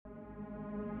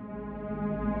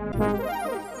So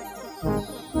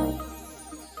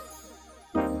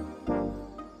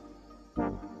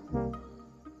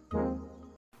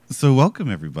welcome,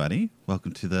 everybody.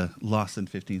 Welcome to the Lost in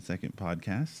 15 Second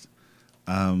podcast.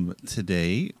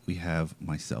 Today we have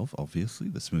myself, obviously,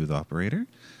 the smooth operator,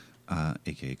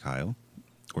 a.k.a. Kyle,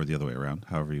 or the other way around,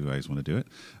 however you guys want to do it.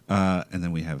 And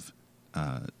then we have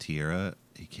Tierra,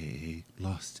 a.k.a.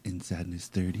 Lost in Sadness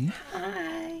 30.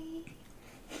 Hi.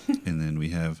 And then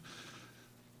we have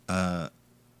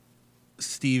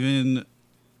Steven.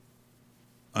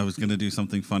 I was going to do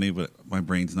something funny, but my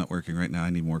brain's not working right now. I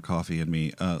need more coffee in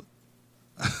me. Oh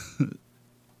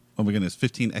my goodness,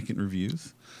 15 Ekin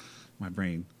reviews. My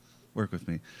brain, work with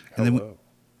me. Hello.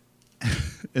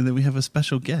 And then we have a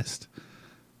special guest,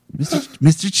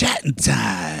 Mr. Chatting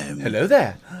Time. Hello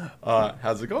there.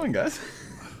 How's it going, guys?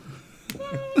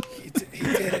 He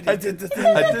did it. I did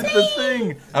the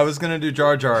thing. I was going to do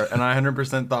Jar Jar, and I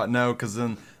 100% thought no, because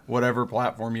then whatever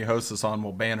platform you host us on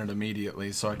will ban it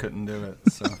immediately, so I couldn't do it.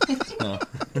 So,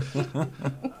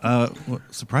 Well,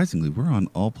 surprisingly, we're on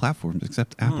all platforms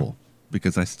except Apple,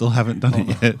 because I still haven't done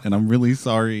it yet, and I'm really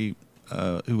sorry.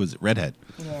 Who was it? Redhead.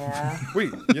 Yeah.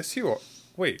 Wait, yes you are.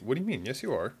 Wait, what do you mean? Yes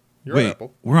you are. You're Wait, on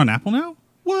Apple. we're on Apple now?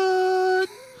 What?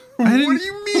 What do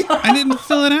you mean? I didn't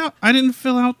fill it out. I didn't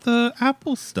fill out the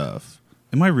Apple stuff.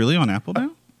 Am I really on Apple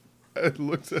now? I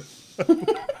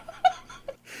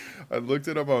looked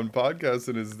it up on podcasts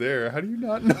and it's there. How do you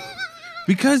not know?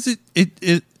 Because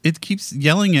it keeps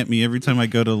yelling at me every time I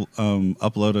go to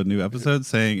upload a new episode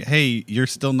saying, hey, you're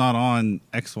still not on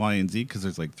X, Y, and Z, because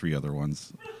there's like 3 other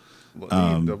ones.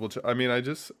 Let me double check. I mean, I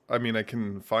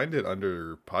can find it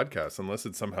under podcasts unless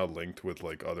it's somehow linked with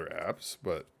like other apps,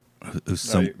 but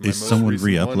Is my most someone recent one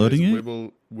re-uploading is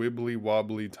it? Wibbly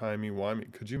wobbly timey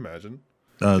wimey. Could you imagine?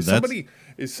 That's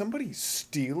Is somebody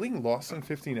stealing Lost in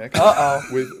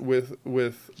 15X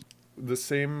with the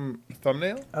same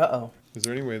thumbnail? Uh-oh. Is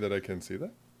there any way that I can see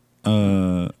that?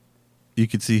 you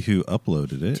could see who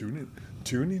uploaded it.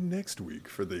 Tune in next week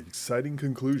for the exciting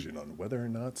conclusion on whether or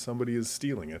not somebody is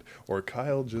stealing it, or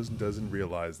Kyle just doesn't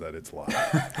realize that it's live.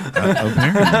 Apparently,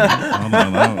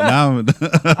 now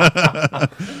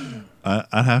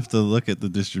I have to look at the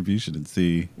distribution and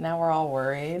see. Now we're all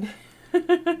worried.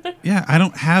 Yeah, I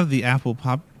don't have the Apple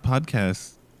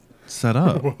podcast set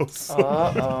up. Well,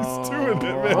 somebody's doing it,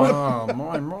 man. oh,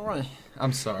 my.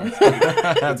 I'm sorry.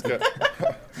 That's good.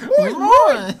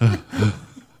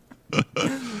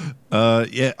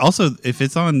 Yeah. Also, if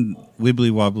it's on Wibbly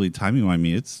Wobbly Timey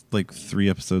Wimey, it's like 3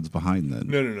 episodes behind then.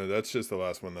 No. That's just the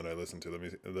last one that I listened to. Let me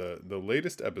see. The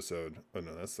latest episode. Oh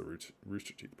no, that's the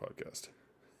Rooster Teeth podcast.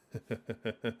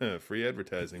 Free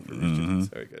advertising for Rooster Teeth.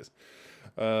 Sorry, guys.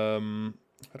 How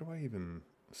do I even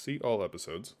see all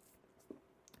episodes?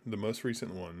 The most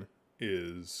recent one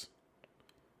is.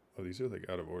 Oh, these are like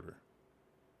out of order.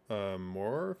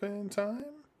 Morphin Time?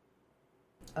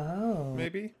 Oh.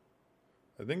 Maybe?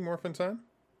 I think Morphin Time?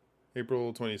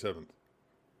 April 27th.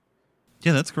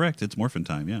 Yeah, that's correct. It's Morphin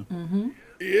Time, yeah.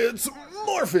 It's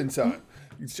Morphin Time!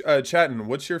 Chatton,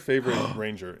 what's your favorite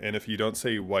Ranger? And if you don't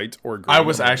say white or green... I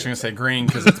was actually going to say green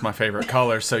because it's my favorite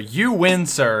color. So you win,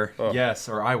 sir. Oh. Yes,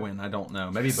 or I win. I don't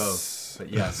know. Maybe both. But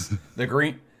yes. The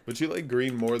green... But you like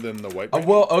green more than the white?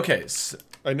 Well, okay. So,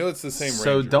 I know it's the same Ranger.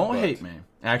 So don't hate me.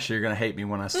 Actually, you're going to hate me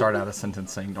when I start out a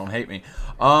sentence saying don't hate me.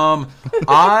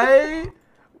 I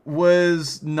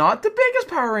was not the biggest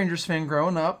Power Rangers fan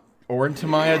growing up or into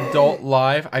my adult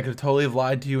life. I could totally have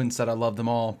lied to you and said I love them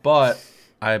all, but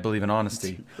I believe in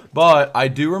honesty. But I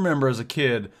do remember as a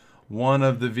kid, one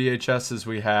of the VHSs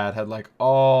we had like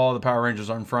all the Power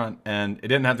Rangers on front, and it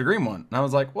didn't have the green one. And I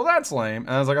was like, well, that's lame.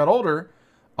 And as I got older,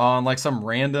 on like some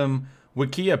random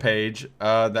Wikia page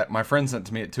that my friend sent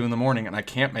to me at 2 a.m, and I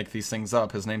can't make these things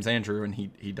up. His name's Andrew, and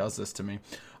he does this to me.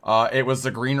 It was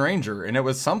the Green Ranger, and it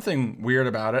was something weird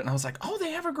about it. And I was like, oh,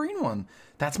 they have a green one.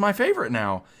 That's my favorite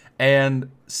now.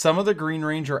 And some of the Green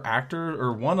Ranger actors,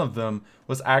 or one of them,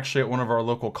 was actually at one of our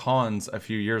local cons a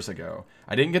few years ago.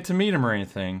 I didn't get to meet him or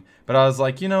anything, but I was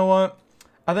like, you know what?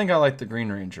 I think I like the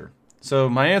Green Ranger. So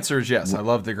my answer is yes, I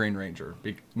love the Green Ranger,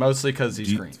 mostly because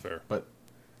he's green. Fair. But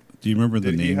do you remember the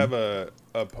Did name? he have a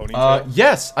ponytail?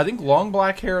 Yes, I think long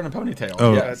black hair and a ponytail.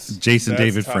 Oh, yes. Jason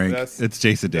David Frank. It's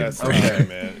Jason David Frank. Okay,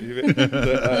 man.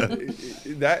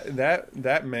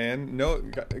 That man. No,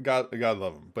 God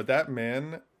love him, but that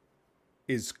man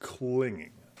is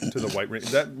clinging to the White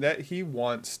Ranger. That he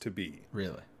wants to be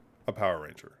Really a Power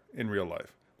Ranger in real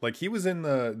life. Like he was in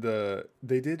the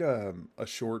they did a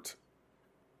short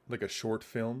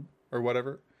film or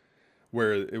whatever,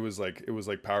 where it was like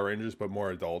Power Rangers but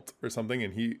more adult or something,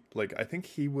 and he, like, I think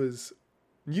he was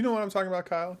You know what I'm talking about,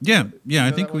 Kyle? Yeah, You I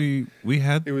know think that one? we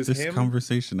had It was this him?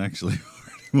 conversation actually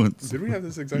once. Did we have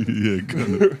this exactly? Yeah,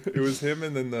 kind of. It was him,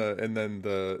 and then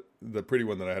the pretty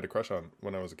one that I had a crush on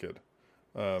when I was a kid.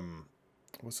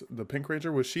 Was the Pink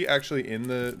Ranger? Was she actually in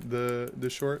the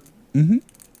short? Mm-hmm.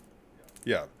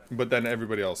 Yeah, but then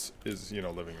everybody else is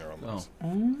living their own lives.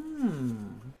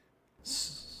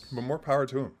 But more power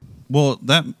to him. Well,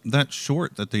 that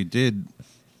short that they did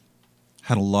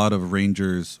had a lot of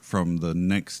Rangers from the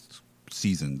next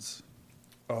seasons.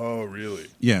 Oh, really?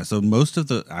 Yeah, so most of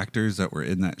the actors that were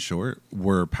in that short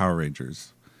were Power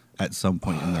Rangers at some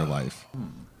point in their life.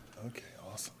 Okay,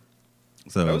 awesome.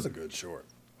 So That was a good short.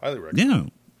 Highly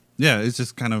recommend. yeah, it's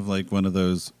just kind of like one of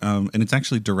those, and it's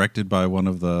actually directed by one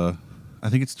of the. I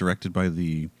think it's directed by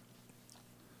the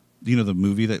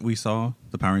movie that we saw,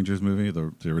 the Power Rangers movie,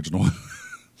 the original one,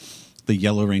 the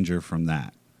Yellow Ranger from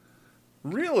that.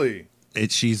 Really?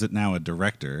 She's now a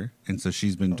director, and so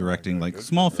she's been directing God, like good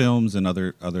small for her. films and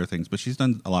other things, but she's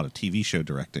done a lot of TV show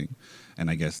directing, and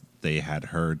I guess they had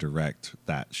her direct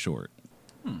that short.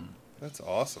 That's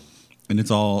awesome. And it's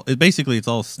all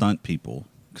stunt people,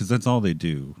 because that's all they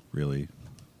do really.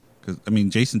 Because I mean,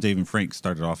 Jason David Frank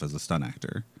started off as a stunt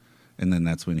actor, and then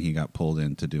that's when he got pulled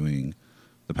into doing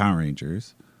the Power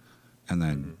Rangers, and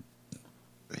then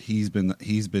he's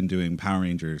been doing Power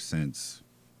Rangers since.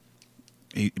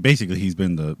 He's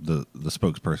been the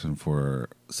spokesperson for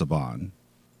Saban,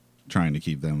 trying to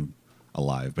keep them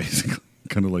alive, basically,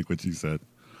 kind of like what you said.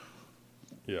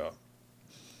 Yeah.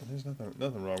 There's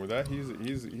nothing wrong with that.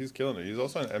 He's killing it. He's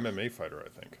also an MMA fighter, I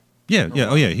think. Yeah,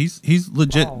 oh yeah, he's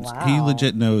legit. Oh, wow. He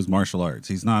legit knows martial arts.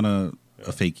 He's not a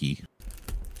fakey.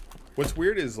 What's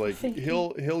weird is like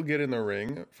he'll get in the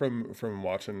ring from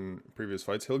watching previous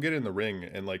fights. He'll get in the ring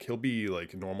and like he'll be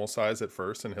like normal size at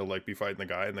first, and he'll like be fighting the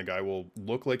guy, and the guy will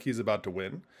look like he's about to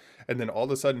win, and then all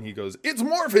of a sudden he goes, "It's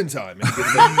morphin' time!" and he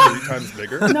gets like 3 times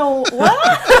bigger. No,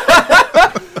 what?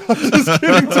 Just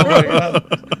kidding, Tori.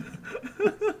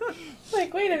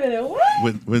 Like, wait a minute,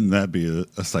 what? Wouldn't that be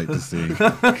a sight to see?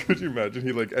 Could you imagine?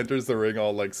 He like enters the ring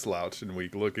all like slouched and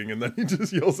weak looking, and then he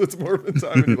just yells, "It's morphin'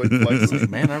 time!" and he like flexes.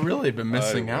 Man, I really have been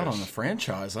missing I out on wish. the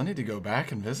franchise. I need to go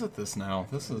back and visit this now.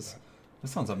 This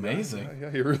sounds amazing.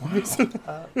 Yeah, he really is.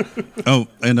 Oh,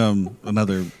 and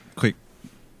another quick,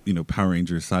 Power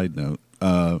Rangers side note.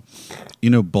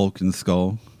 Bulk and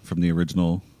Skull from the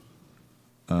original.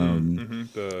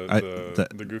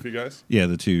 The goofy guys. Yeah,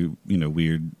 the two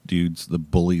weird dudes, the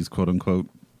bullies, quote unquote.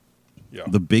 Yeah.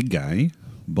 The big guy,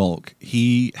 Bulk,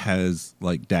 he has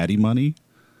like daddy money,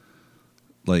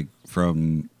 like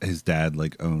from his dad,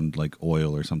 like owned like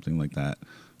oil or something like that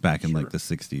back in like the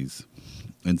 60s.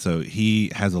 And so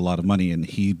he has a lot of money, and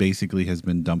he basically has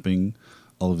been dumping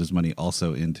all of his money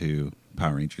also into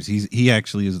Power Rangers. He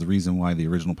actually is the reason why the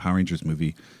original Power Rangers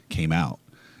movie came out,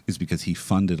 is because he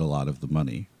funded a lot of the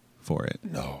money for it.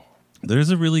 No. There's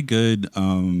a really good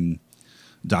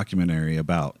documentary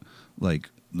about like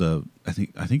I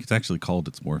think it's actually called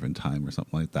It's Morphin' Time or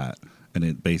something like that, and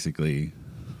it basically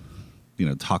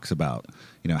talks about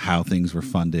how things were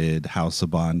funded, how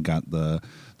Saban got the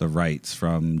rights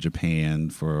from Japan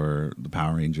for the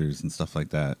Power Rangers and stuff like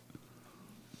that.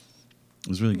 It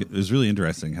was really good. It was really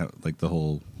interesting how like the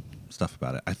whole stuff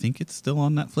about it. I think it's still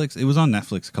on Netflix. It was on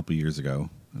Netflix a couple years ago,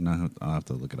 and I'll have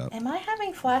to look it up. Am I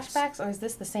having flashbacks, or is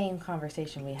this the same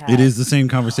conversation we had? It is the same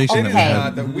conversation that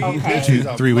we Okay. had. Okay. This is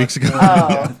 3 a weeks much ago. more Oh.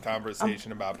 in-depth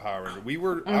conversation about Power Rangers.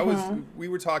 We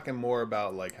were talking more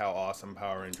about like how awesome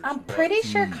Power Rangers. I'm was. pretty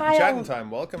sure Kyle. Chatting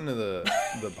time. Welcome to the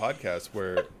podcast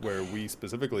where we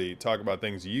specifically talk about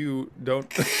things you don't.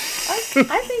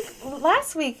 I think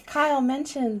last week Kyle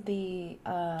mentioned the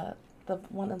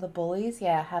one of the bullies.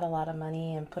 Yeah, had a lot of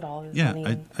money and put all his Yeah, money.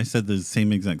 in. I said the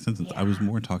same exact sentence. I was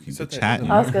more talking to Said that- chat.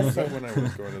 I was gonna was that say. when I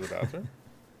was going to the bathroom.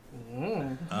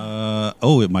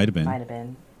 It might have been. Might have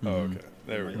been. Oh, okay.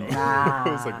 There we go. Ah.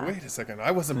 I was like, wait a second.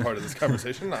 I wasn't part of this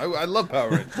conversation. I love Power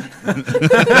Rangers.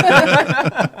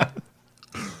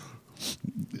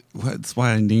 That's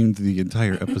why I named the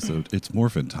entire episode It's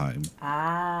Morphin' Time.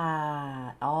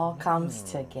 All comes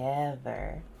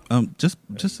together.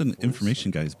 Just an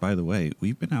information, guys. By the way,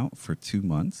 we've been out for 2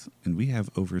 months and we have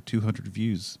over 200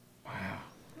 views.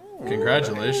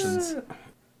 Congratulations.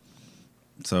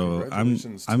 So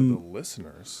Congratulations to the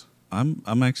listeners.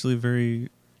 I'm actually very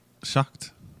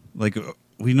shocked. Like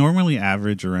we normally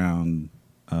average around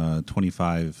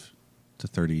 25 to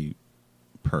 30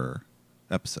 per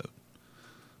episode.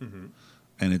 Mm-hmm.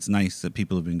 And it's nice that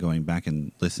people have been going back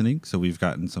and listening. So we've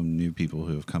gotten some new people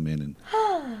who have come in, and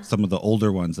some of the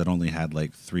older ones that only had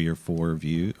like 3 or 4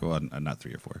 views. Well, not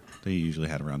 3 or 4. They usually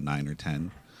had around 9 or 10.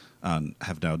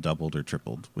 have now doubled or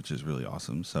tripled, which is really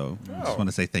awesome. So I just Oh. want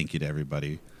to say thank you to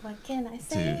everybody. What can I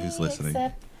say who's listening.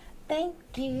 except thank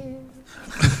you?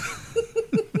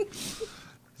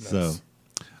 So,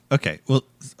 okay. Well,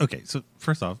 okay. So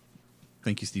first off,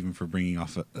 thank you, Stephen, for bringing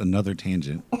off another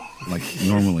tangent. Like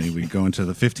normally we go into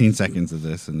the 15 seconds of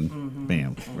this and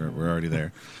bam, we're already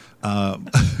there. I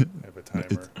have a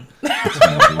timer.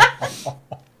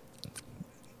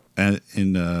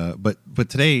 But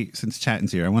today, since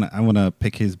Chatton's here, I want to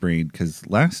pick his brain because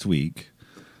last week,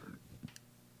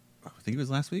 I think it was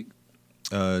last week,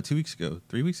 2 weeks ago,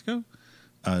 3 weeks ago,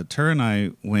 Tur and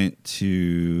I went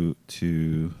to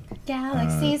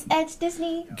Galaxy's Edge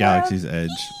Disney. Galaxy's World.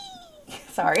 Edge,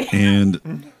 Sorry. and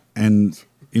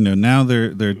now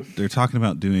they're talking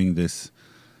about doing this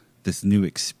new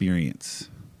experience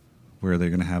where they're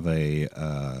going to have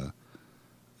the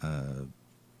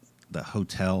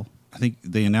hotel. I think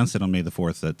they announced it on May the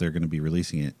 4th that they're going to be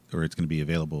releasing it, or it's going to be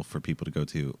available for people to go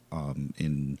to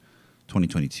in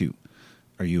 2022.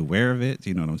 Are you aware of it? Do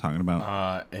you know what I'm talking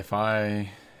about? If I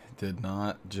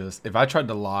tried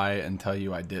to lie and tell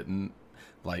you I didn't,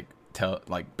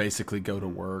 basically go to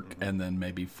work and then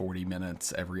maybe 40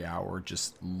 minutes every hour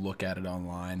just look at it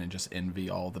online and just envy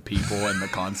all the people and the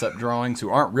concept drawings who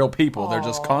aren't real people. They're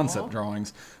just concept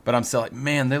drawings. But I'm still like,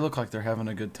 man, they look like they're having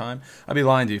a good time. I'd be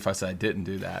lying to you if I said I didn't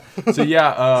do that. So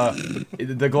yeah,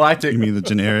 the Galactic. You mean the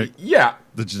generic? Yeah.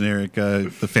 The generic, the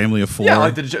family of four. Yeah,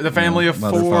 like the family of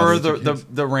mother, four, father,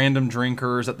 the random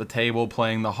drinkers at the table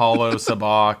playing the hollow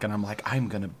sabacc, and I'm like, I'm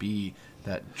gonna be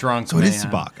that drunk. So man. it is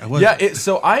sabacc.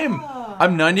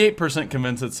 I'm 98%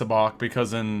 convinced it's sabacc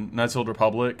because in Knights of the Old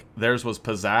Republic theirs was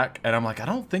Pizak, and I'm like, I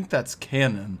don't think that's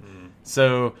canon.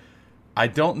 So I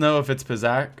don't know if it's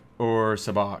Pizak or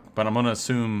sabacc, but I'm gonna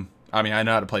assume. I mean, I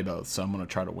know how to play both, so I'm gonna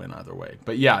try to win either way.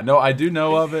 But yeah, no, I do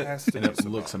know of it, has to and be it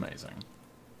sabacc. looks amazing.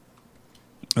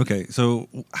 Okay, so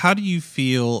how do you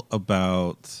feel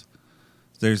about?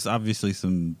 There's obviously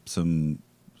some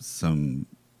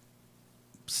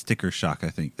sticker shock, I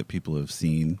think, that people have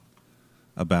seen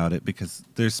about it because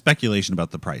there's speculation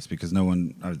about the price because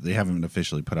they haven't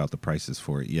officially put out the prices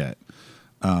for it yet.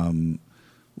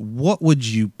 What would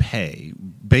you pay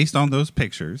based on those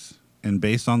pictures and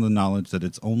based on the knowledge that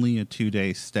it's only a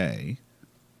 2-day stay?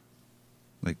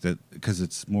 Like that, because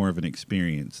it's more of an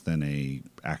experience than a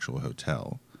actual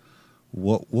hotel.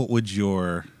 What would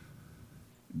your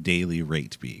daily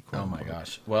rate be? Oh my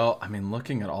gosh. Well, I mean,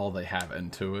 looking at all they have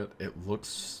into it, it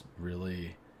looks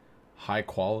really high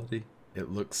quality.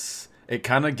 It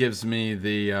kind of gives me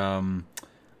the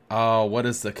what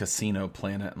is the casino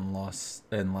planet in Last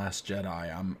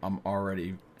Jedi? I'm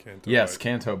already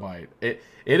Canto Bite. It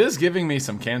is giving me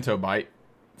some Canto Bite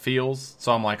feels.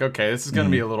 So I'm like, okay, this is going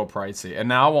to be a little pricey. And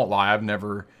now I won't lie, I've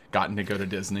never gotten to go to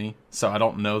Disney, so I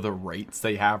don't know the rates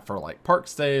they have for like park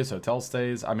stays, hotel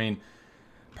stays. I mean,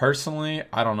 personally,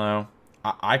 I don't know.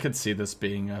 I could see this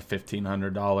being a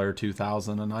 $1,500,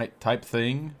 $2,000 a night type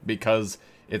thing because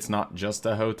it's not just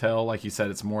a hotel. Like you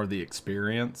said, it's more the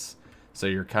experience. So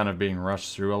you're kind of being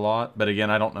rushed through a lot. But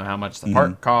again, I don't know how much the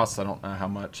park costs. I don't know how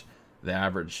much the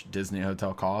average Disney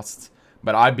hotel costs.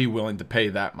 But I'd be willing to pay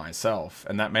that myself.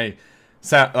 And that may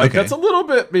sound like that's a little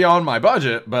bit beyond my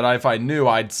budget. But if I knew,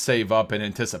 I'd save up in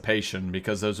anticipation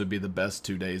because those would be the best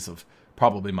 2 days of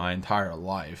probably my entire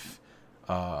life.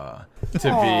 I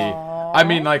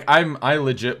mean, like I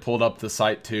legit pulled up the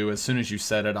site too. As soon as you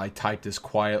said it, I typed as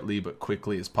quietly but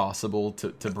quickly as possible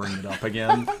to bring it up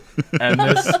again. And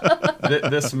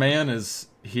this man is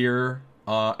here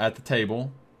at the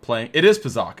table playing. It is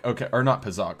Pizak, okay, or not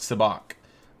Pizak, sabacc.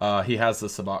 He has the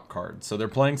sabacc card, so they're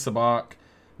playing sabacc.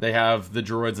 They have the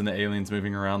droids and the aliens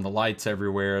moving around, the lights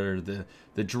everywhere, the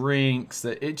drinks.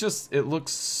 It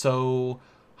looks so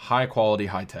high quality,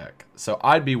 high tech. So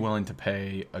I'd be willing to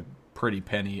pay a pretty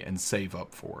penny and save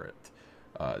up for it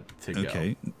to go.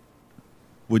 Okay.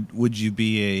 Would you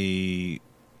be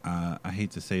I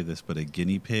hate to say this, but a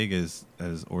guinea pig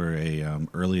or a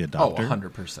early adopter? Oh,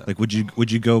 100%. Like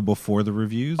would you go before the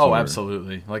reviews? Oh, or?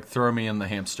 absolutely. Like throw me in the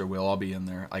hamster wheel. I'll be in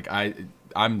there. Like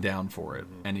I'm down for it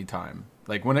anytime.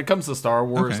 Like when it comes to Star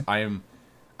Wars, Okay.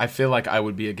 I feel like I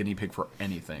would be a guinea pig for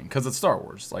anything because it's Star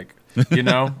Wars. Like, you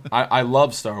know, I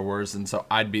love Star Wars, and so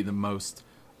I'd be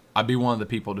one of the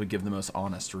people to give the most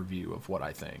honest review of what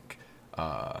I think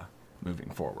moving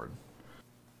forward.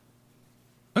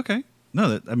 Okay.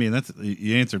 No, that's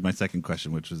you answered my second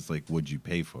question, which was like, would you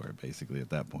pay for it? Basically,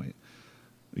 at that point,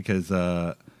 because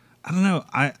I don't know,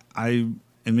 I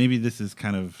and maybe this is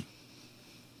kind of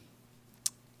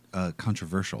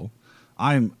controversial.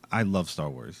 I love Star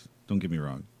Wars. Don't get me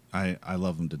wrong. I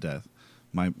love them to death,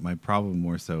 My problem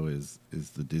more so is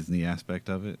the Disney aspect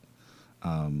of it.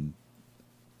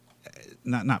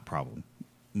 Not problem.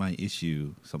 My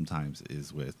issue sometimes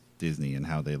is with Disney and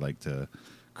how they like to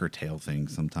curtail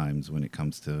things sometimes when it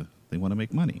comes to they want to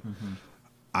make money.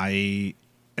 I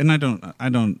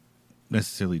don't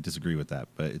necessarily disagree with that,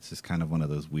 but it's just kind of one of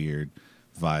those weird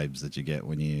vibes that you get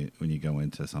when you go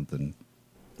into something.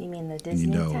 You mean the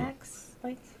Disney tax?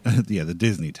 Like? Yeah, the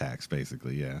Disney tax,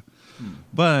 basically, yeah.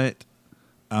 But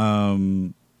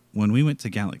when we went to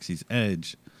Galaxy's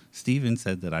Edge, Steven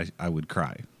said that I would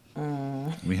cry.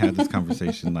 We had this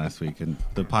conversation last week, and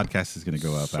the podcast is going to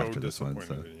go up after this one,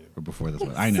 or before this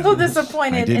one. I know. So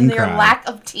disappointed in your lack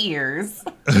of tears.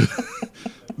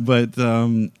 But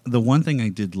the one thing I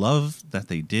did love that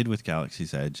they did with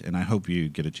Galaxy's Edge, and I hope you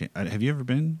get a chance. Have you ever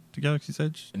been to Galaxy's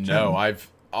Edge? No,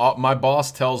 my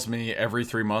boss tells me every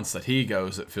 3 months that he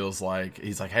goes. It feels like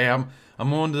he's like, "Hey, I'm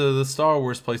going to the Star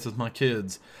Wars place with my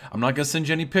kids. I'm not gonna send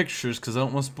you any pictures because I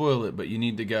don't want to spoil it, but you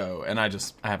need to go." And I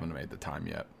haven't made the time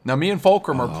yet. Now, me and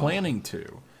Fulcrum are planning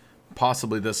to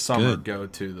possibly this summer go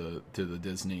to the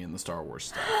Disney and the Star Wars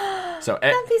stuff. So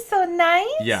that'd be so nice.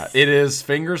 Yeah, it is.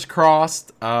 Fingers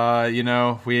crossed.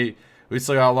 We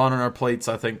still got a lot on our plates,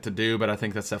 I think, to do, but I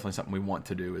think that's definitely something we want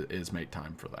to do is make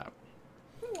time for that.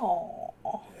 Aww.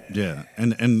 Yeah,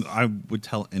 and I would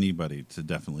tell anybody to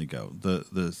definitely go.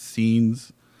 The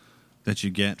scenes that you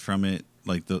get from it,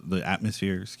 like the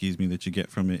atmosphere, that you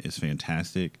get from it is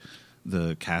fantastic.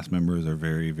 The cast members are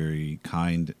very, very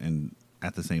kind and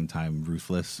at the same time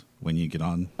ruthless when you get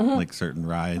on like certain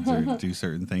rides or do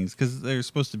certain things because they're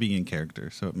supposed to be in character,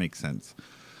 so it makes sense.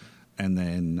 And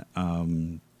then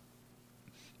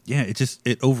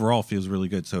it overall feels really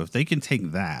good. So if they can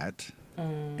take that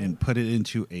and put it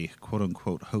into a quote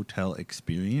unquote hotel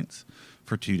experience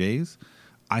for 2 days,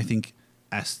 I think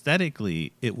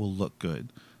aesthetically it will look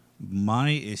good.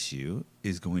 My issue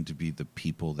is going to be the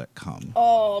people that come.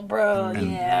 Oh, bro,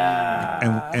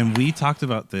 yeah. And we talked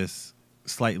about this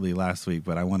slightly last week,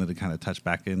 but I wanted to kind of touch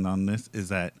back in on this, is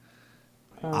that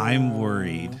I'm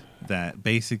worried that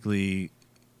basically,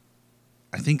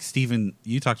 I think, Steven,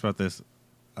 you talked about this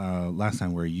last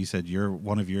time where you said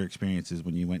one of your experiences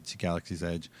when you went to Galaxy's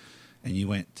Edge and you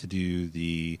went to do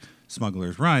the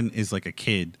Smuggler's Run is like a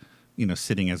kid,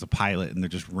 sitting as a pilot and they're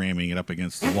just ramming it up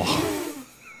against the wall.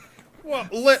 Well,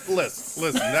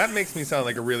 listen. That makes me sound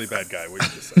like a really bad guy. What you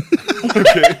just said.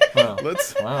 Okay,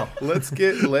 let's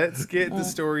get the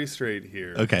story straight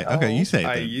here. Okay, you say it.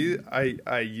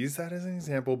 I use that as an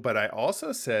example, but I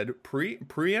also said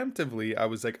preemptively. I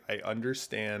was like, I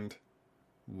understand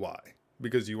why,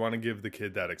 because you want to give the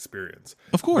kid that experience,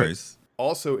 of course. But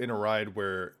also in a ride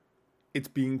where it's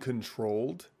being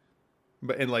controlled,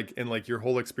 but and your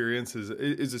whole experience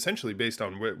is essentially based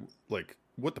on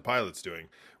what the pilot's doing.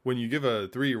 When you give a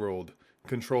 3-year-old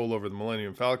control over the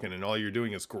Millennium Falcon and all you're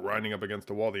doing is grinding up against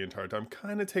the wall the entire time,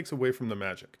 kind of takes away from the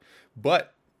magic.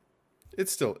 But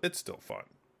it's still fun.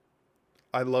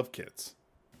 I love kids.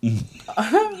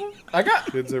 I got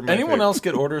kids are anyone favorite. else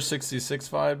get Order 66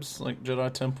 vibes like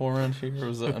Jedi Temple around here? Or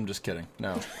was that, I'm just kidding.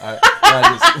 No,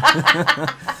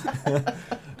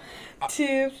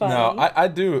 Too funny. No, I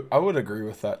do. I would agree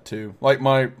with that too. Like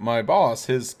my boss,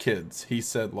 his kids, he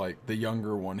said like the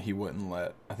younger one he wouldn't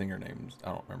let. I think her name's, I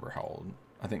don't remember how old.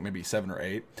 I think maybe 7 or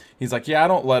 8. He's like, yeah, I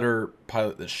don't let her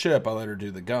pilot the ship. I let her do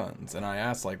the guns. And I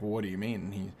asked like, well, what do you mean?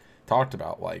 And he talked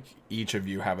about like each of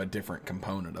you have a different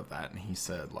component of that. And he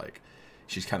said like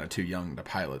she's kind of too young to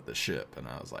pilot the ship. And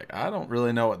I was like, I don't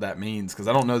really know what that means because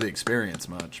I don't know the experience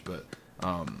much, but.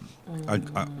 I'm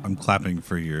clapping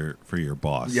for your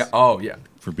boss. Yeah. Oh, yeah.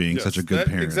 For being such a good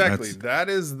parent. Exactly. That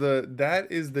is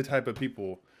the type of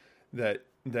people that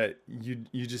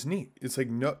you just need. It's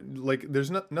like there's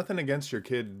nothing against your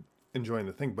kid enjoying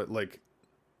the thing, but like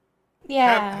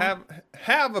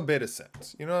have a bit of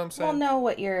sense. You know what I'm saying? Well, know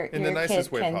what your kid can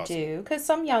possible. do, because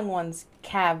some young ones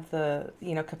have the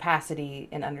capacity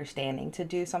and understanding to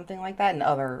do something like that, and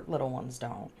other little ones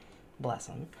don't. Bless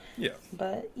them. Yeah.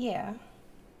 But yeah.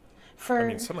 I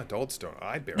mean, some adults don't.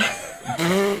 I barely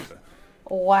have.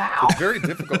 Wow. It's very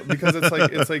difficult because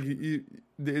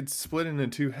it's split into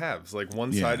 2 halves. Like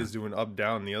one side is doing up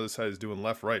down, the other side is doing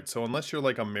left right. So unless you're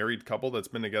like a married couple that's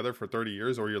been together for 30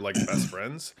 years, or you're like best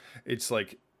friends, it's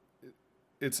like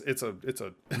it's an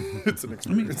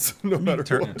experience. No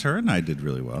matter what. Tara and I did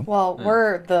really well. Well,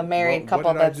 we're the married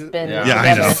couple that's been together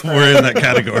I know. We're in that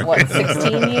category. What,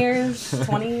 16 years,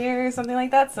 20 years, something like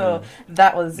that. So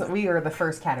we were the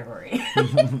first category.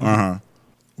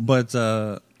 But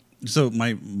so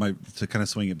my to kind of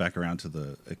swing it back around to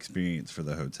the experience for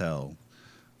the hotel,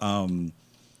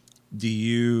 do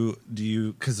you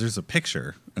because there's a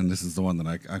picture, and this is the one that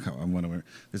I want to.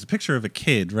 There's a picture of a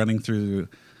kid running through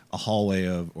a hallway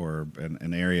or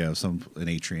an area of an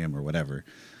atrium or whatever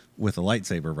with a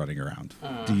lightsaber running around.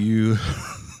 Do you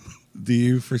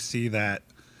foresee that?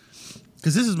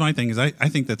 Because this is my thing, is I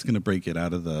think that's going to break it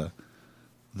out of the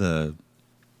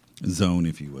zone,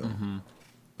 if you will,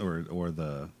 or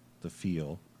the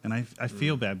feel. And I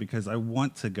feel bad because I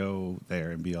want to go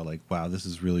there and be all like, wow, this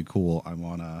is really cool. I'm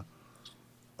on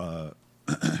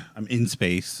I'm in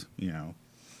space, and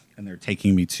they're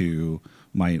taking me to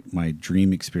my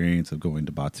dream experience of going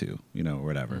to Batu, or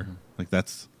whatever. Like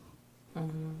that's.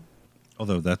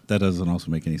 Although that doesn't also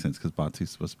make any sense because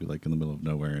Batu's supposed to be like in the middle of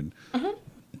nowhere and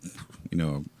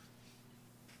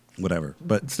whatever.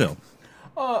 But still,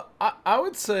 I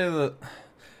would say that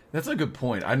that's a good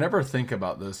point. I never think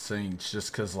about those things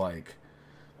just because, like,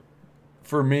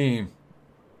 for me,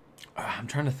 I'm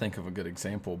trying to think of a good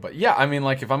example. But yeah, I mean,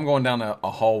 like if I'm going down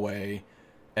a hallway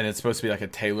and it's supposed to be like a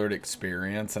tailored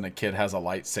experience and a kid has a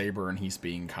lightsaber and he's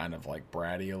being kind of like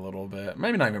bratty a little bit,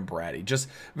 maybe not even bratty, just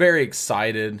very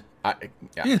excited.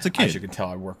 Yeah, it's a kid. As you can tell,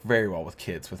 I work very well with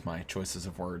kids with my choices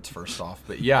of words first off.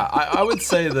 But yeah, I would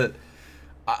say that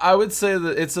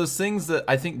it's those things that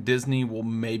I think Disney will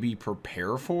maybe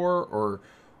prepare for, or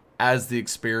as the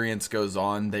experience goes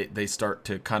on, they start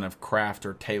to kind of craft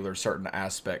or tailor certain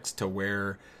aspects to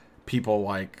where people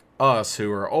like us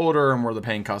who are older and we're the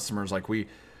paying customers, like we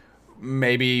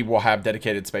maybe we'll have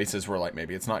dedicated spaces where like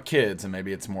maybe it's not kids and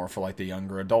maybe it's more for like the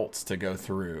younger adults to go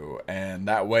through, and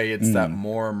that way it's that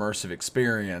more immersive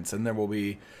experience. And there will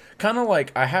be kind of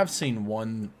like, I have seen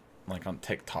one like on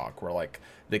TikTok where like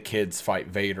the kids fight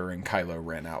Vader and Kylo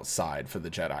Ren outside for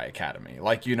the Jedi Academy.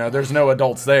 Like, there's no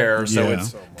adults there, so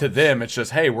it's to them it's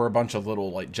just, hey, we're a bunch of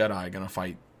little like Jedi gonna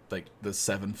fight like the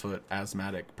 7-foot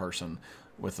asthmatic person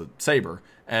with a saber.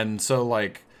 And so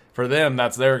like for them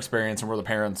that's their experience, and we're the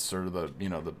parents or the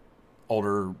the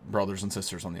older brothers and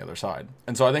sisters on the other side.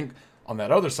 And so I think on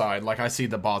that other side, like I see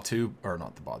the Batu, or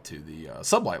not the Batu, the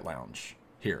Sublight Lounge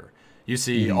here. You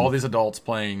see all these adults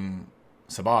playing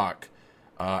sabacc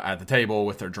at the table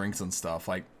with their drinks and stuff.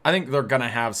 Like I think they're gonna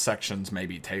have sections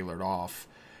maybe tailored off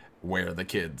where the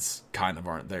kids kind of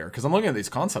aren't there, because I'm looking at these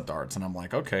concept arts and I'm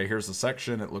like, okay, here's a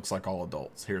section, it looks like all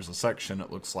adults. Here's a section, it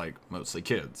looks like mostly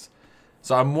kids.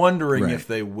 So I'm wondering if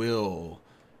they will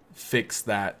fix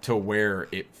that to where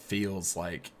it feels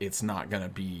like it's not going to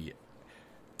be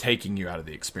taking you out of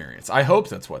the experience. I hope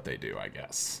that's what they do, I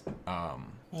guess.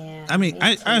 Yeah. I mean,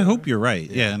 I hope you're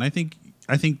right. Yeah. And I think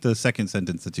the second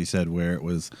sentence that you said, where it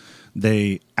was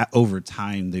over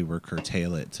time they were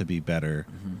curtail it to be better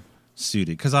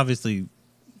suited. Because obviously,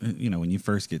 when they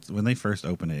first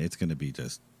open it, it's going to be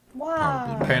just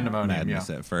probably pandemonium,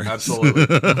 madness at first.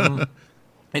 Absolutely.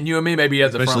 And you and me maybe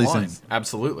at the Especially front line. since...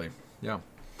 Absolutely. Yeah.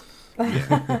 Do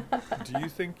you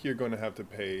think you're going to have to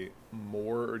pay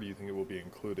more, or do you think it will be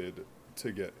included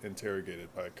to get interrogated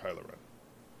by Kylo Ren?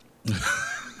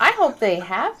 I hope they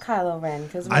have Kylo Ren,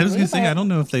 because I was going to say, I don't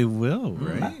know if they will,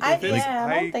 right? I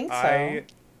don't think so. I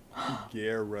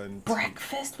guarantee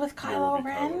breakfast with there will Kylo be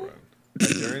Ren? I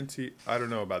guarantee. I don't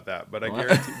know about that, but I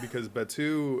guarantee, because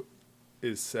Batu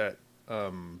is set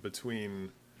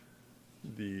between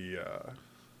the.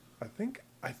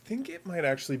 I think it might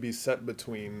actually be set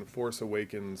between Force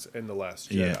Awakens and The Last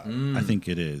Jedi. Yeah, I think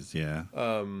it is. Yeah.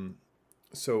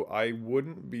 So I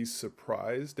wouldn't be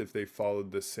surprised if they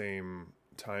followed the same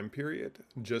time period,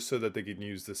 just so that they could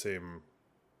use the same.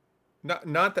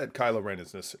 Not that Kylo Ren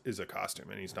is a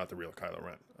costume and he's not the real Kylo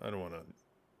Ren. I don't want to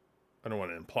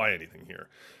imply anything here,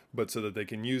 but so that they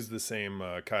can use the same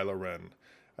Kylo Ren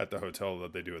at the hotel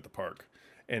that they do at the park.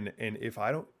 And if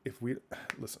we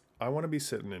listen, I want to be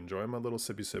sitting enjoying my little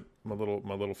sippy sip, my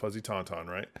little fuzzy tauntaun,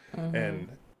 right?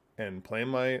 And playing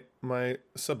my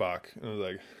sabacc, and I was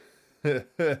like,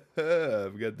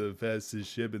 I've got the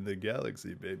fastest ship in the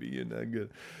galaxy, baby. You're not good,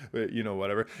 but,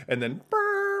 whatever. And then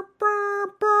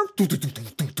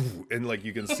and like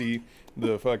you can see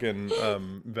the fucking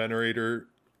venerator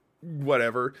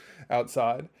whatever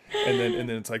outside, and then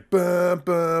it's like bum,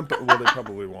 bum, bum. Well, they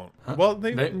probably won't. Well,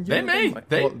 they may.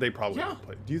 They probably won't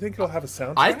play. Do you think it'll have a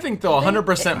soundtrack? I think they'll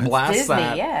 100% blast Disney,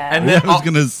 that. yeah. And then I was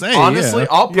gonna say, honestly,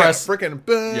 I'll press freaking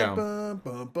bum, bum,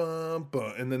 bum, bum,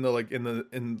 bum, and then they're like and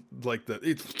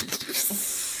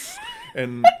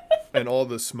all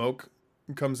the smoke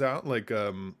comes out like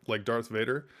Darth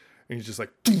Vader, and he's just like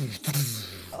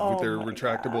with their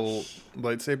retractable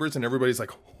lightsabers, and everybody's like,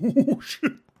 oh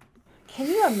shit. Can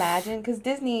you imagine? Because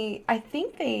Disney, I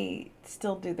think they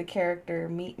still do the character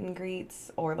meet and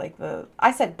greets or like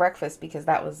I said breakfast because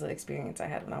that was the experience I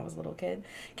had when I was a little kid.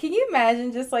 Can you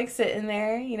imagine just like sitting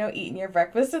there, eating your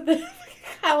breakfast and then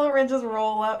Kylo Ren just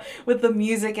roll up with the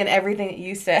music and everything that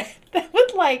you said? That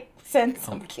would like send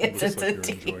some kids into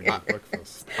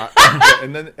tears.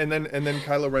 And then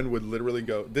Kylo Ren would literally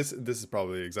go. This is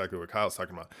probably exactly what Kyle's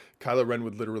talking about. Kylo Ren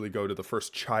would literally go to the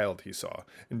first child he saw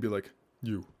and be like,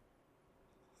 "You,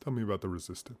 tell me about the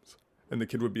Resistance." And the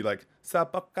kid would be like,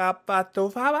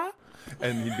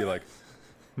 and he'd be like,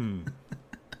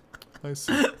 I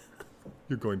see.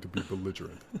 You're going to be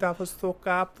belligerent. Yes.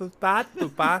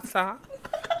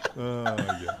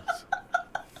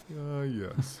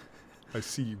 Yes. I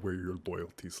see where your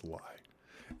loyalties lie.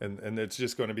 And it's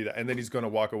just going to be that. And then he's going to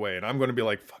walk away. And I'm going to be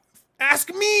like,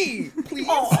 ask me, please.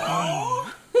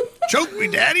 Choke me,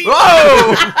 Daddy.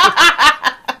 Whoa!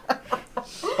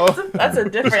 That's a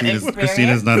different experience.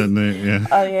 Christina's not in there. Yeah.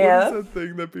 Oh yeah. What is that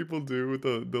thing that people do with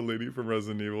the lady from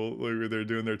Resident Evil, like where they're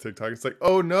doing their TikTok? It's like,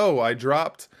 oh no, I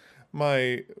dropped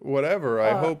my whatever.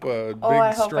 I hope a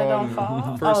big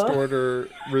strong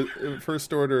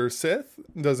first order Sith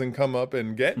doesn't come up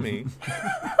and get me.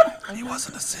 He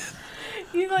wasn't a Sith.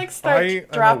 You like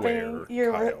start dropping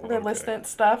your resistant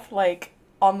stuff like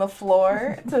on the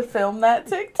floor to film that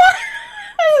TikTok.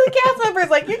 The cast member's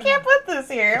like, you can't put this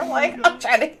here. I'm like, I'm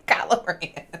trying to get Kylo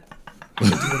Ren.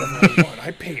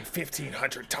 I paid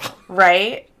 $1,500.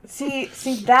 Right? See,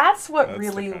 that's what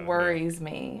really worries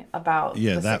me about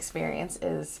this experience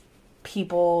is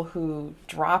people who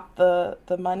drop the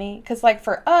money. Because, like,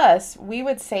 for us, we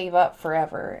would save up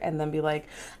forever and then be like,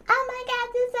 oh my God,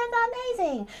 this is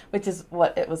amazing. Which is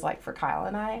what it was like for Kyle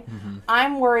and I. Mm-hmm.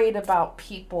 I'm worried about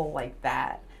people like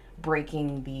that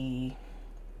breaking the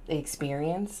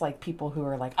experience, like people who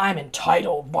are like, I'm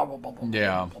entitled, blah blah blah blah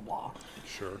blah blah blah.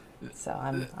 Sure. So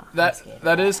I'm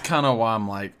that is kind of why I'm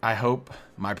like, I hope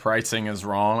my pricing is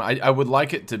wrong. I would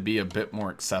like it to be a bit more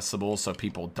accessible so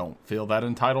people don't feel that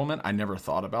entitlement. I never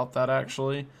thought about that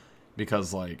actually,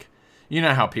 because like, you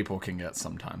know how people can get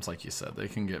sometimes, like you said, they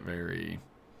can get very,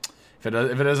 if it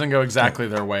doesn't go exactly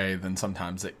their way, then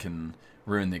sometimes it can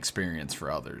ruin the experience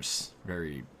for others.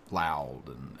 Very loud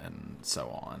and so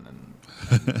on and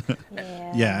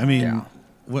I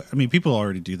mean people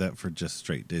already do that for just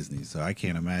straight Disney, so I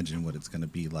can't imagine what it's going to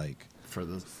be like for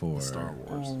Star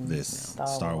Wars,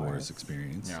 Star Wars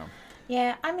experience.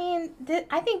 I mean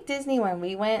I think Disney, when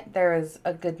we went, there was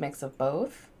a good mix of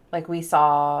both. Like we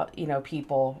saw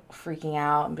people freaking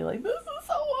out and be like, this is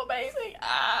so amazing,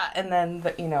 and then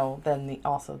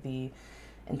also the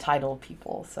entitled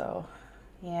people. So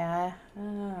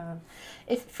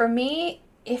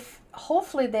if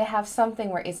hopefully they have something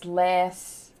where it's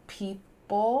less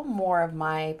people, more of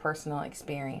my personal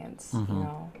experience,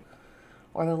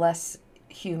 or the less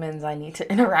humans I need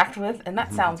to interact with. And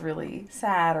that sounds really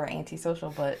sad or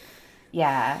antisocial, but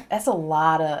yeah, that's a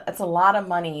lot of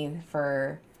money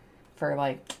for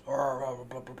like,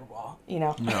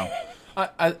 No,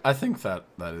 I think that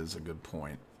is a good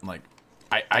point. Like,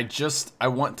 I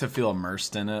want to feel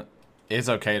immersed in it. It's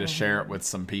okay to share it with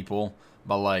some people,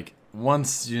 but like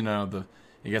once it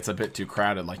gets a bit too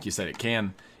crowded, like you said, it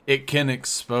can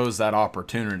expose that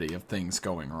opportunity of things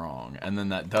going wrong, and then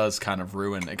that does kind of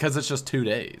ruin it because it's just 2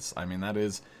 days. I mean, that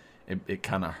is it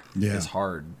kind of is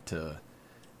hard to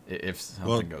if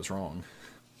something goes wrong.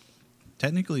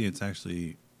 Technically, it's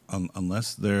actually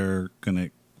unless they're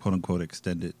gonna quote unquote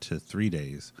extend it to 3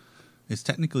 days, it's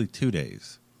technically 2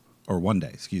 days. Or 1 day,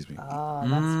 excuse me. Oh,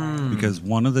 that's right. Because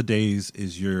one of the days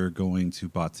is you're going to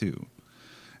Batuu.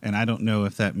 And I don't know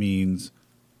if that means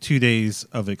 2 days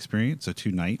of experience, so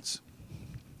 2 nights.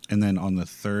 And then on the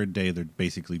third day, they're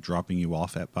basically dropping you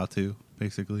off at Batuu,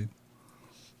 basically.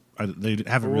 They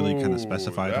haven't really kind of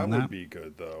specified on that. That would be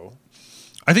good, though.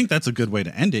 I think that's a good way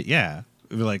to end it, yeah.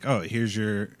 We're like, oh, here's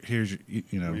your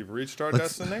we've reached our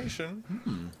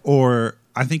destination. Or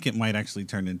I think it might actually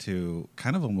turn into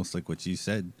kind of almost like what you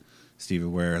said,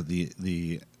 Steven, where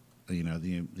the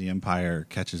Empire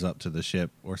catches up to the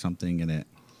ship or something, and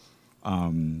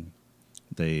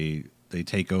they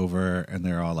take over, and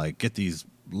they're all like, get these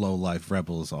low life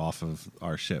rebels off of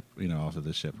our ship, off of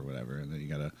the ship or whatever, and then you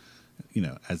gotta,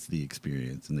 as the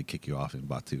experience, and they kick you off in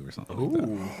Batuu or something. Like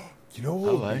that. You know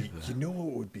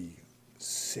what would be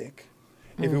sick?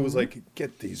 If it was like,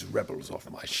 get these rebels off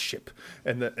my ship,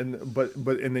 and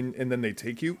then they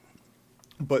take you,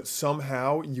 but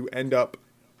somehow you end up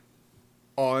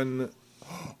on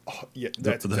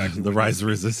that's exactly the Rise of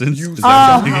the Resistance.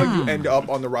 Somehow you end up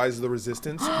on the Rise of the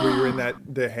Resistance, where you're in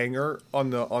the hangar on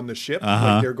the ship.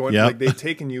 Like they're going, like they've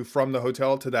taken you from the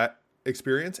hotel to that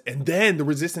experience, and then the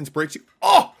resistance breaks you.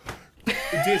 Oh,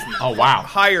 Disney. Oh, wow.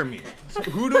 Hire me.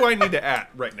 Who do I need to at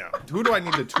right now? Who do I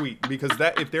need to tweet? Because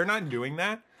that if they're not doing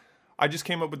that, I just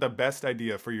came up with the best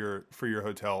idea for your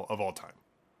hotel of all time.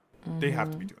 They have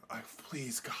to be doing.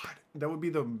 Please, God, that would be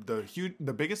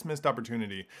the biggest missed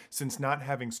opportunity since not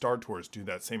having Star Tours do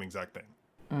that same exact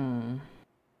thing.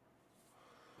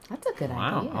 That's a good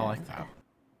idea. I like that.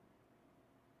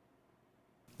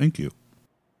 Thank you.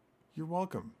 You're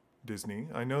welcome, Disney.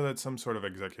 I know that some sort of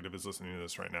executive is listening to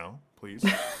this right now. Please.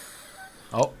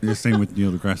 Oh, You're saying with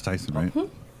Neil deGrasse Tyson, right?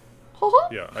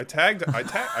 Yeah,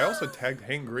 I also tagged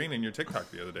Hank Green in your TikTok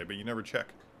the other day, but you never check.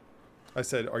 I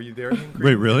said, "Are you there, Hank Green?"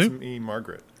 Wait, really? It's me,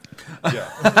 Margaret. Yeah.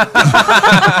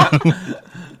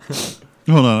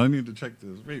 Hold on, I need to check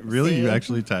this. Wait, really? You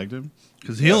actually tagged him?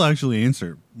 Because he'll actually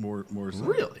answer more so.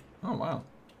 really? Oh, wow.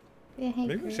 Yeah,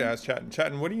 Maybe we should ask Chatton.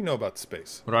 Chatton, what do you know about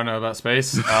space? What do I know about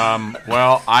space?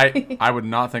 Well, I would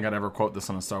not think I'd ever quote this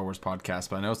on a Star Wars podcast,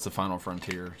 but I know it's the final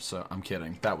frontier, so I'm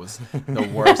kidding. That was the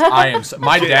worst.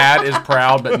 My dad is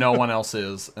proud, but no one else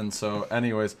is. And so,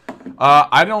 anyways,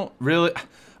 I don't really...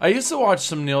 I used to watch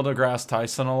some Neil deGrasse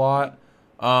Tyson a lot.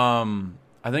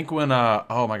 I think when,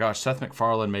 oh my gosh, Seth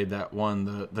MacFarlane made that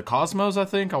one, the Cosmos, I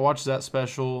think. I watched that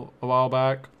special a while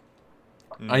back.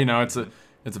 You know, it's a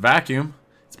vacuum.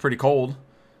 It's pretty cold.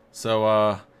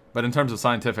 So, but in terms of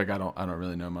scientific, I don't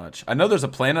really know much. I know there's a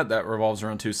planet that revolves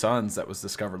around two suns that was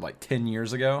discovered like 10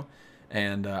 years ago.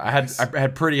 And I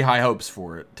had pretty high hopes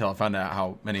for it till I found out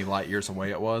how many light years away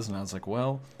it was. And I was like,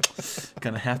 well,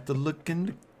 gonna have to look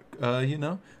into,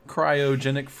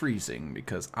 cryogenic freezing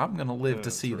because I'm going to live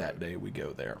to see that day we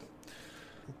go there.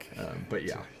 Okay. But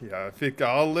yeah. Yeah,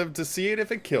 I'll live to see it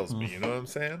if it kills me. You know what I'm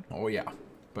saying? Oh, yeah.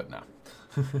 But no.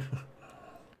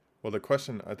 Well,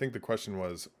 I think the question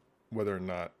was whether or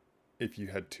not if you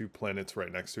had two planets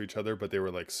right next to each other, but they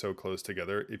were like so close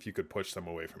together, if you could push them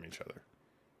away from each other.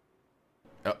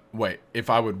 Wait, if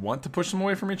I would want to push them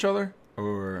away from each other?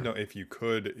 Or no, if you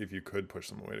could push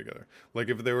them away together, like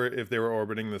if they were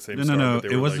orbiting the same star, but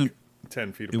they were like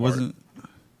 10 feet apart.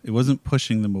 It wasn't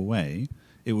pushing them away.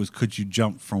 It was could you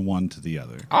jump from one to the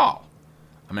other? Oh,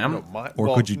 I mean,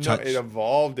 could you touch? It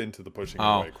evolved into the pushing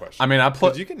away question. I mean,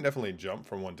 you can definitely jump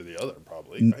from one to the other,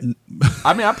 probably. Right?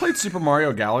 I mean, I played Super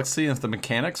Mario Galaxy, and if the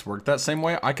mechanics work that same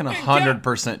way, I can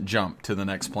 100% jump to the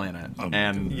next planet.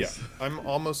 And yeah, I'm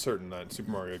almost certain that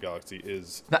Super Mario Galaxy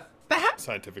is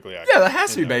scientifically accurate. Yeah, that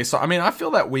has to be based on... I mean, I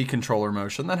feel that Wii controller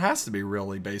motion, that has to be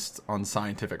really based on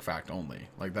scientific fact only.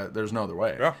 Like, that, there's no other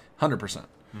way. Yeah. 100%.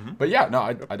 Mm-hmm. But yeah, no,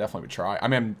 I definitely would try. I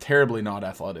mean, I'm terribly not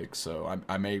athletic, so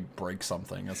I may break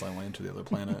something as I land to the other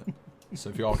planet. So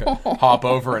if you all could hop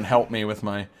over and help me with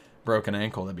my broken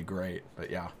ankle, that'd be great.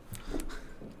 But yeah.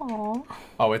 Aww.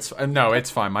 Oh, it's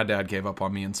fine. My dad gave up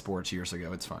on me in sports years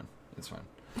ago. It's fine.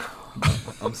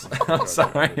 I'm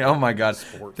sorry. Oh my God,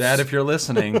 sports. Dad, if you're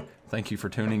listening, thank you for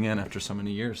tuning in after so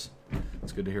many years.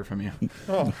 It's good to hear from you.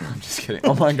 Oh. I'm just kidding.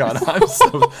 Oh my God,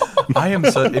 I am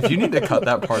so. If you need to cut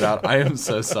that part out, I am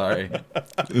so sorry.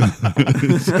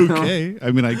 It's okay.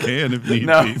 I mean, I can if need be.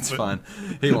 No, it's fine.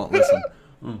 He won't listen.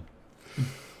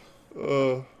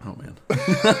 Oh man.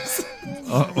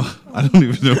 I don't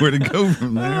even know where to go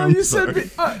from there. You said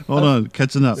hold on,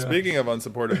 catching up. Speaking of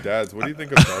unsupportive dads, what do you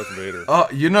think of Darth Vader?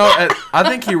 I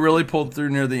think he really pulled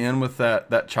through near the end with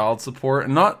that child support,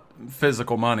 and not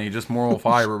physical money, just moral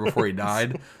fiber before he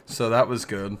died. So that was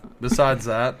good. Besides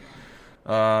that,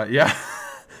 yeah.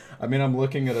 I mean, I'm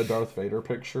looking at a Darth Vader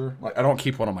picture. Like, I don't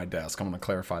keep one on my desk. I'm going to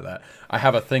clarify that. I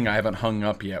have a thing I haven't hung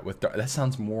up yet with that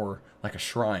sounds more like a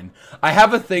shrine. I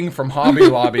have a thing from Hobby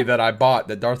Lobby that I bought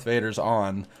that Darth Vader's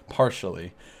on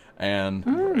partially.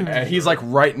 And he's like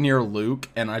right near Luke,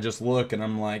 and I just look and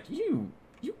I'm like, you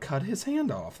cut his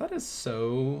hand off. That is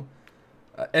so...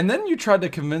 and then you tried to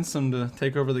convince him to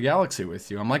take over the galaxy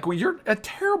with you. I'm like, well, you're a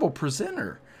terrible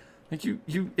presenter. Like you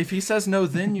if he says no,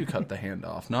 then you cut the hand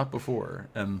off, not before.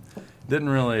 And didn't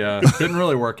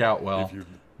really work out well.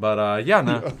 But yeah,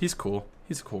 no, he's cool.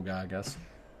 He's a cool guy, I guess.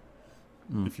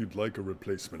 If you'd like a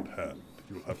replacement hand,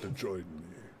 you'll have to join me.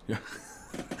 Yeah.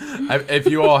 If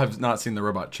you all have not seen the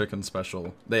Robot Chicken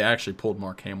special, they actually pulled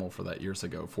Mark Hamill for that years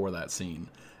ago for that scene.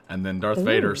 And then Darth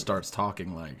Vader starts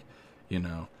talking like,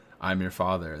 I'm your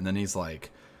father. And then he's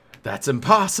like, that's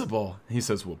impossible. He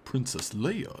says, well, Princess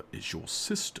Leia is your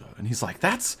sister. And he's like,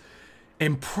 that's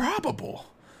improbable.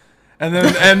 And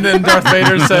then Darth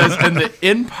Vader says, and the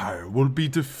Empire will be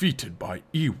defeated by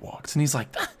Ewoks. And he's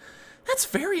like, that's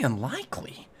very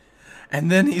unlikely.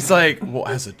 And then he's like, well,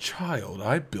 as a child,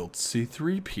 I built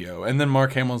C-3PO. And then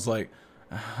Mark Hamill's like,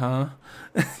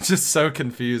 Just so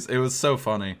confused. It was so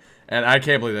funny. And I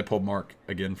can't believe they pulled Mark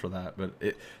again for that. But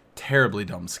terribly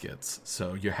dumb skits.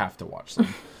 So you have to watch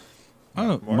them.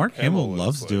 Oh, Mark Hamill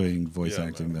loves doing voice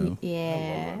acting, though.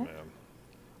 Yeah.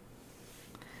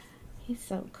 He's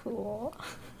so cool.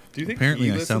 Do you think apparently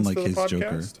I sound like his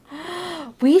Joker?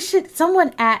 We should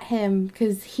someone at him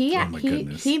because he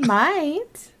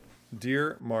might.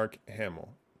 Dear Mark Hamill.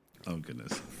 Oh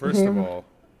goodness. First of all,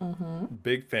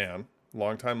 big fan,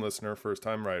 long-time listener,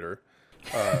 first-time writer.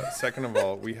 Second of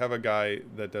all, we have a guy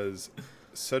that does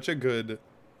such a good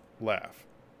laugh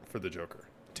for the Joker.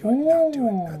 Do it. No, do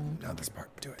it. Not this part.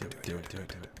 Do it.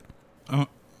 Oh,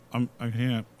 I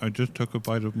can't. I just took a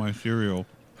bite of my cereal.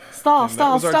 Stall.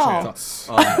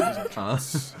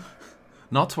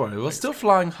 Not to worry. We're still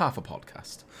flying half a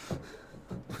podcast.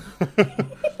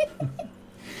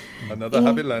 Another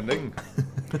happy landing.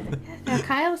 Now,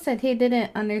 Kyle said he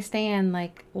didn't understand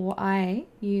why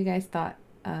you guys thought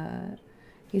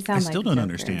he sounded like I still don't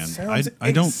understand. I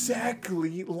don't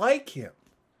exactly like him.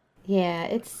 Yeah,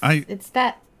 it's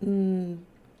that.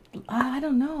 I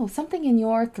don't know. Something in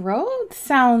your throat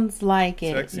sounds like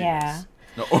it. Sexiness. Yeah.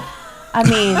 No. I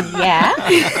mean, yeah.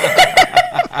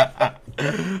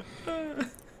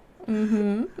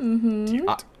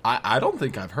 I don't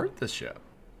think I've heard this yet.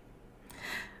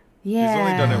 Yeah. He's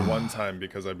only done it one time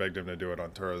because I begged him to do it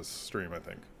on Tura's stream, I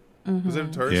think. Was it a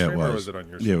Tura's stream or was it on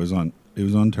your stream? Yeah, it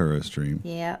was on Tura's stream.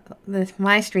 Yeah.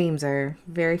 My streams are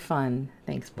very fun.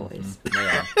 Thanks, boys.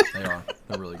 They are.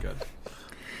 They're really good.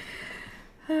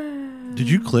 Did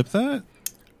you clip that?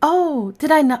 Oh,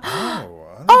 did I not? Oh,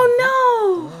 no.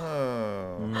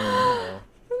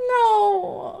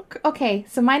 No. Okay,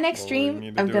 so my next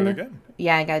stream, I'm gonna.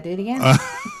 Yeah, I gotta do it again.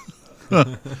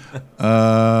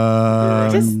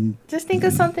 Just think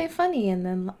of something funny and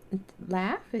then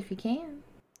laugh if you can.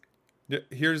 Yeah,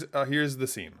 here's the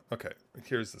scene. Okay,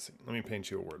 here's the scene. Let me paint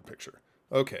you a word picture.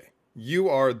 Okay, you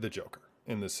are the Joker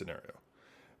in this scenario.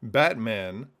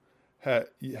 Batman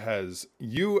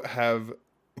you have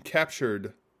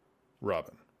captured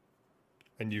Robin,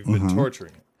 and you've been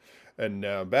torturing him. And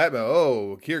now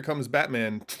Batman, here comes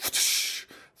Batman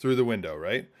through the window,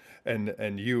 right?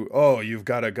 And you've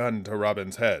got a gun to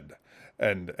Robin's head.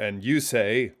 And you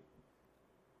say,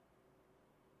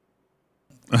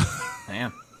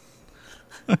 Damn.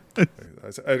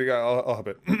 I'll help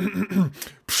it.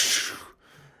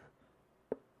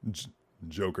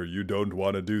 Joker, you don't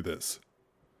want to do this.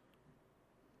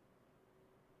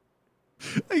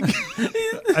 The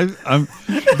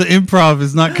improv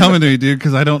is not coming to me, dude,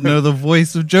 because I don't know the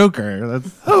voice of Joker.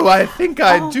 I think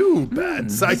I do,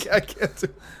 Bats. I can't.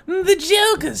 The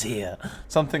Joker's here.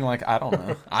 Something like, I don't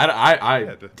know.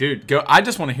 Dude, go. I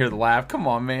just want to hear the laugh. Come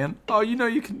on, man. Oh, you know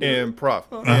you can do Improv.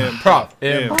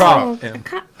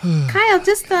 Kyle,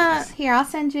 just here, I'll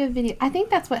send you a video. I think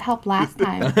that's what helped last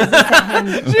time.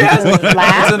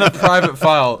 It's in a private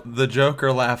file. The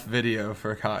Joker laugh video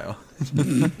for Kyle. Just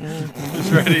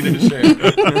ready to share.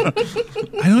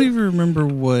 I don't even remember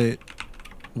what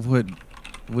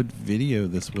video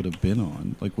this would have been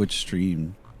on. Like which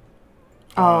stream.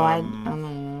 I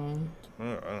don't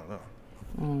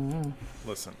know.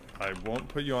 Listen, I won't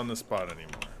put you on the spot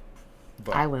anymore.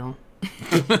 But I will.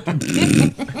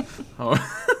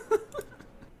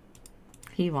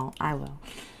 He won't. I will.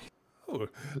 Oh,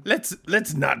 let's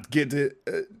not get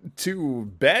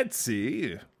too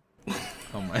batsy.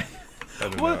 Oh my.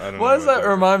 What does that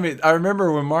remind me? I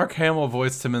remember when Mark Hamill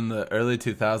voiced him in the early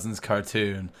 2000s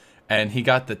cartoon, and he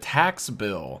got the tax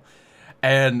bill,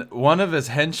 and one of his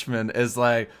henchmen is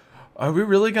like, "Are we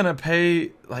really gonna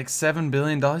pay like $7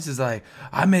 billion?" He's like,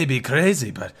 "I may be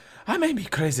crazy, but I may be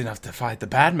crazy enough to fight the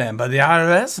Batman, but the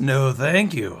IRS, no,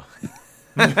 thank you."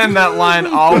 And that line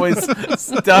always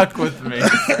stuck with me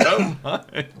so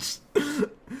much.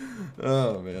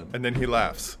 Oh man! And then he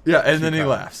laughs. Yeah, and then he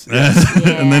laughs. Yeah.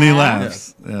 And then he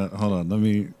laughs. Yeah. Hold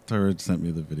on. Tara sent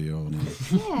me the video.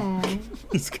 Yeah. I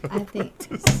think.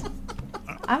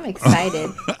 I'm excited.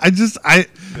 I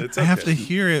have to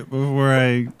hear it before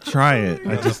I try it.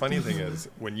 The funny thing is,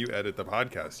 when you edit the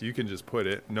podcast, you can just put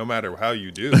it, no matter how you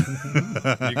do.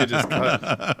 You could just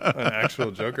cut an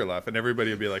actual Joker laugh, and everybody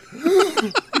would be like,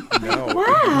 "No, wow.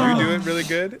 If you do it really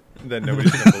good, then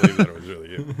nobody's gonna believe that it was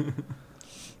really you."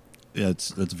 Yeah,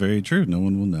 that's very true. No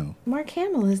one will know. Mark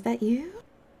Hamill, is that you?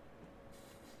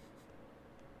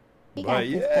 But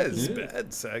yes,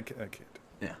 Bats. I can't.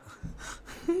 Yeah.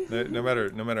 No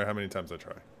matter how many times I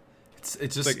try. It's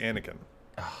just like Anakin.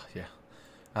 Oh yeah.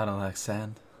 I don't like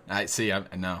sand. I see.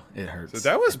 No, it hurts. So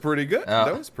that was pretty good.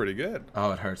 That was pretty good.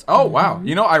 Oh, it hurts. Oh wow.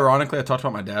 You know, ironically, I talked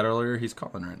about my dad earlier. He's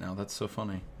calling right now. That's so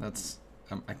funny.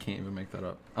 I can't even make that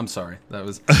up. I'm sorry. That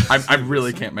was I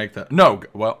really can't make that. No,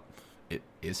 well,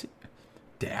 is he?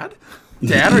 Dad?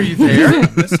 Dad, are you there?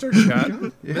 Mr.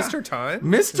 Chatton? Yeah. Mr. Time?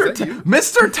 Mr.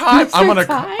 Time.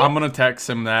 I'm gonna text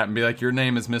him that and be like, your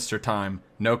name is Mr. Time.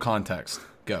 No context.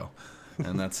 Go.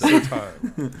 And that's it.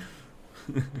 Time.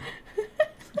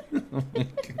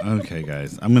 Okay,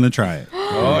 guys, I'm gonna try it.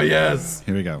 Oh yes.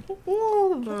 Here we go.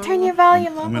 Turn your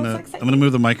volume up. I'm gonna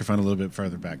move the microphone a little bit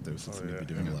further back though, since I'm gonna be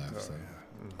doing a laugh. So.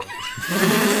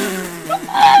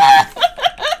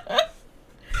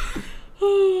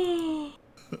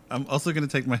 I'm also gonna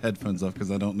take my headphones off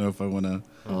because I don't know if I want to.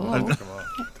 Take them off.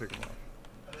 Take them off.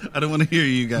 I don't want to hear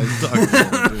you guys talking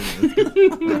while I'm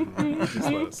doing this.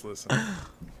 Just let us listen.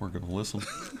 We're gonna listen.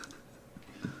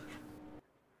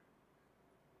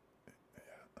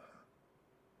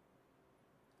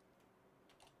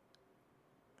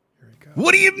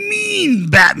 What do you mean,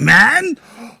 Batman?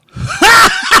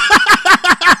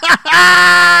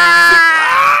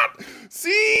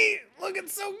 See? Looking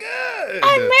so good.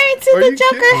 I'm married to the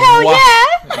Joker. Hell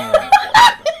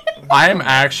yeah. I am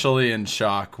actually in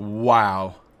shock.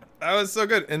 Wow. That was so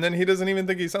good. And then he doesn't even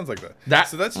think he sounds like that.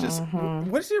 So that's just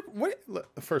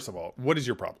first of all, what is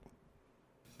your problem?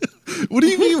 What do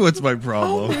you mean? What's my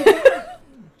problem?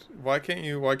 Why can't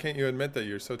you admit that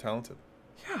you're so talented?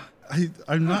 Yeah.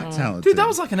 I'm not talented. Dude, that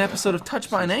was like an episode of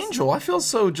Touched by an Angel. I feel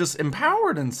so just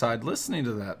empowered inside listening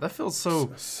to that. That feels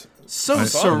so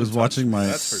I was watching my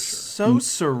That's for sure. so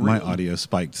serene. My audio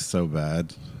spiked so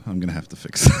bad. I'm gonna have to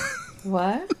fix it.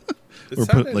 What? Or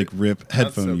put like rip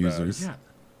headphone so users. Yeah.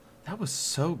 That was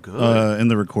so good. In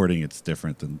the recording, it's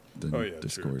different than Discord.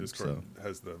 True. Discord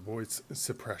has the voice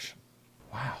suppression.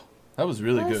 Wow. That was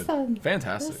really good.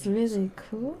 Fantastic. That's really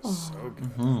cool. So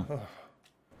good. Mm-hmm.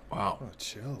 Wow. Oh,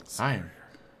 chills.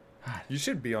 You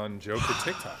should be on Joker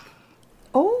TikTok.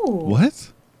 Oh.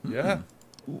 What? Yeah.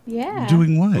 Yeah.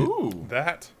 Doing what? Ooh.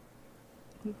 That.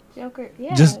 Joker.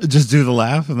 Yeah. Just do the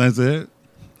laugh and that's it.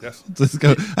 Yes. Just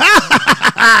go. Oh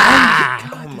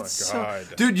my god.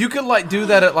 Dude, you could like do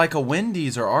that at like a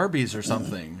Wendy's or Arby's or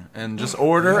something and just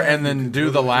order and then do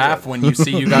the laugh when you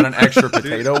see you got an extra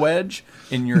potato wedge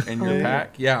in your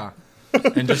pack. Yeah.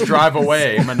 And just drive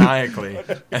away maniacally.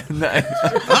 And then,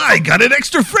 I got an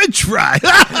extra French fry.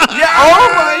 yeah.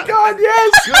 Oh my god,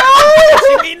 yes.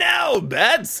 See me now,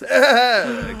 bats.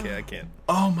 Okay, I can't.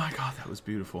 Oh my god, that was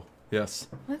beautiful. Yes.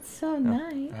 That's so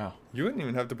nice. Wow. You wouldn't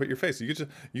even have to put your face. You could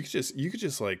just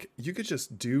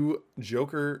do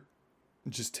Joker.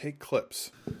 Just take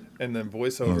clips, and then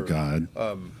voice over. Oh God.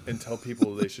 And tell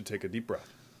people they should take a deep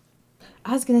breath.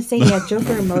 I was gonna say, yeah,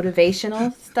 Joker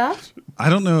motivational stuff. I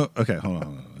don't know. Okay, hold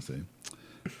on. Let's see.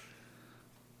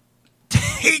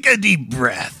 Take a deep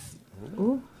breath.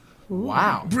 Ooh.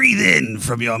 Wow. Breathe in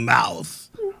from your mouth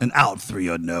and out through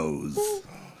your nose.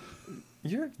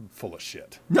 You're full of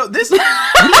shit. No, this.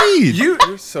 What do you mean?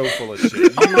 You're so full of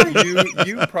shit.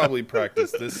 You probably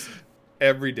practice this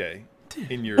every day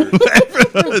in your.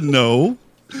 No.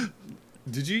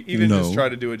 Did you even just try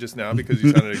to do it just now because you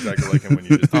sounded exactly like him when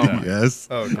you just did that? Yes.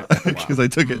 Oh, okay. Because I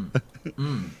took it.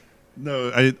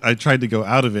 No, I tried to go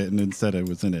out of it and instead I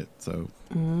was in it. So.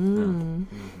 100%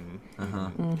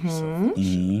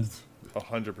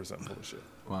 full of shit.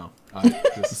 Wow.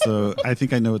 So I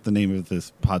think I know what the name of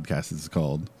this podcast is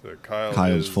called. So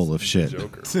Kyle's full of shit.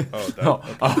 Joker. Oh,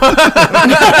 okay.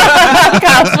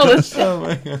 Kyle's full of shit.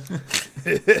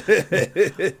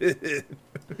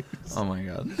 Oh my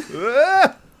god.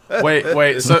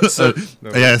 Wait. So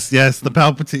No, Yes, the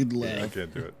Palpatine laugh. I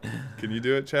can't do it. Can you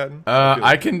do it, Chatton?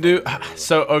 I can do.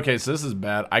 So this is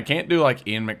bad. I can't do like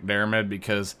Ian McDiarmid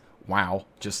because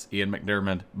just Ian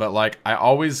McDiarmid. But like I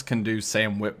always can do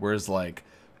Sam Witwer's like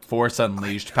Force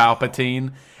Unleashed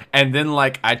Palpatine, and then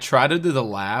like I try to do the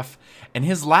laugh, and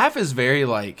his laugh is very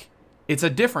like it's a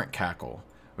different cackle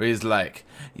where he's like,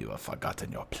 "You have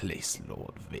forgotten your place,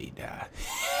 Lord Vader.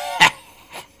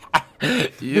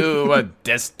 You were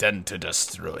destined to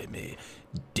destroy me.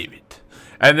 Do it."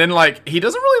 And then, like, he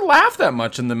doesn't really laugh that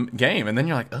much in the game. And then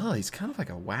you're like, oh, he's kind of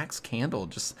like a wax candle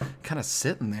just kind of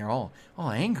sitting there all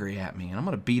angry at me. And I'm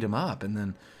going to beat him up. And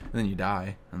then you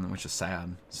die, and then which is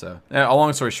sad. So, a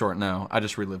long story short, no. I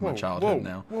just relived my childhood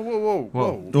now.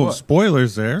 Whoa. Oh,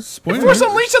 spoilers there. Spoilers. Force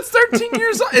Unleashed, that's 13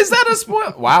 years old. Is that a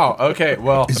spoiler? Wow. Okay,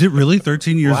 well. Is it really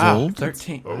 13 years old?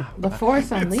 13. Oh. The Force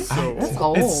Unleashed. That's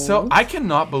old. It's so I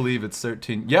cannot believe it's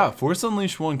 13. Yeah, Force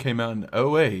Unleashed 1 came out in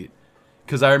 2008.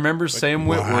 Because I remember Sam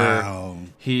Witwer,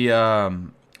 he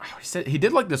said he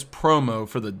did like this promo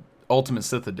for the Ultimate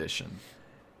Sith Edition,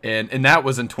 and that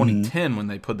was in 2010 when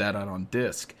they put that out on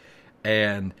disc,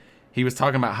 and he was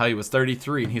talking about how he was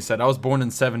 33, and he said, I was born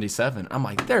in 77. I'm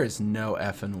like, there is no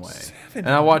effing way. And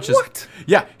I watched this. What?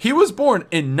 Yeah, he was born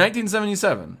in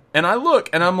 1977. And I look,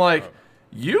 and I'm like,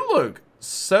 you look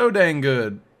so dang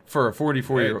good for a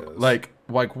 44-year-old. Like,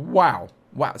 wow.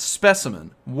 Wow.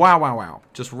 Specimen. Wow.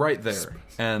 Just right there.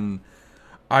 And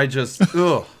I just,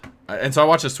 ugh. And so I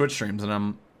watch his Twitch streams,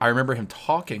 and I remember him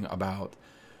talking about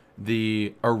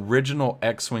the original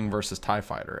X-Wing versus TIE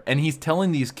Fighter. And he's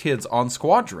telling these kids on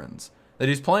Squadrons that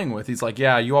he's playing with, he's like,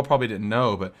 yeah, you all probably didn't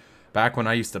know, but back when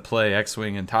I used to play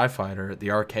X-Wing and TIE Fighter at the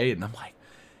arcade, and I'm like,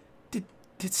 did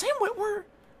Sam Witwer,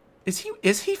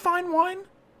 is he fine wine?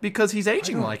 Because he's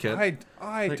aging like it.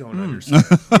 I don't understand.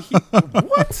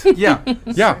 What? Yeah.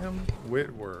 Sam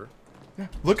Witwer. Yeah.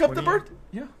 Look up the birth.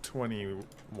 Yeah. 21.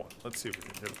 Let's see if we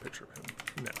can get a picture of him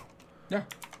now. Yeah.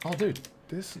 Oh, dude.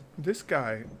 This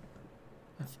guy.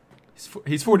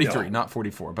 He's 43, not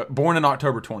 44, but born in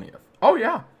October 20th. Oh,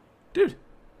 yeah. Dude. He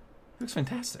looks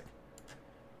fantastic.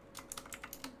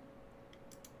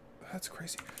 That's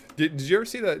crazy. Did you ever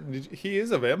see that? He is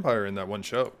a vampire in that one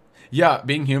show. Yeah,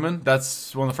 Being Human.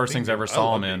 That's one of the first things I ever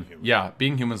saw him in. Yeah,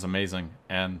 Being Human is amazing.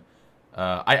 And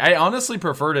I honestly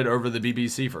preferred it over the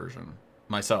BBC version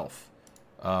myself.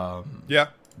 Yeah.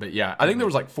 But yeah, I think there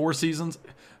was like 4 seasons.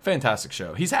 Fantastic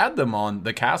show. He's had them on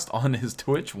the cast on his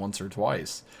Twitch once or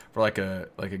twice for like a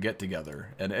get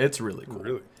together, and it's really cool.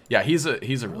 Really? Yeah, he's a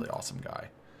really awesome guy.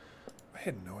 I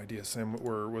had no idea Sam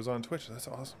Witwer was on Twitch. That's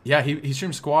awesome. Yeah, he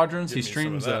streams Squadrons. He Give me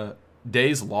some of streams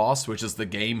Days Lost, which is the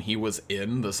game he was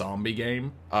in, the zombie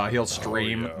game. He'll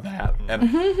stream that, and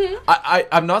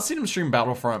I've not seen him stream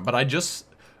Battlefront, but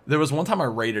there was one time I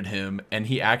rated him, and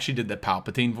he actually did the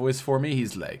Palpatine voice for me.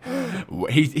 He's like,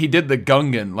 he did the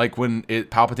Gungan, like when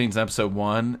Palpatine's in episode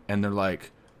 1, and they're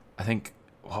like, I think,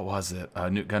 what was it?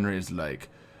 Newt Gunray is like,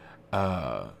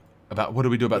 about what do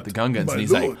we do about the Gungans? And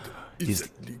he's like, is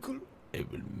it legal? It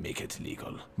will make it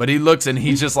legal. But he looks, and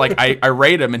he's just like, I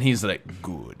rate him, and he's like,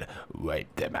 good,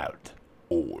 wipe them out.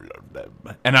 All of them.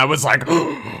 And I was like,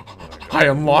 I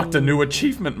unlocked a new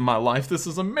achievement in my life. This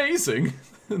is amazing.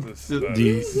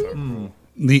 The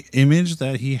image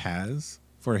that he has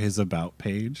for his about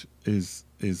page is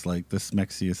like the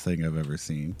smexiest thing I've ever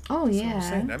seen. Oh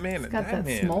yeah, that man, it's got that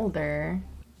smolder.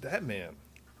 That man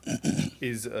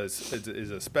is a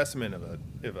specimen of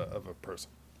a person.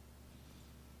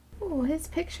 Oh, his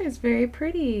picture is very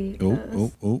pretty.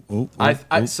 So I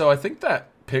think that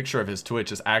picture of his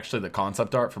Twitch is actually the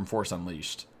concept art from Force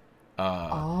Unleashed.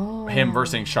 Him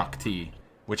versus Shakti,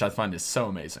 which I find is so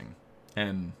amazing.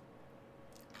 And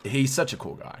he's such a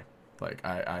cool guy. Like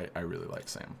I really like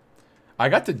Sam. I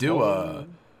got to do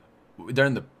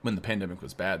when the pandemic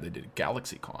was bad, they did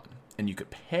GalaxyCon, and you could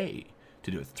pay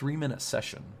to do a 3-minute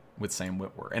session with Sam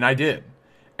Witwer, and I did.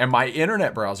 And my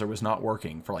internet browser was not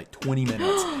working for like 20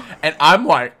 minutes, and I'm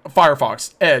like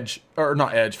Firefox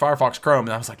Chrome,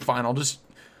 and I was like, fine, I'll just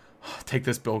take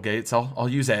this Bill Gates. I'll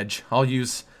use Edge. I'll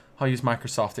use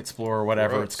Microsoft Explorer or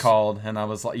whatever it's called. And I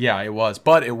was like, yeah, it was.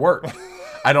 But it worked.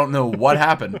 I don't know what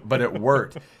happened, but it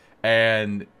worked.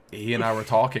 And he and I were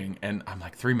talking, and I'm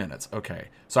like, 3 minutes. Okay.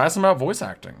 So I asked him about voice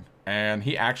acting. And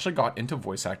he actually got into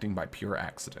voice acting by pure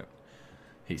accident,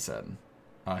 he said.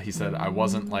 I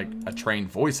wasn't like a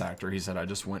trained voice actor. He said, I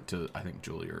just went to, I think,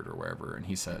 Juilliard or wherever. And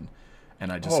he said,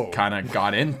 and I just kind of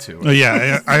got into it. Oh,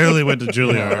 yeah. I only went to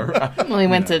Juilliard. Well, he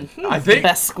went to the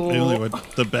best school. I only went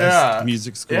to the best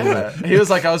music school. Yeah. He was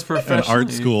like, I was professionally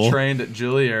art school. Trained at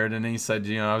Juilliard. And he said,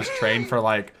 I was trained for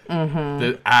like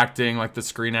the acting, like the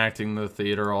screen acting, the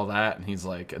theater, all that. And he's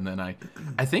like, and then I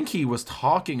think he was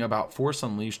talking about Force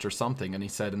Unleashed or something. And he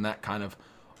said, and that kind of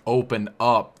opened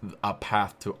up a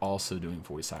path to also doing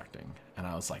voice acting. And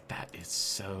I was like, that is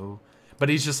so... But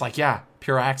he's just like, yeah,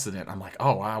 pure accident. I'm like,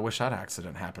 oh, wow, I wish that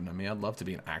accident happened to me. I'd love to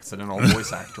be an accidental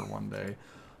voice actor one day.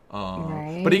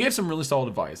 Right. But he gave some really solid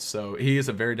advice. So he is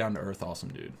a very down-to-earth, awesome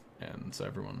dude. And so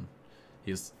everyone,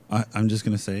 I'm just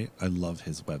going to say, I love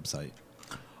his website.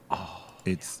 Oh,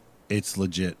 it's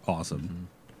legit awesome. Mm-hmm.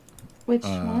 Which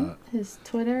one? His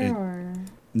Twitter or?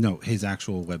 No, his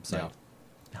actual website.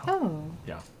 Yeah. Oh.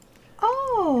 Yeah.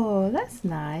 Oh, that's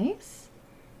nice.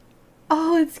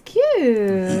 Oh, it's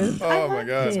cute. Oh my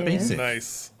god, it's basic.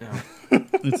 Nice. Yeah.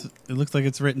 It looks like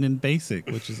it's written in BASIC,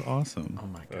 which is awesome. Oh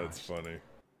my god, that's funny.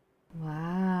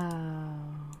 Wow.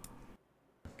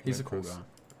 He's a cool guy.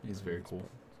 He's very cool.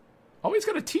 Oh, he's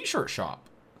got a T-shirt shop.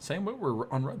 Same way we're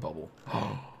on Redbubble.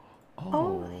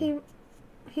 Oh,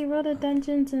 he wrote a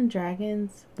Dungeons and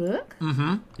Dragons book.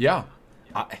 Mm-hmm. Yeah.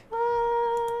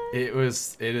 It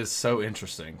is so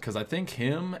interesting because I think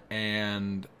him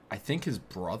and I think his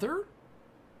brother,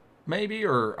 maybe,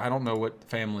 or I don't know what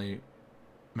family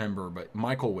remember, but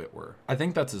Michael Whitwer. I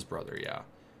think that's his brother, yeah.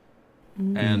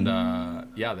 And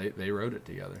yeah, they wrote it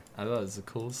together. I thought it was the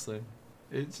coolest thing.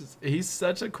 It's just he's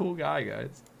such a cool guy,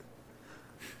 guys.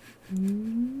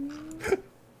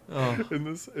 Oh. In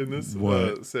this Sam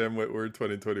Witwer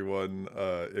 2021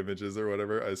 images or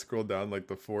whatever, I scrolled down like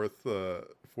the fourth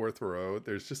row.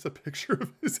 There's just a picture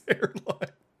of his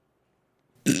hairline.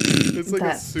 It's like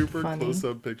That's a super funny.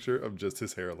 close-up picture of just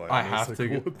his hairline. I have like, to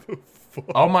get... What the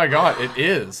fuck? Oh my god, it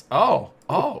is. Oh,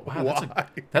 wow. Why?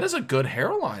 That is a good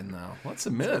hairline, though. Let's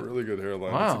admit. It's a really good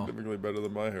hairline. Wow. It's significantly better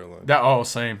than my hairline.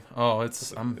 Same. Oh,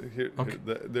 it's... okay.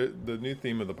 The new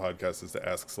theme of the podcast is to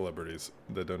ask celebrities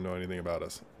that don't know anything about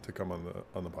us to come on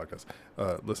the podcast.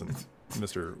 Listen,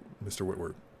 Mr.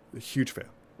 Whitwer, a huge fan.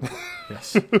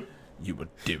 Yes. You would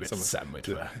do it, Sam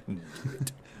Witwer.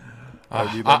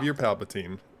 We love your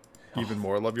Palpatine. Even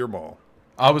more love your Maul.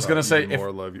 I was going to say... Even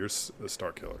more love your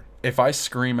Star Killer. If I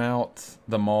scream out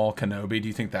the Maul Kenobi, do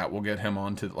you think that will get him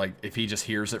on to, like, if he just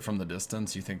hears it from the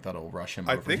distance, you think that'll rush him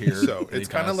over here? I think so. It's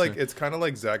kind of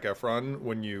like Zac Efron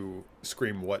when you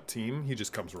scream "What team?" He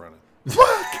just comes running.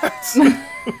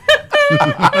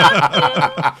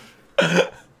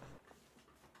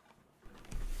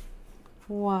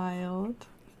 Wild.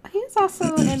 He's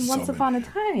also in Once Upon a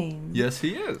Time. Yes,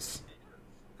 he is.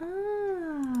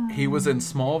 Ah. He was in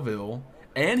Smallville,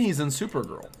 and he's in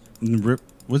Supergirl.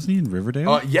 Wasn't he in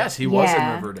Riverdale? Yes, he was in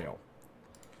Yeah. Riverdale.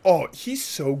 Oh, he's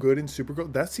so good in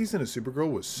Supergirl. That season of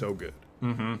Supergirl was so good.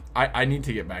 Mm-hmm. I need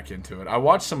to get back into it. I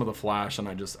watched some of The Flash, and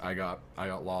I got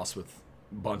lost with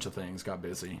a bunch of things, got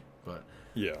busy. But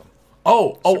Yeah.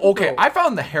 Okay. I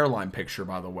found the hairline picture,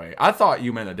 by the way. I thought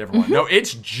you meant a different one. No,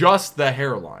 it's just the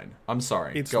hairline. I'm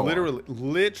sorry. It's Go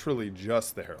literally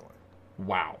just the hairline. on.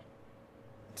 Wow.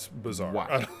 It's bizarre.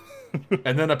 Wow.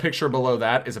 And then a picture below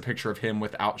that is a picture of him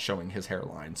without showing his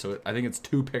hairline. So I think it's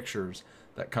two pictures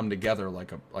that come together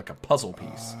like a puzzle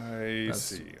piece. I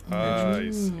see.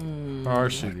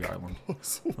 Archie the Island.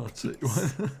 Let's see.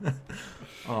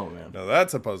 Oh man. Now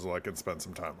that's a puzzle I can spend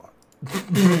some time on.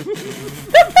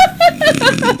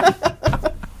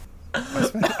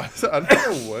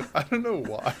 I don't know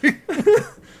why.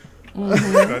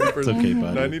 It's okay,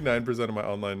 buddy. 99% of my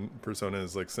online persona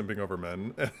is like simping over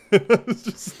men. And it's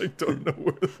just like, don't know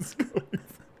where this is going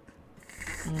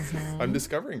from. Mm-hmm. I'm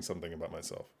discovering something about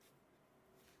myself.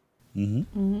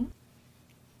 Mm-hmm.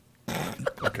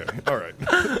 Okay, all right.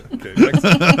 Okay,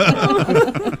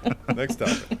 next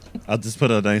topic. I'll just put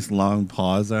a nice long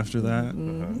pause after that.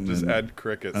 Just add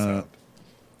cricket sound.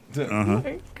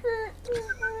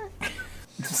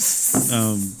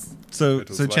 So It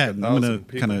was so like Chad, I'm 1,000 gonna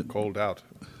people kind of called out,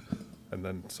 and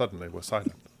then suddenly we're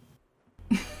silent.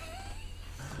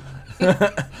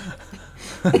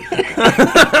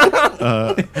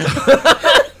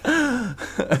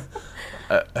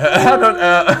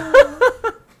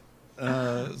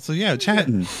 So yeah,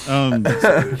 chatting.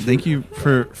 Thank you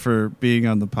for being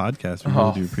on the podcast. We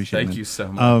really do appreciate it. Thank you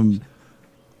so much.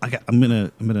 I'm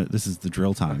gonna. This is the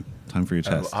drill time. Time for your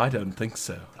test. I don't think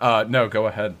so. No, go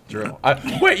ahead. Drill.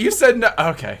 Wait, you said no.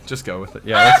 Okay, just go with it.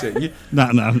 Yeah, that's it.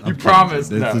 No. You promised.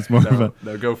 It's more of a,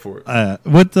 no, go for it.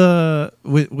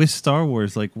 With Star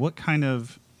Wars, like what kind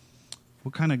of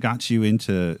got you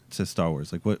into Star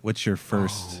Wars? Like what's your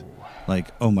first like?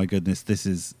 Oh my goodness, this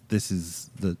is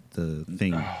the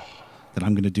thing that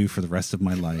I'm gonna do for the rest of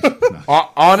my life. No.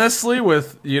 Honestly,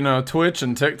 with Twitch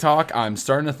and TikTok, I'm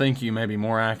starting to think you may be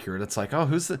more accurate. It's like, oh,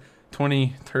 who's the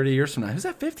 20, 30 years from now? Who's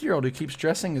that 50-year-old who keeps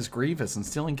dressing as Grievous and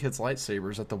stealing kids'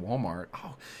 lightsabers at the Walmart?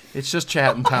 Oh, it's just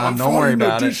chatting time. Don't worry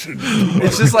about it.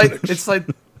 It's just like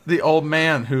the old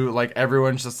man who like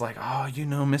everyone's just like, oh,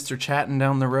 Mr. Chatting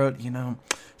down the road.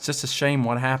 It's just a shame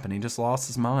what happened. He just lost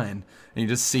his mind. And you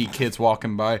just see kids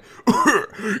walking by.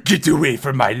 Get away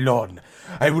from my lawn.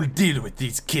 I will deal with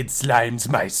these kid slimes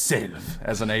myself.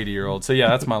 As an 80-year-old. So yeah,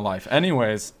 that's my life.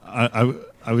 Anyways.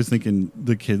 I was thinking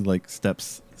the kid like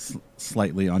steps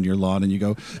slightly on your lawn and you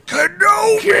go,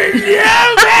 Kenobi!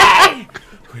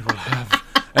 We will have...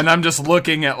 And I'm just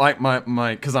looking at like my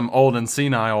because I'm old and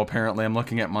senile apparently. I'm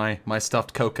looking at my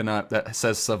stuffed coconut that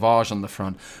says Savage on the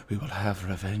front. We will have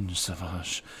revenge,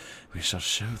 Savage. We shall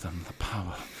show them the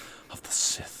power of the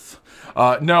Sith.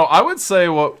 No, I would say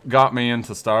what got me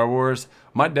into Star Wars,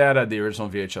 my dad had the original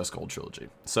VHS Gold Trilogy.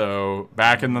 So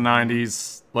back in the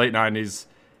 90s, late 90s,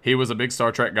 he was a big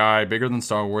Star Trek guy, bigger than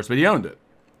Star Wars, but he owned it.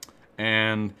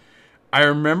 And I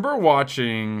remember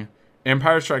watching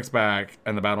Empire Strikes Back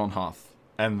and The Battle on Hoth.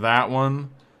 And that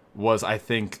one was, I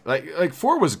think, like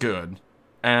 4 was good.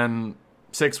 And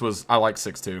 6 was, I like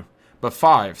 6 too. But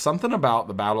 5, something about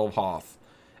the Battle of Hoth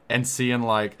and seeing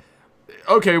like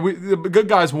okay, the good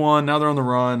guys won. Now they're on the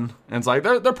run, and it's like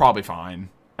they're probably fine.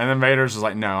 And then Vader's is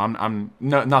like, no,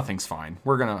 nothing's fine.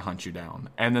 We're gonna hunt you down.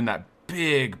 And then that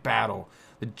big battle,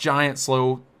 the giant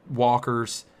slow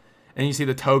walkers, and you see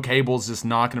the tow cables just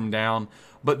knocking them down.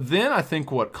 But then I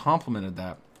think what complemented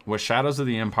that was Shadows of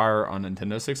the Empire on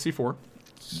Nintendo 64.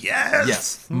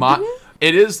 Yes.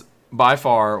 It is by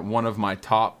far one of my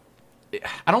top.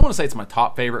 I don't want to say it's my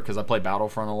top favorite because I play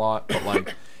Battlefront a lot, but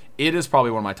like it is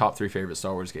probably one of my top 3 favorite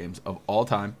Star Wars games of all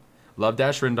time. Love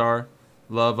Dash Rendar.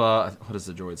 Love what is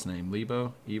the droid's name?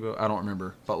 Lebo? Evo? I don't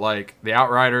remember. But like the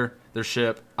Outrider, their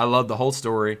ship. I love the whole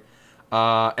story.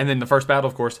 And then the first battle,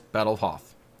 of course, Battle of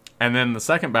Hoth. And then the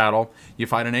second battle, you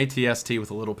fight an AT-ST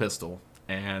with a little pistol.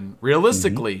 And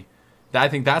realistically, I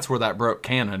think that's where that broke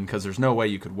canon because there's no way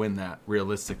you could win that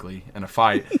realistically in a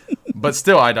fight. But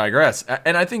still, I digress.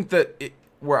 And I think that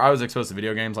where I was exposed to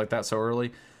video games like that so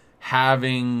early,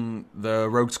 having the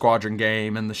Rogue Squadron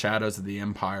game and the Shadows of the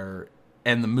Empire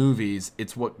and the movies,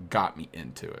 it's what got me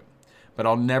into it. But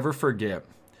I'll never forget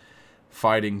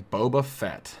fighting Boba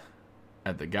Fett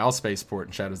at the Gal Spaceport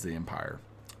in Shadows of the Empire.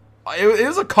 It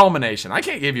was a culmination. I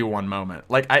can't give you one moment.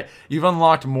 Like you've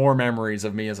unlocked more memories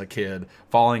of me as a kid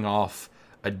falling off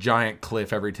a giant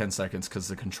cliff every 10 seconds because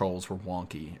the controls were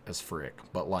wonky as frick.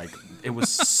 But like it was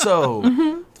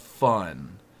so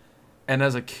fun. And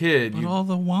as a kid, you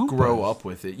grow up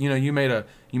with it. You know, you made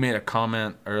a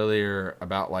comment earlier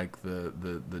about like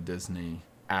the Disney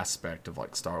aspect of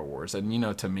like Star Wars, and you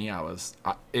know, to me,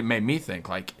 it made me think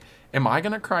like, am I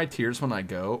gonna cry tears when I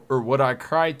go, or would I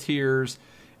cry tears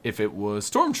if it was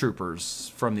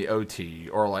stormtroopers from the OT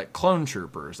or like clone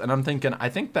troopers? And I'm thinking, I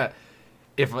think that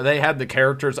if they had the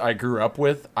characters I grew up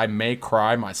with, I may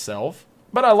cry myself.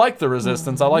 But I like the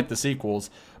Resistance. I like the sequels.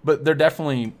 But they're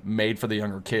definitely made for the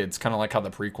younger kids, kind of like how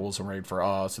the prequels were made for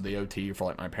us, or the OT for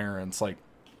like my parents. Like,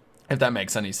 if that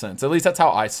makes any sense. At least that's how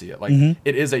I see it. Like,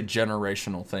 it is a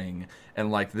generational thing.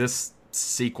 And like this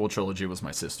sequel trilogy was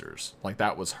my sister's. Like,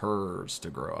 that was hers to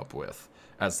grow up with,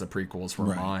 as the prequels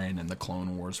were mine, and the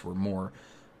Clone Wars were more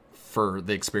for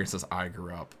the experiences I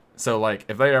grew up. So like,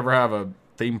 if they ever have a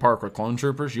theme park with clone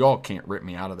troopers, y'all can't rip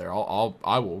me out of there.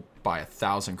 I will buy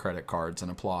 1,000 credit cards and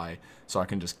apply so I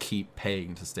can just keep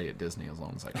paying to stay at Disney as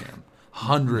long as I can.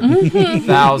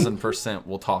 100,000%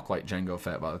 will talk like Jango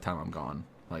Fett by the time I'm gone.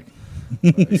 Like,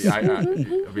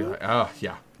 I'll be like, oh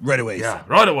yeah, right away, yeah,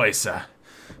 right away, sir.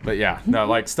 But yeah, no,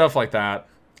 like stuff like that.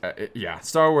 Yeah,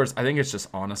 Star Wars. I think it's just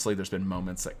honestly, there's been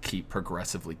moments that keep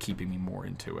progressively keeping me more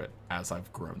into it as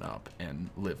I've grown up and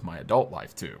lived my adult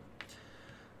life too.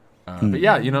 But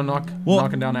yeah, you know,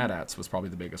 knocking down AT-ATs was probably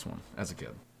the biggest one as a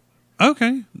kid.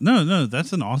 Okay, no,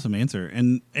 that's an awesome answer,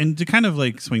 and to kind of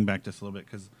like swing back just a little bit,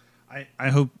 because I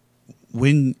hope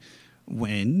when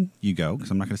you go,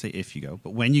 because I'm not going to say if you go,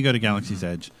 but when you go to Galaxy's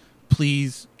Edge,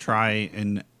 please try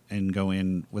and go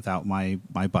in without my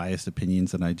biased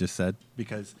opinions that I just said,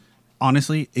 because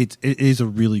honestly, it is a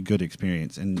really good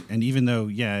experience, and even though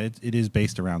it is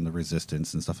based around the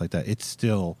Resistance and stuff like that, it's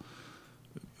still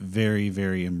very,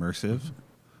 very immersive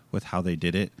with how they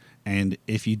did it. And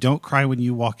if you don't cry when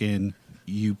you walk in,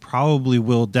 you probably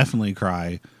will definitely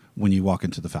cry when you walk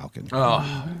into the Falcon.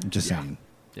 Oh, just saying.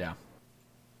 Yeah.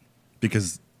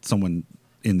 Because someone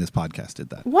in this podcast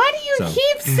did that. Why do you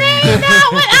keep saying that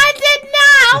when I did not?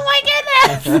 Oh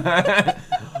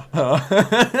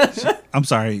my goodness. I'm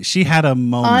sorry. She had a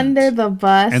moment. Under the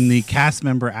bus. And the cast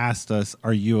member asked us,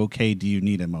 "Are you okay? Do you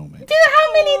need a moment?" Dude,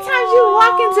 how many times you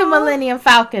walk into Millennium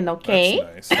Falcon, okay?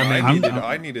 That's nice.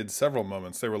 I needed several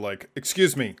moments. They were like,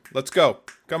 "Excuse me, let's go.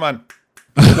 Come on."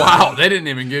 Wow, they didn't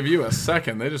even give you a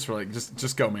second. They just were like,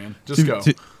 just go, man. Just go.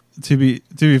 To be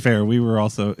fair, we were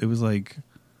also, it was like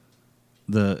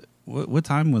what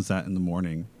time was that in the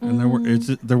morning? And there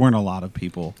weren't a lot of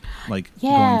people like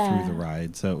going through the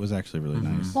ride, so it was actually really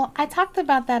nice. Well, I talked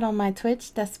about that on my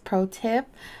Twitch. That's pro tip.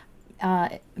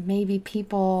 Maybe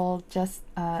people just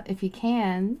if you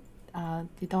can,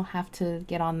 you don't have to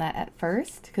get on that at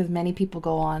first, because many people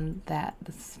go on that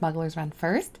the Smugglers Run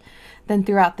first. Then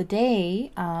throughout the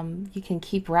day, you can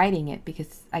keep riding it,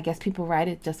 because I guess people ride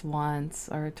it just once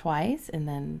or twice, and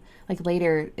then like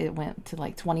later it went to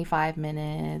like 25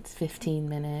 minutes, 15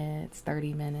 minutes,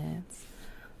 30 minutes.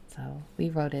 So we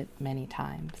rode it many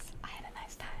times. I had a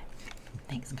nice time.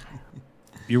 Thanks, Kyle.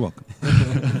 You're welcome.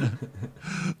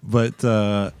 But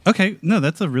okay, no,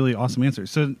 that's a really awesome answer.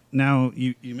 So now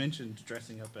you mentioned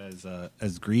dressing up as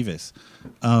Grievous,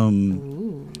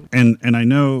 and I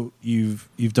know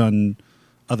you've done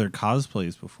other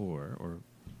cosplays before, or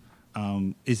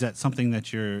is that something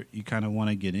that you kind of want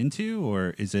to get into,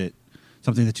 or is it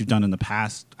something that you've done in the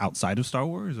past outside of Star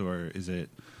Wars, or is it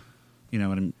You know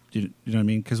what I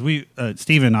mean? Because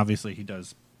Steven, obviously, he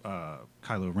does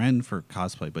Kylo Ren for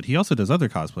cosplay, but he also does other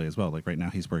cosplay as well. Like right now,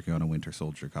 he's working on a Winter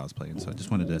Soldier cosplay, and so I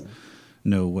just wanted to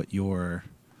know what your,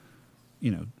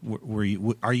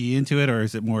 are you into it, or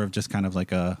is it more of just kind of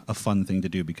like a fun thing to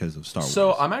do because of Star Wars?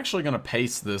 So I'm actually going to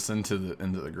paste this into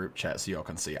the group chat so y'all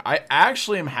can see. I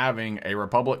actually am having a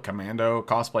Republic Commando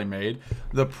cosplay made.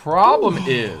 The problem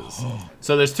is,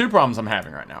 so there's two problems I'm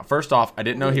having right now. First off, I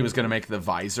didn't know he was going to make the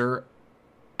visor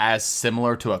as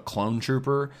similar to a clone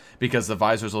trooper because the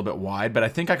visor is a little bit wide, but I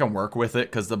think I can work with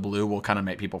it because the blue will kind of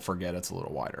make people forget it's a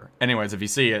little wider. Anyways, if you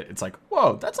see it, it's like,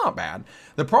 whoa, that's not bad.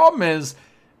 The problem is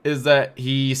that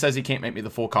he says he can't make me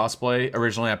the full cosplay.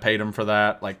 Originally, I paid him for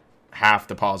that, like half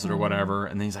deposit or whatever,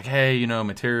 and then he's like, hey,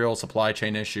 material supply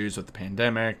chain issues with the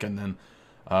pandemic, and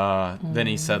then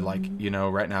he said, like,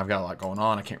 right now I've got a lot going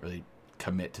on, I can't really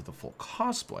commit to the full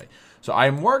cosplay. So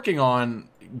I'm working on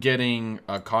getting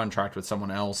a contract with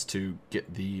someone else to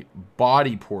get the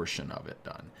body portion of it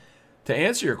done. To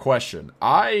answer your question,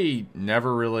 I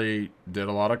never really did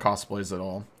a lot of cosplays at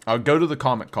all. I would go to the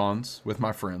Comic Cons with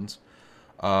my friends.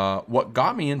 What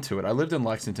got me into it, I lived in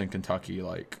Lexington, Kentucky,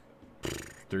 like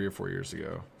 3 or 4 years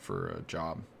ago for a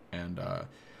job. And it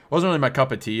wasn't really my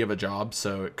cup of tea of a job,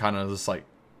 so it kind of just like,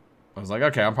 I was like,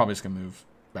 okay, I'm probably just going to move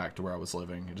back to where I was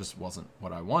living. It just wasn't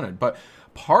what I wanted. But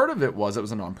part of it was a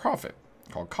nonprofit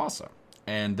called CASA,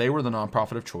 and they were the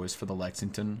nonprofit of choice for the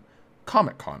Lexington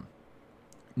Comic Con.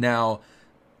 Now,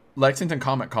 Lexington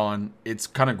Comic Con, it's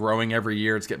kind of growing every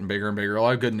year. It's getting bigger and bigger. A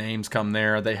lot of good names come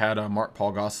there. They had Mark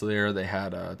Paul Goss there. They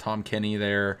had Tom Kenny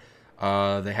there.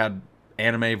 They had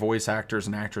anime voice actors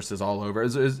and actresses all over.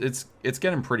 It's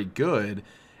getting pretty good.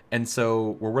 And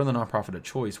so we're the nonprofit of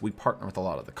choice. We partner with a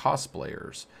lot of the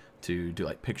cosplayers to do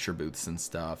like picture booths and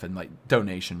stuff and like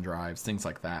donation drives, things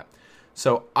like that.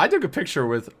 So I took a picture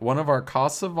with one of our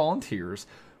CASA volunteers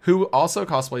who also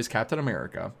cosplays Captain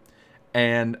America.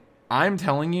 And I'm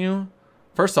telling you,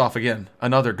 first off, again,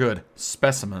 another good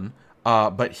specimen.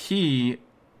 But he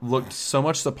looked so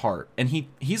much the part. And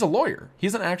he's a lawyer.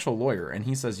 He's an actual lawyer. And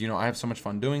he says, I have so much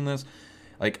fun doing this.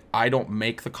 Like, I don't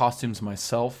make the costumes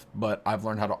myself, but I've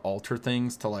learned how to alter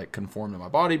things to like conform to my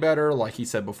body better. Like he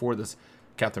said before, this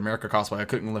Captain America cosplay, I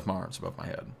couldn't lift my arms above my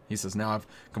head. He says, now I've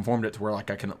conformed it to where like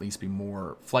I can at least be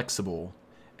more flexible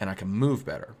and I can move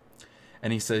better.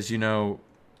 And he says,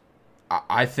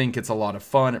 I think it's a lot of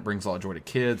fun. It brings a lot of joy to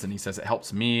kids. And he says it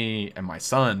helps me and my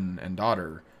son and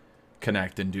daughter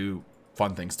connect and do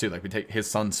fun things too. Like we take his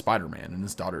son Spider-Man and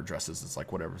his daughter dresses as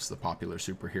like whatever's the popular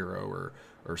superhero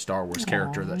or Star Wars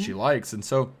character that she likes. And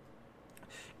so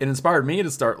it inspired me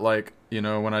to start like,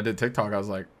 when I did TikTok, I was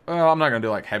like, oh, I'm not going to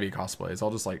do like heavy cosplays.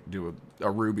 I'll just like do a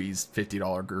Ruby's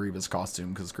 $50 Grievous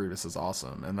costume because Grievous is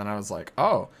awesome. And then I was like,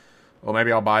 oh, well,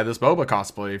 maybe I'll buy this Boba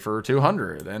cosplay for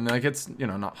 $200. And like, it's,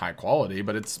 not high quality,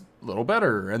 but it's a little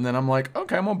better. And then I'm like,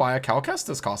 okay, I'm going to buy a Cal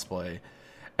Kestis cosplay.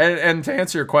 And to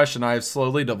answer your question, I've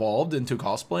slowly devolved into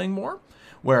cosplaying more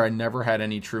where I never had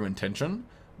any true intention.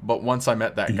 But once I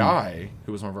met that guy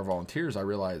who was one of our volunteers, I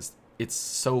realized it's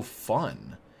so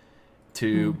fun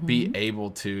to be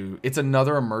able to, it's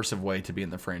another immersive way to be in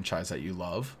the franchise that you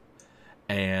love.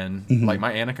 And like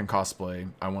my Anakin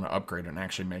cosplay, I want to upgrade it and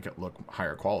actually make it look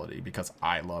higher quality because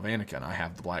I love Anakin. I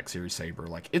have the Black Series saber.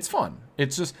 Like it's fun.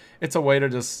 It's a way to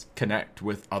just connect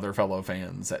with other fellow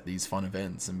fans at these fun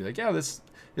events and be like, yeah, this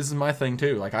is my thing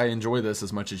too. Like I enjoy this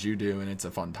as much as you do. And it's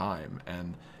a fun time.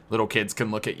 And little kids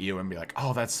can look at you and be like,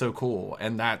 oh, that's so cool.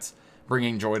 And that's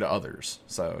bringing joy to others.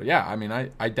 So yeah, I mean,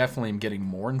 I definitely am getting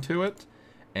more into it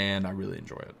and I really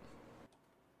enjoy it.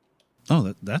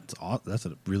 Oh, that's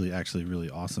a really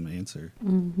awesome answer.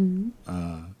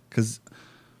 Because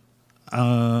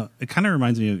it kind of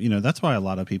reminds me of, that's why a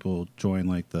lot of people join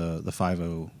like the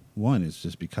 501 is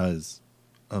just because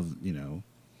of,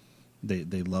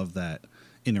 they love that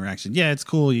interaction. Yeah, it's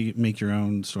cool. You make your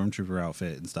own stormtrooper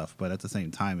outfit and stuff. But at the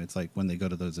same time, it's like when they go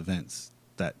to those events,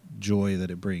 that joy that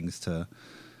it brings to,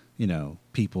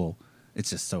 people, it's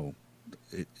just so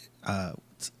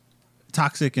it's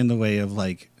toxic in the way of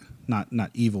like,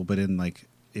 not evil, but in like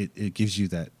it gives you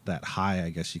that high, I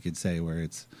guess you could say, where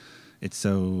it's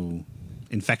so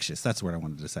infectious. That's what I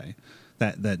wanted to say.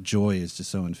 That joy is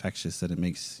just so infectious that it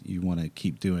makes you want to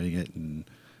keep doing it,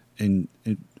 and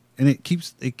it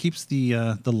keeps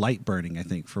the light burning. I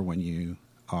think for when you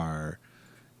are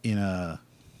in a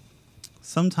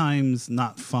sometimes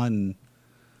not fun.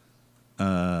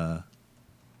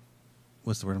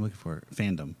 What's the word I'm looking for?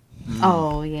 Fandom.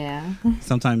 Oh yeah.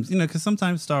 Sometimes, because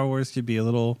sometimes Star Wars could be a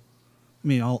little. I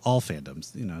mean, all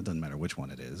fandoms, it doesn't matter which one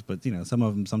it is, but some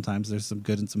of them sometimes there's some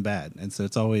good and some bad, and so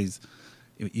it's always,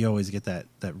 you always get that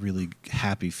really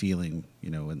happy feeling,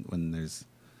 when there's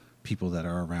people that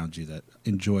are around you that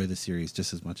enjoy the series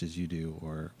just as much as you do,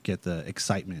 or get the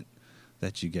excitement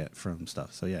that you get from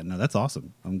stuff. So yeah, no, that's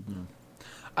awesome.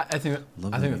 I think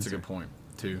that's a good point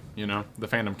too. The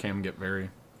fandom can get very,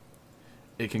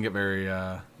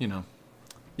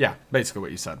 yeah, basically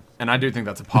what you said. And I do think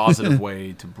that's a positive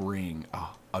way to bring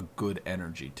a good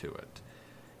energy to it.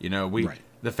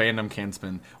 The fandom can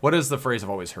spend, what is the phrase I've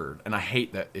always heard? And I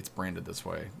hate that it's branded this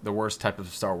way. The worst type of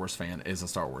Star Wars fan is a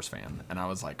Star Wars fan. And I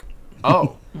was like,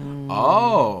 oh.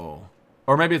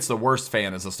 Or maybe it's the worst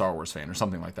fan is a Star Wars fan or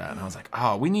something like that. And I was like,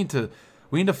 we need to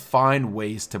find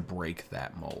ways to break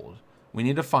that mold. We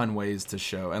need to find ways to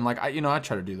show. And like, I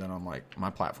try to do that on like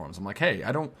my platforms. I'm like, hey,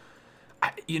 I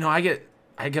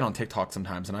get on TikTok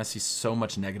sometimes and I see so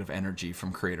much negative energy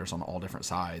from creators on all different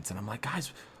sides. And I'm like,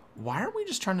 guys, why aren't we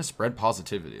just trying to spread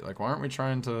positivity? Like, why aren't we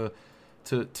trying to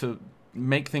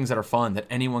make things that are fun that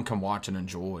anyone can watch and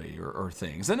enjoy, or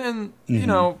things? And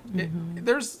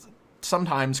there's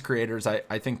sometimes creators,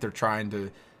 I think they're trying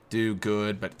to do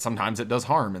good, but sometimes it does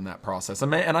harm in that process.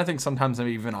 And I think sometimes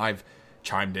even I've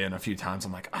chimed in a few times.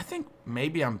 I'm like, I think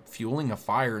maybe I'm fueling a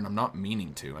fire and I'm not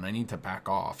meaning to, and I need to back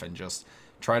off and just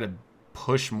try to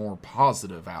push more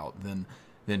positive out than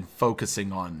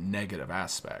focusing on negative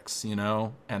aspects,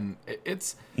 and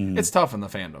it's tough in the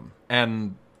fandom,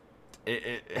 and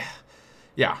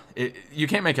you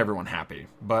can't make everyone happy,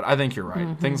 but I think you're right.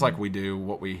 Mm-hmm. Things like we do,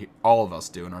 what all of us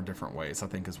do in our different ways, I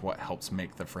think is what helps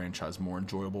make the franchise more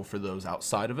enjoyable for those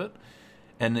outside of it,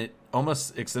 and it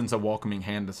almost extends a welcoming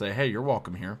hand to say, hey, you're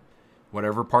welcome here.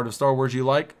 Whatever part of Star Wars you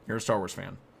like, you're a Star Wars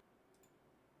fan.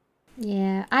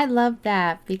 Yeah, I love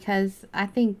that, because I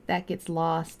think that gets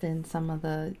lost in some of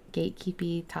the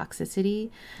gatekeepy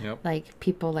toxicity. Yep. Like,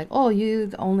 people like, oh,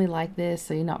 you only like this,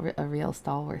 so you're not a real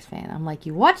Star Wars fan. I'm like,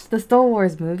 you watched the Star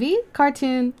Wars movie,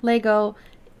 cartoon, Lego,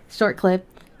 short clip.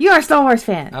 You are a Star Wars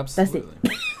fan. Absolutely.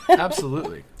 That's it.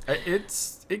 Absolutely.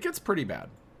 It gets pretty bad.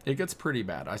 It gets pretty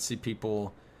bad. I see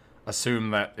people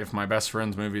assume that if my best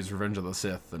friend's movie is Revenge of the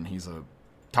Sith, then he's a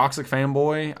toxic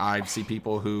fanboy. I see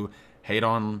people who hate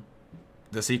on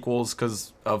the sequels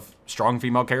because of strong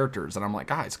female characters, and I'm like,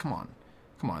 guys, come on,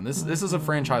 this is a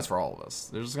franchise for all of us.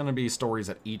 There's going to be stories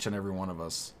that each and every one of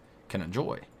us can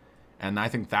enjoy, and I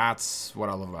think that's what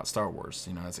I love about Star Wars.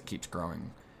 As it keeps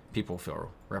growing, people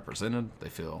feel represented, they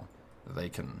feel that they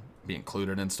can be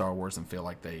included in Star Wars and feel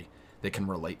like they can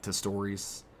relate to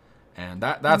stories, and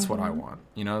that's what I want.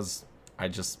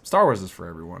 Star Wars is for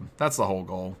everyone. That's the whole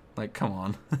goal. Like, come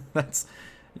on. That's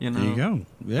there you go.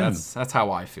 Yeah, that's how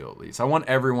I feel, at least. I want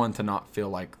everyone to not feel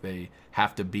like they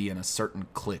have to be in a certain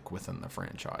clique within the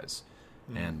franchise,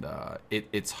 and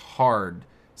it's hard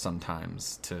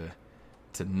sometimes to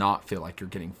not feel like you're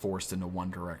getting forced into one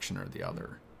direction or the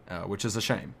other, which is a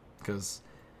shame, because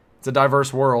it's a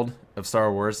diverse world of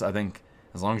Star Wars. I think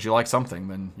as long as you like something,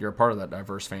 then you're a part of that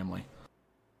diverse family.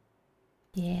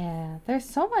 Yeah, there's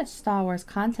so much Star Wars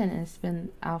content, and it's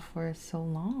been out for so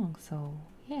long. So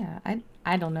yeah,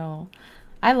 I don't know.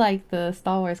 I like the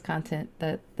Star Wars content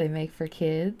that they make for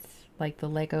kids, like the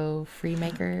Lego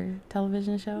Freemaker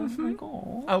television show. Mm-hmm. Like,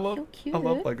 oh, so cute. I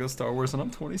love Lego Star Wars, and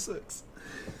I'm 26.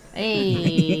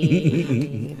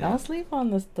 Hey, don't sleep on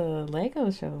the Lego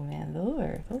show, man.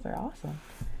 Those are awesome.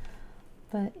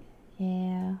 But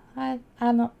yeah, I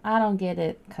don't get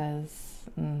it,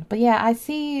 but yeah, I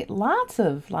see lots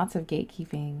of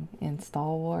gatekeeping in Star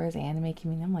Wars anime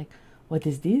community. I'm like, what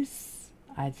is this?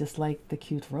 I just like the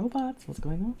cute robots. What's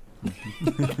going on?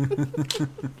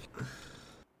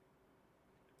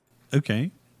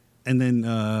 Okay. And then,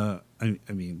 I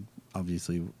mean,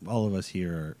 obviously, all of us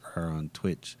here are on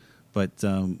Twitch. But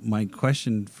my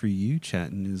question for you,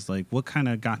 Chatten, is like, what kind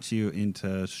of got you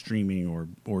into streaming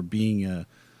or being a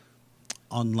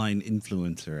online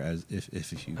influencer, as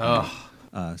if you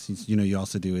since you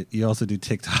also do it, you also do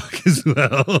TikTok as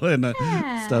well and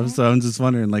stuff. So I'm just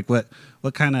wondering, like, what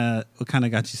kind of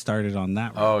got you started on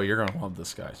that route? Oh, you're gonna love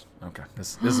this, guys. Okay,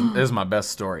 this is my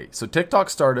best story. So TikTok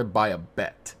started by a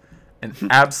bet, an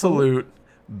absolute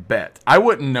bet. I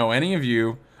wouldn't know any of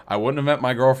you. I wouldn't have met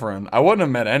my girlfriend. I wouldn't have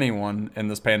met anyone in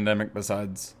this pandemic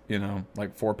besides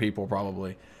like 4 people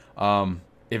probably,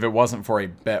 if it wasn't for a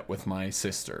bet with my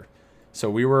sister. So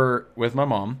we were with my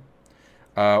mom.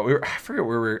 I forget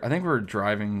where we were. I think we were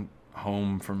driving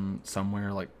home from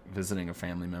somewhere, like visiting a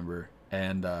family member,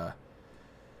 and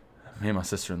me and my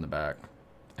sister in the back.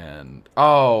 And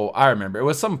I remember, it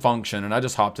was some function, and I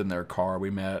just hopped in their car. We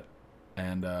met,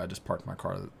 and just parked my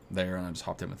car there, and I just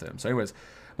hopped in with them. So anyways,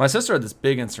 my sister had this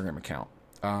big Instagram account,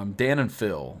 Dan and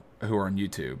Phil, who are on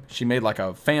YouTube. She made like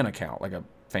a fan account, like a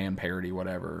fan parody,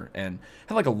 whatever, and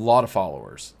had like a lot of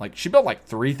followers. Like she built like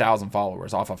 3,000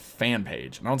 followers off a fan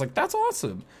page, and I was like, that's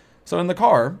awesome. So in the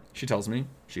car, she tells me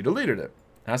she deleted it,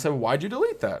 and I said, why'd you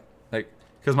delete that? Like,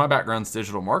 because my background's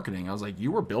digital marketing. I was like,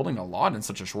 you were building a lot in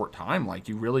such a short time. Like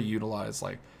you really utilized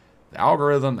like the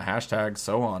algorithm, the hashtags,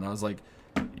 so on. I was like,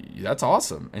 that's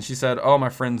awesome. And she said, oh, my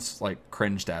friends like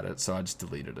cringed at it, so I just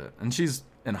deleted it. And she's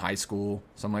in high school,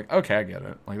 so I'm like, okay, I get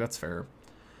it. Like that's fair.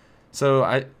 So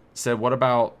I said, what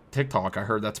about TikTok? I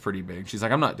heard that's pretty big. She's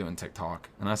like, I'm not doing TikTok.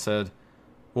 And I said,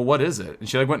 well, what is it? And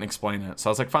she like went and explained it. So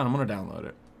I was like, fine, I'm going to download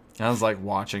it. And I was like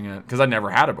watching it because I never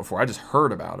had it before. I just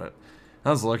heard about it. And I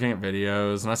was looking at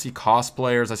videos and I see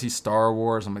cosplayers. I see Star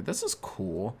Wars. I'm like, this is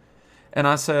cool. And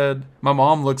I said, my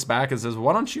mom looks back and says,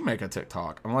 why don't you make a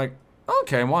TikTok? I'm like,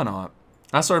 okay, why not?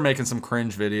 I started making some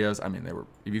cringe videos. I mean, they were,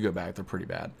 if you go back, they're pretty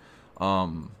bad.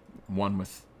 One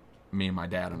with me and my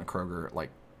dad in a Kroger at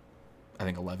like, I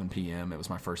think 11 p.m. It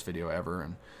was my first video ever,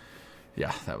 and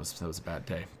yeah, that was a bad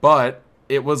day. But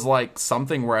it was like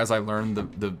something where as I learned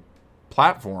the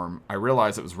platform, I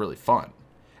realized it was really fun.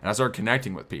 And I started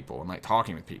connecting with people and like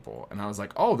talking with people. And I was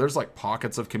like, oh, there's like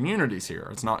pockets of communities here.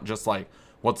 It's not just like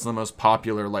what's the most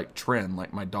popular like trend,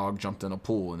 like my dog jumped in a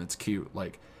pool and it's cute.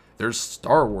 Like there's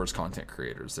Star Wars content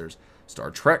creators, there's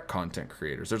Star Trek content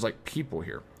creators, there's like people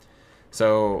here.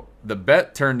 So the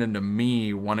bet turned into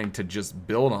me wanting to just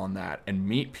build on that and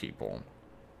meet people.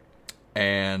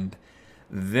 And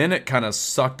then it kind of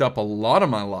sucked up a lot of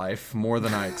my life more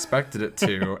than I expected it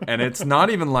to. And it's not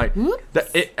even like,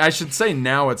 I should say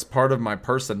now it's part of my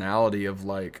personality of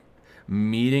like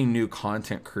meeting new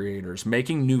content creators,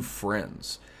 making new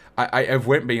friends. I've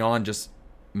went beyond just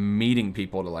meeting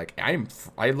people to like,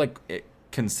 I like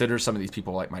consider some of these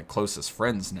people like my closest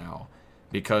friends now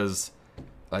because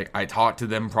like I talk to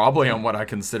them probably on what I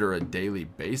consider a daily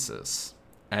basis.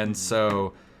 And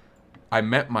so I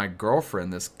met my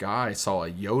girlfriend. This guy saw a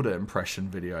Yoda impression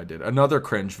video I did. Another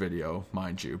cringe video,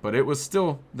 mind you, but it was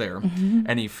still there. Mm-hmm.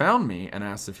 And he found me and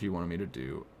asked if he wanted me to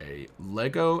do a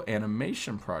Lego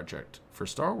animation project for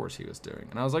Star Wars he was doing.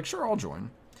 And I was like, sure, I'll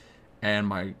join. And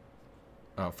my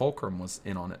Fulcrum was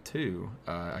in on it too.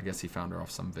 I guess he found her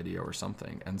off some video or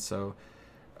something. And so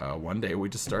one day we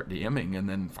just start DMing, and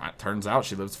then it turns out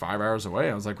she lives 5 hours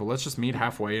away. I was like, well, let's just meet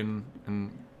halfway in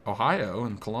Ohio,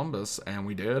 in Columbus, and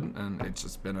we did. And it's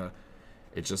just been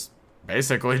it just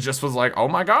basically just was like, oh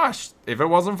my gosh, if it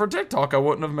wasn't for TikTok, I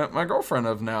wouldn't have met my girlfriend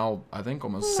of now, I think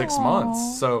almost 6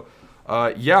 months. So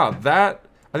yeah, that,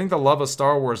 I think the love of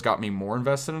Star Wars got me more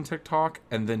invested in TikTok.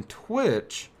 And then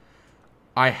Twitch,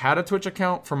 I had a Twitch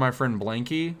account for my friend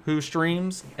Blanky who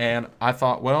streams, and I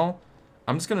thought, well,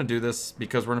 I'm just going to do this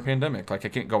because we're in a pandemic. Like, I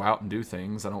can't go out and do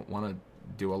things. I don't want to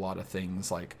do a lot of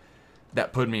things like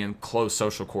that put me in close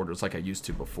social quarters like I used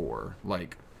to before.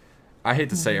 Like, I hate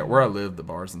to say it, where I live, the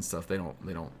bars and stuff, they don't,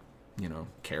 you know,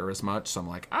 care as much. So I'm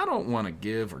like, I don't want to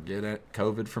give or get it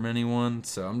COVID from anyone.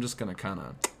 So I'm just going to kind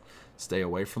of stay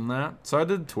away from that. So I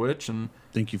did Twitch, and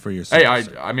thank you for your service.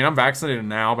 Hey, I mean, I'm vaccinated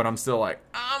now, but I'm still like,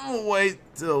 I'm going to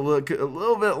wait to look a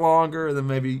little bit longer and then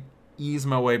maybe ease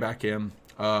my way back in.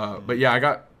 But yeah, I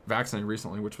got vaccinated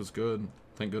recently, which was good,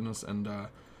 thank goodness. And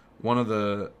one of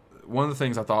the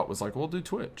things I thought was like, we'll do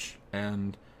Twitch.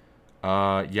 And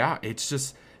yeah, it's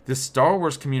just, this Star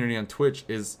Wars community on Twitch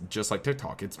is just like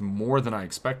TikTok. It's more than I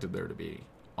expected there to be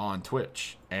on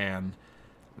Twitch. And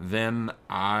then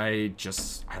I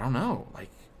don't know, like,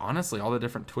 honestly, all the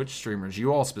different Twitch streamers,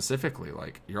 you all specifically,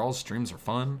 like, your all streams are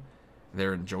fun.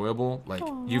 They're enjoyable. Like,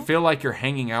 aww, you feel like you're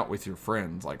hanging out with your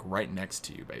friends, like, right next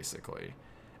to you, basically.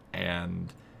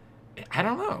 And I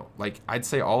don't know, like, I'd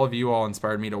say all of you all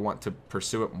inspired me to want to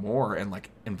pursue it more and,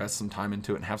 like, invest some time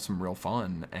into it and have some real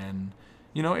fun. And,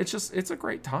 you know, it's a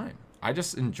great time. I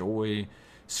just enjoy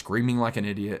screaming like an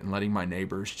idiot and letting my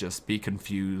neighbors just be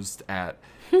confused at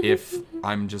if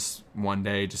I'm just one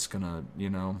day just gonna, you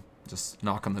know, just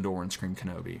knock on the door and scream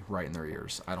Kenobi right in their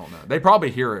ears. I don't know. They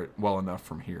probably hear it well enough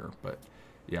from here, but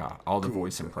yeah, all the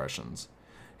voice impressions.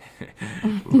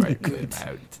 Right. Good.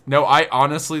 No, I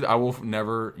honestly, I will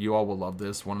never, you all will love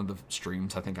this. One of the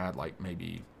streams, I think I had like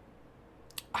maybe,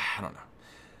 I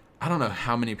don't know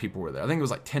how many people were there. I think it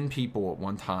was like 10 people at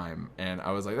one time. And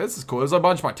I was like, this is cool. It was a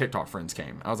bunch of my TikTok friends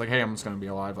came. I was like, hey, I'm just going to be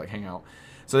alive, like hang out.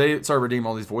 So they started redeeming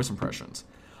all these voice impressions.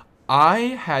 I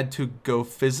had to go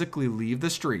physically leave the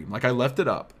stream. Like, I left it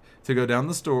up to go down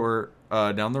the store,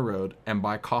 down the road, and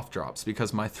buy cough drops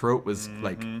because my throat was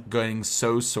like getting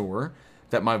so sore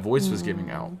that my voice was giving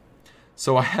out.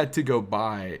 So I had to go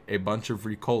buy a bunch of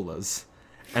Ricolas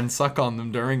and suck on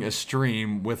them during a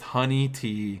stream with honey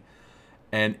tea.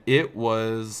 And it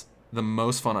was the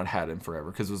most fun I'd had in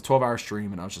forever because it was a 12-hour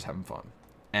stream and I was just having fun.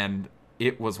 And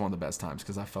it was one of the best times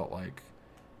because I felt like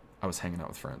I was hanging out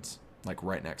with friends, like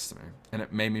right next to me. And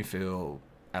it made me feel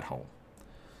at home.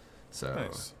 So,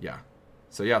 nice. Yeah.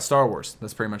 So, yeah, Star Wars.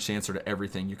 That's pretty much the answer to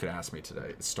everything you could ask me today.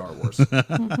 It's Star Wars.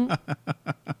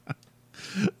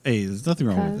 Hey, there's nothing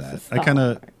wrong with that.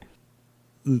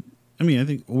 I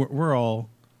think we're all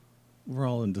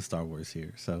into Star Wars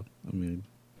here. So, I mean,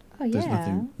 there's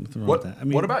nothing wrong with that. I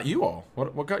mean, what about you all?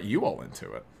 What got you all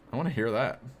into it? I want to hear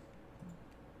that.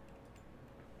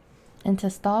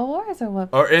 Into Star Wars or what?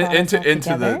 Or into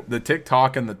the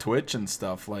TikTok and the Twitch and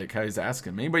stuff, like how he's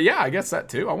asking me. But yeah, I guess that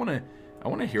too. I want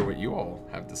to hear what you all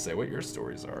have to say, what your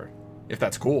stories are. If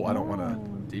that's cool, I don't want to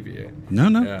deviate.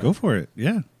 No, go for it.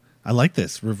 Yeah, I like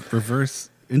this reverse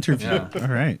interview. Yeah. All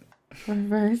right,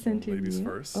 reverse interview. Ladies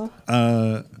first.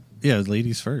 Yeah,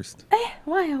 ladies first.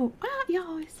 Why you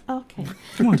always okay?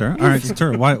 Come on, Tura. All right, so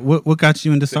Tura, what got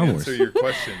you into Star Wars? To answer your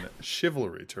question,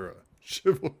 chivalry, Tura.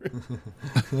 Chivalry.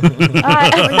 You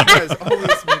guys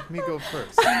always make me go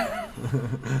first.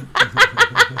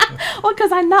 Well,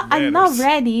 because I'm not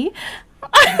ready.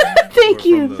 Thank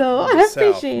you, though. I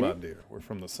appreciate it. Dear. We're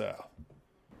from the South.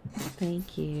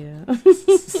 Thank you.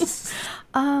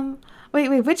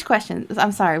 Wait, which question?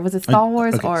 I'm sorry. Was it Star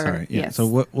Wars or? Sorry. Yeah. Yes. So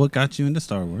what got you into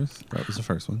Star Wars? That was the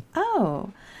first one.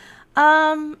 Oh,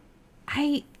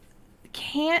 I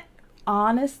can't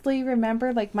honestly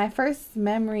remember. Like, my first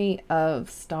memory of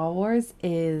Star Wars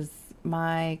is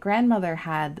my grandmother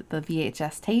had the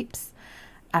VHS tapes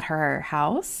at her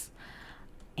house,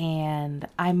 and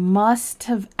I must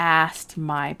have asked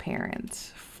my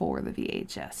parents for the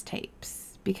VHS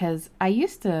tapes because I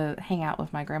used to hang out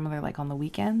with my grandmother like on the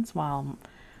weekends while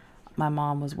my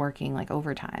mom was working like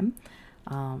overtime.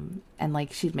 And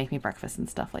like she'd make me breakfast and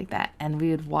stuff like that, and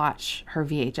we would watch her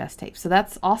VHS tape. So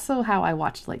that's also how I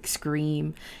watched like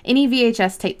Scream. Any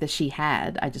VHS tape that she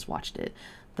had, I just watched it.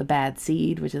 The Bad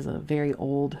Seed, which is a very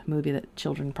old movie that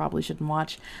children probably shouldn't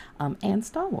watch, and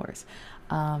Star Wars.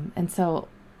 And so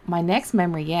my next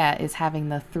memory, is having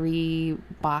the 3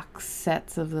 box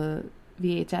sets of the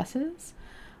VHSs.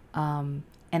 And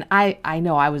I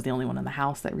know I was the only one in the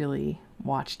house that really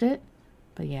watched it,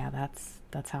 but yeah,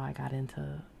 that's how I got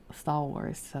into Star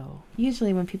Wars. So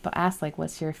usually when people ask like,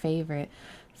 what's your favorite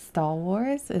Star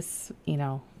Wars, is,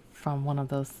 from one of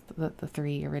those, the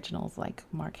 3 originals, like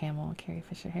Mark Hamill, Carrie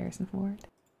Fisher, Harrison Ford.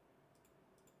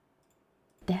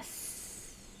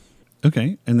 Yes.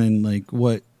 Okay. And then like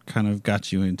what kind of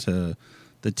got you into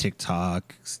the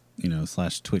TikTok,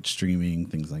 / Twitch streaming,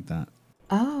 things like that?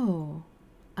 Oh,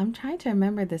 I'm trying to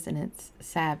remember this, and it's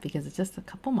sad because it's just a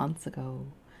couple months ago.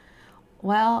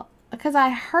 Well, because I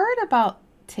heard about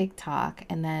TikTok,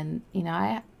 and then,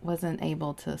 I wasn't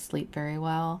able to sleep very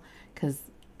well because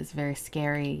it's very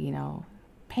scary,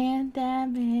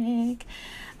 pandemic.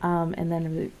 And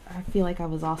then I feel like I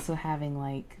was also having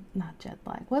like, not jet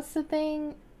lag. What's the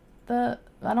thing? I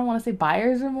don't want to say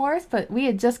buyer's remorse, but we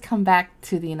had just come back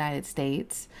to the United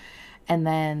States. And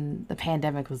then the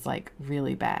pandemic was like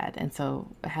really bad. And so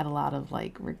I had a lot of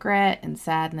like regret and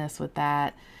sadness with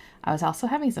that. I was also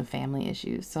having some family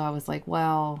issues. So I was like,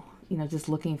 well, just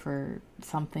looking for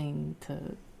something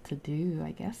to do,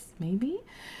 I guess, maybe.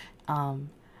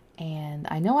 And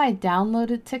I know I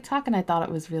downloaded TikTok and I thought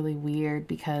it was really weird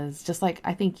because just like,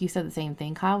 I think you said the same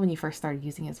thing, Kyle, when you first started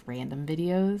using his random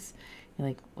videos. You're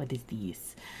like, what is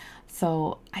this?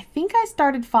 So I think I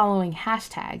started following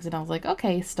hashtags and I was like,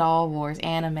 okay, Star Wars,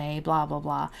 anime, blah, blah,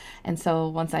 blah. And so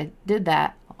once I did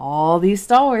that, all these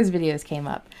Star Wars videos came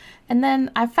up. And then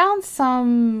I found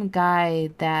some guy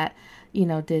that,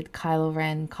 did Kylo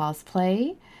Ren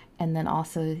cosplay. And then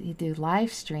also he did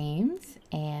live streams.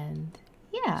 And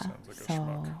yeah, sounds like a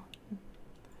schmuck.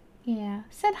 Yeah,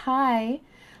 said hi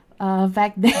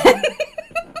back then.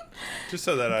 Just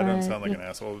so that I don't sound like an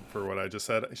asshole for what I just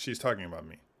said, she's talking about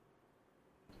me.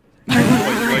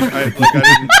 I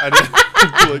didn't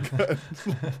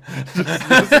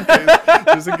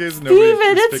just in case nobody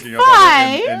was picking up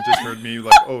on it and just heard me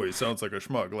like, oh, he sounds like a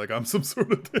schmuck, like I'm some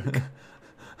sort of dick.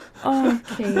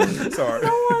 Okay. Sorry.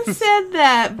 No one said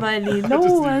that, buddy. No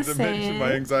one said.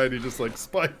 My anxiety just like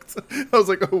spiked. I was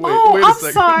like, oh wait a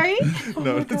second. Sorry.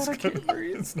 No, God,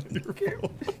 it's not your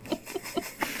fault.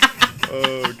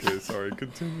 Okay, sorry.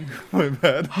 Continue. My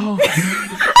bad. Oh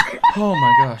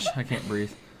my gosh, I can't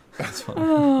breathe. That's funny.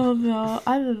 Oh no,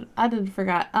 I didn't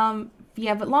forgot.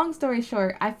 Yeah, but long story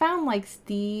short, I found like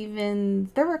Steven.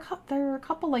 There were a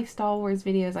couple like Star Wars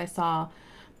videos I saw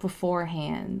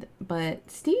beforehand, but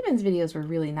Steven's videos were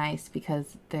really nice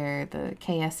because they're the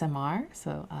KSMR.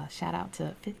 So shout out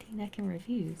to 15 Second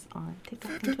Reviews on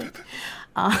TikTok and Twitch.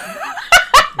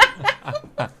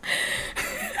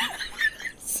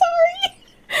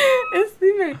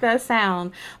 make that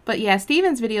sound. But yeah,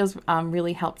 Steven's videos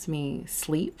really helped me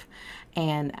sleep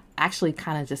and actually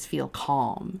kind of just feel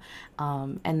calm.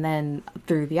 And then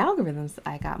through the algorithms,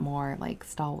 I got more like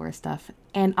Star Wars stuff.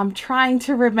 And I'm trying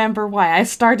to remember why I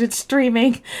started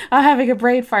streaming. I'm having a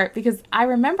brain fart because I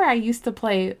remember I used to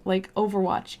play like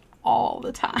Overwatch all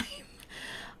the time.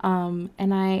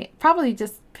 And I probably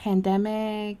just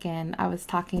pandemic, and I was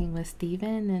talking with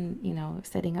Steven and, you know,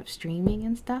 setting up streaming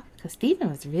and stuff, because Steven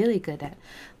was really good at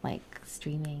like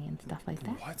streaming and stuff like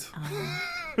that. What?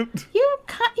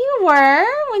 You were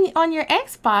when on your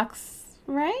Xbox,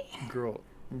 right? Girl,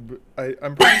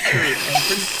 I'm pretty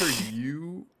sure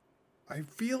you. I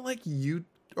feel like you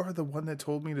are the one that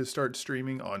told me to start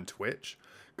streaming on Twitch,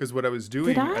 because what I was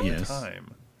doing at the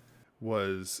time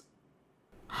was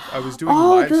I was doing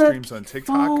live streams on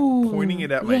TikTok, pointing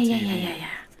it at my TV.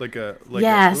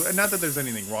 Yes. Not that there's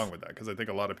anything wrong with that, because I think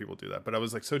a lot of people do that. But I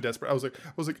was like so desperate. I was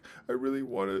like, I really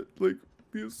want to like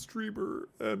be a streamer,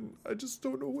 and I just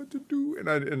don't know what to do. And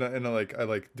I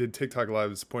did TikTok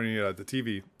lives, pointing it at the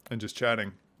TV and just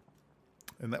chatting.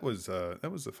 And that was a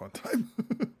fun time.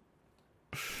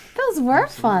 Those were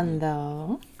fun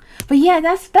though. But yeah,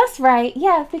 that's right.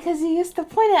 Yeah, because you used to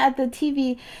point it at the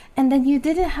TV, and then you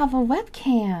didn't have a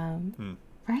webcam,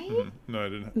 right? Mm-hmm. No, I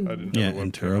didn't. Yeah, have a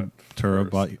and webcam Tura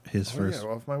bought his first. Yeah,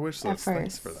 off my wish list.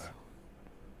 Thanks for that.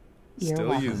 You're Still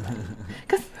welcome. using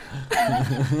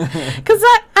Because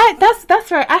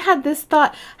that's right. I had this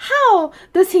thought: how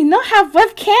does he not have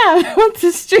webcam on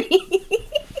to stream?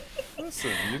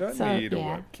 Listen, you don't need a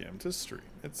webcam to stream.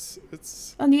 It's.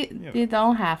 Well, you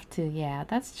don't have to. Yeah,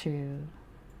 that's true.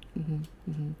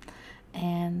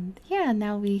 And yeah,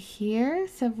 now we're here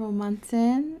several months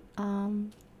in,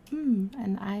 and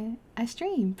I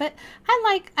stream, but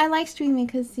I like streaming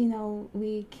because, you know,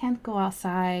 we can't go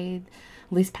outside.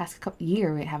 At least past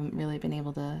year we haven't really been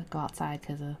able to go outside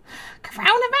because of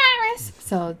coronavirus.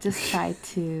 So just try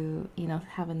to, you know,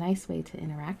 have a nice way to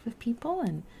interact with people,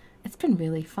 and it's been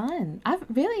really fun. I've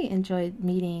really enjoyed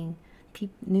meeting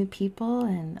new people,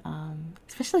 and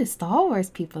especially Star Wars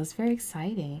people. It's very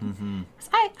exciting.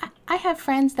 I have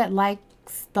friends that like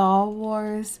Star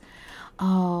Wars.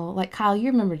 Oh, like Kyle,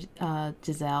 you remember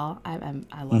Giselle?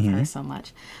 I love her so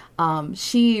much.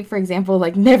 She, for example,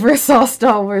 like never saw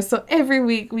Star Wars. So every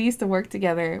week we used to work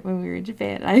together when we were in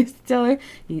Japan. I used to tell her,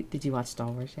 "Did you watch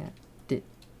Star Wars yet?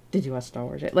 Did you watch Star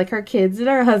Wars yet?" Like her kids and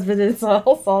her husband saw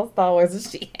Star Wars, and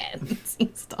she hadn't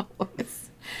seen Star Wars.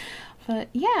 But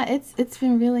yeah, it's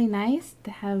been really nice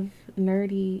to have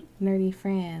nerdy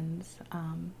friends.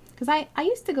 Because I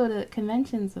used to go to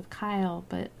conventions with Kyle,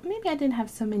 but maybe I didn't have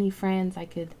so many friends I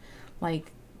could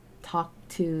like talk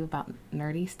to about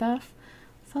nerdy stuff.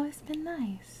 So it's been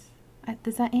nice.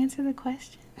 Does that answer the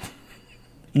question?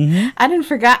 I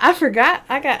forgot.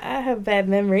 I have bad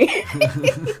memory.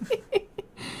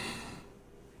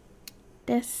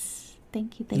 Yes.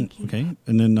 Thank you. Okay,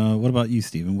 and then what about you,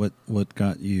 Steven? What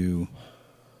got you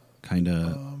kind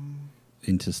of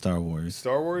into Star Wars?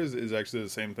 Star Wars is actually the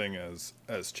same thing as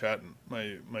chatting.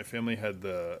 My family had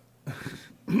the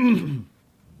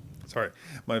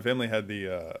my family had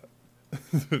the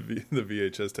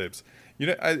VHS tapes. You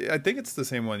know, I think it's the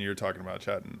same one you're talking about,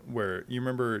 chatting, where you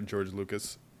remember George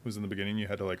Lucas was in the beginning. You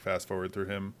had to like fast forward through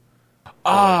him.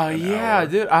 Oh yeah,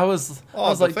 dude. I was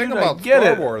like, thing dude, about I get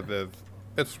Star it. Wars is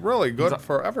it's really good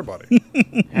for everybody.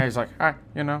 Yeah, he's like, I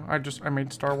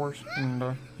made Star Wars, and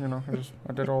I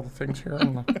did all the things here,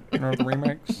 and the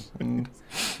remakes, and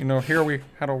here we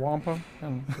had a Wampa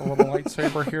and a little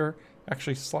lightsaber here,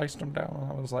 actually sliced them down,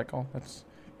 and I was like, oh, that's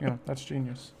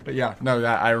genius. But yeah, no,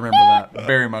 I remember that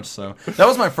very much so. That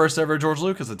was my first ever George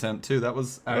Lucas attempt too. That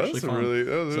was actually fun. That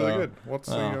was really good. What's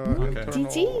the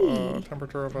internal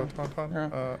temperature of a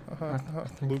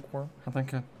tauntaun? Lukewarm. I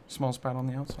think it smells bad on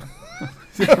the outside.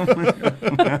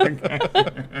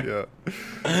 Yeah.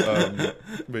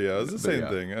 But yeah, it was the same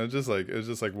thing. It was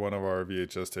just like one of our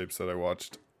VHS tapes that I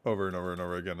watched over and over and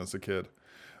over again as a kid.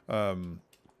 And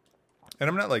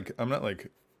I'm not like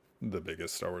the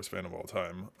biggest Star Wars fan of all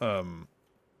time.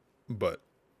 But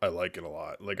I like it a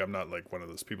lot. Like, I'm not like one of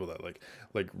those people that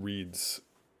like reads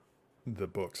the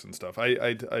books and stuff.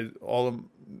 I all of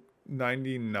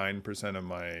 99% of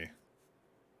my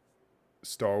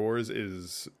Star Wars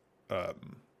is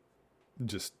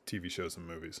just TV shows and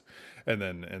movies. And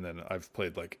then I've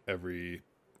played like every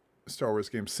Star Wars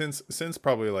game since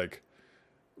probably like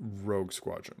Rogue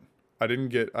Squadron. I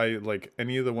like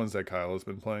any of the ones that Kyle has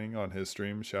been playing on his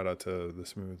stream. Shout out to the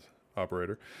Smooth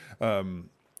Operator.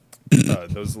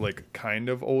 Those like kind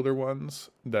of older ones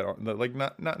that like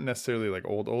not necessarily like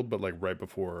old, but like right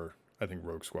before I think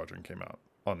Rogue Squadron came out.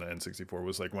 on the N64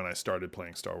 was like when I started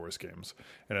playing Star Wars games,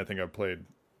 and I think I've played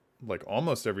like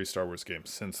almost every Star Wars game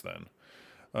since then.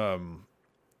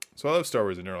 So I love Star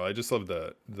Wars in general. I just love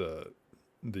the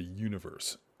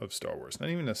universe of Star Wars. Not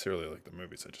even necessarily like the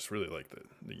movies. I just really like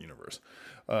the universe.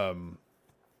 And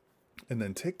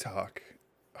then TikTok,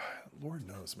 Lord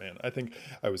knows, man. I think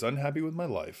I was unhappy with my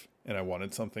life, and I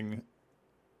wanted something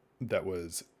that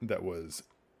was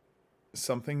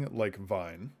something like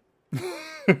Vine,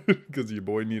 because your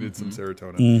boy needed some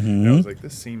serotonin. And I was like,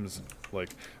 this seems like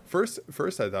first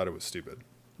I thought it was stupid.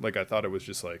 Like I thought it was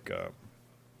just like a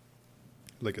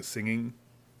singing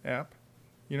app,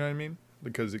 you know what I mean?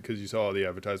 Because you saw all the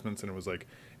advertisements, and it was like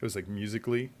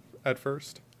Musical.ly at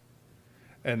first,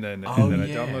 and then I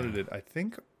downloaded it. I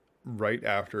think right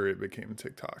after it became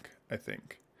TikTok, I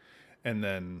think, and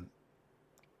then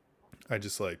I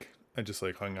just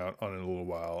hung out on it a little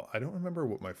while. I don't remember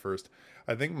what my first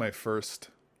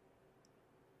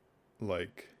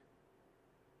like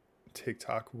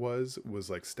TikTok was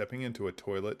like stepping into a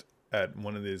toilet at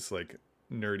one of these like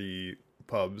nerdy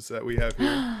pubs that we have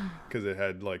here, because it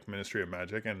had like Ministry of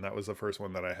Magic, and that was the first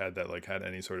one that I had that like had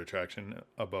any sort of traction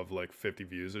above like 50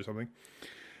 views or something.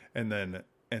 And then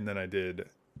I did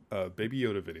a Baby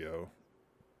Yoda video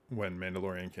when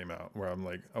Mandalorian came out, where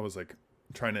I was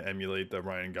trying to emulate the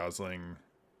Ryan Gosling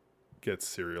gets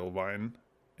cereal Vine,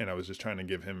 and I was just trying to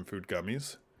give him fruit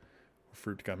gummies.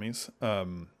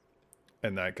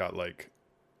 And that got like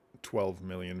 12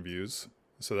 million views.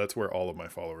 So that's where all of my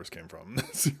followers came from.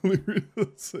 That's the only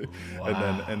reason.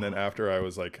 Wow. And then after I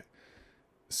was like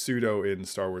pseudo in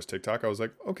Star Wars TikTok, I was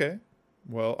like, okay,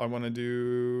 well, I want to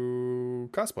do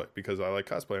cosplay because I like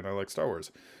cosplay and I like Star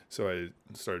Wars. So I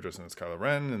started dressing as Kylo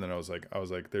Ren, and then I was like,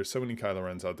 there's so many Kylo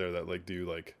Rens out there that like do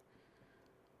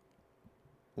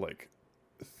like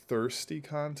thirsty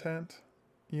content.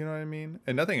 You know what I mean?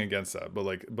 And nothing against that, but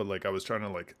like I was trying to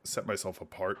like set myself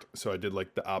apart. So I did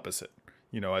like the opposite.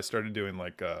 You know, I started doing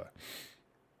like, I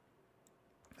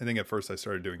think at first I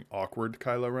started doing awkward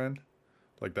Kylo Ren.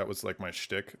 Like that was like my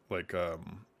shtick. Like,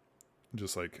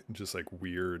 just like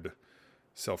weird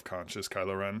self-conscious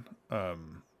Kylo Ren.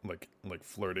 Like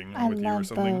flirting with you or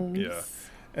something. Those.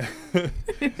 Yeah.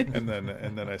 and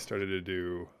then I started to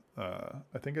do,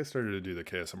 I think I started to do the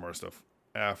KSMR stuff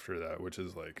after that, which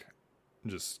is like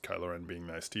just Kylo Ren being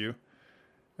nice to you.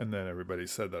 And then everybody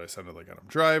said that I sounded like Adam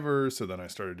Driver, so then I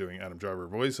started doing Adam Driver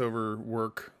voiceover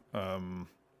work, and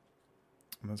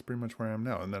that's pretty much where I am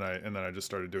now. And then I just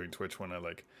started doing Twitch when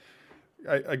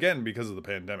again, because of the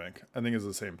pandemic. I think it's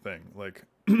the same thing. Like,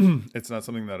 it's not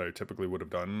something that I typically would have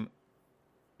done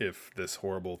if this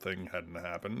horrible thing hadn't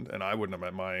happened, and I wouldn't have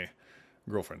met my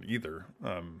girlfriend either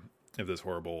if this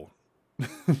horrible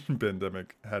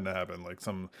pandemic hadn't happened, like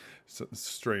some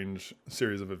strange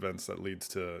series of events that leads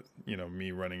to, you know, me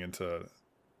running into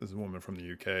this woman from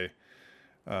the UK,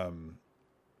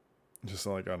 just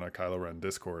like on a Kylo Ren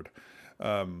Discord.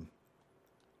 So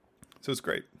it's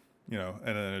great, you know,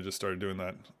 and then I just started doing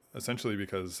that essentially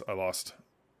because I lost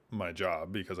my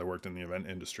job because I worked in the event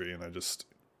industry, and I just,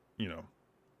 you know,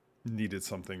 needed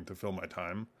something to fill my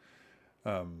time.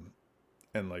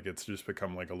 And like it's just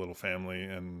become like a little family,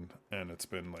 and it's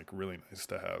been like really nice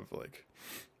to have like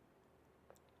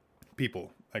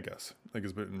people, I guess. Like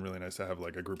it's been really nice to have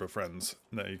like a group of friends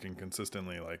that you can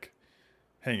consistently like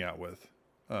hang out with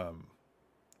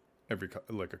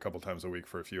like a couple times a week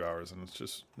for a few hours, and it's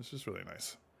just really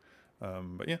nice.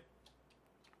 But yeah.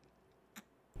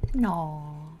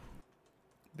 No.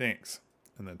 Thanks.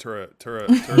 And then Tura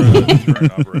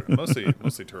and operator, mostly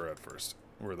Tura at first,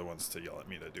 were the ones to yell at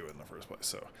me to do it in the first place.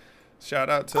 So shout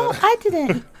out to... Oh, I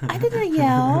didn't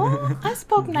yell. I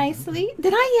spoke nicely.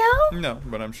 Did I yell? No,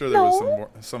 but I'm sure there was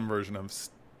some version of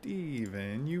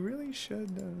Steven, you really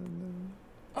should...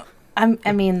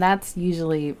 I mean, that's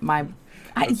usually my...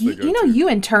 you know, you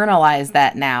internalize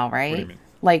that now, right? What do you mean?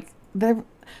 Like,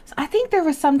 I think there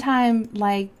was some time,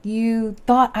 like, you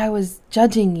thought I was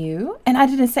judging you, and I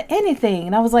didn't say anything.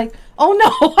 And I was like, oh,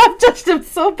 no, I've judged him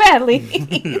so badly.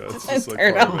 Yeah, it's just like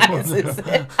internalizes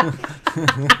it.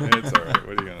 It's all right. What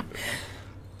are you going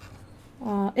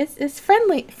to do? It's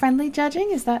friendly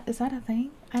judging. Is that a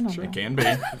thing? I don't know. It can be,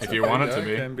 if you want it to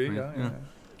be. It can be, yeah.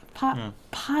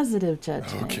 Positive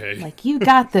judging. Okay. Like, you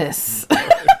got this.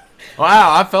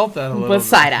 Wow, I felt that a little with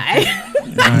side eye.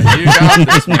 You got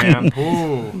this, man.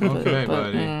 Ooh, okay,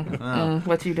 buddy.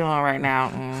 What you doing right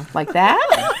now? Like that?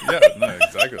 Yeah, no,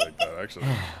 exactly like that, actually.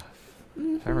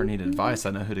 If I ever need advice,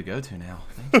 I know who to go to now.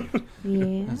 Thank you.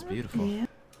 Yeah. That's beautiful. Yeah.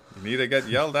 You need to get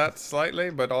yelled at slightly,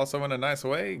 but also in a nice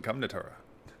way. Come to Tura.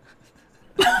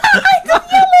 I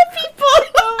don't yell at people.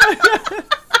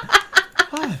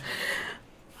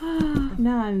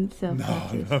 Now I'm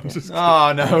self-conscious.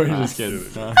 Oh no, we're just kidding.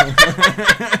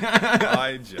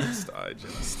 I just.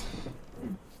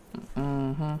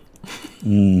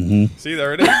 See,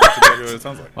 there it is. That's exactly what it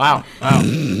sounds like. Wow.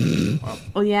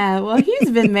 Oh yeah. Well, he's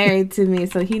been married to me,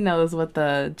 so he knows what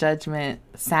the judgment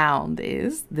sound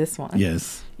is. This one.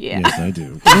 Yes. Yeah. Yes, I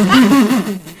do.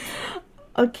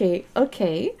 Okay.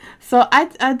 So I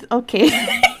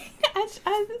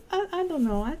don't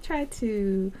know. I try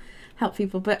to help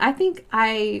people, but I think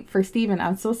for Steven,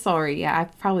 I'm so sorry. Yeah, I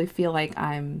probably feel like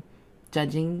I'm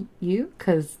judging you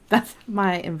because that's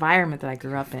my environment that I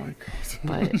grew up in.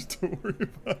 But Don't worry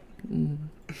about it.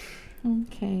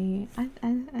 okay, I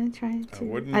try to. I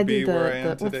wouldn't be where I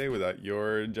am today without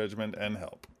your judgment and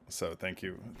help. So thank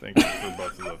you for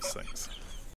both of those things.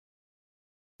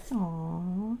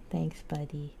 Aw, thanks,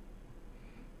 buddy.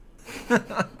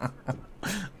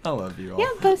 I love you all.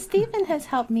 Yeah, but Steven has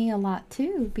helped me a lot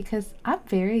too because I'm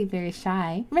very, very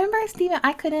shy. Remember, Steven,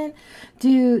 I couldn't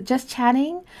do just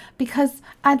chatting because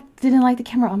I didn't like the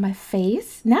camera on my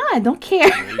face. Now I don't care.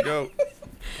 There you go.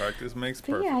 Practice makes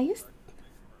perfect. Yeah, I used to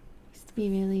be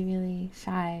really, really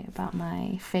shy about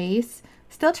my face.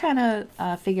 Still trying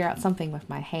to figure out something with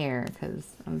my hair because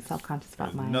I'm self-conscious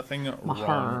about There's nothing my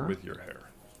wrong hair. with your hair.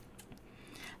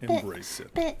 Embrace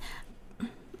it. But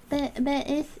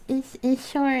it's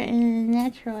short and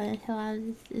natural, and so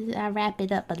I wrap it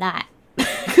up a lot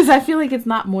because I feel like it's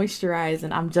not moisturized,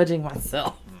 and I'm judging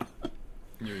myself.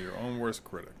 You're your own worst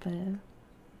critic. But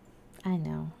I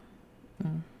know.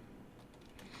 But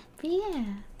yeah,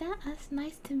 that was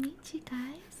nice to meet you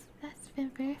guys. That's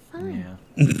been very fun.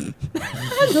 Yeah.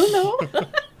 I don't know.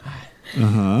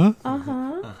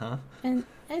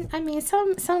 And I mean,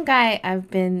 some guy I've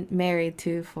been married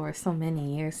to for so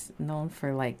many years, known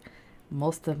for like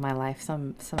most of my life.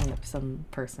 Some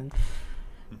person.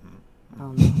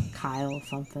 Kyle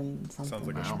something. Sounds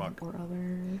like a schmuck. Or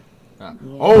other. Yeah.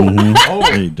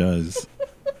 Yeah. It does.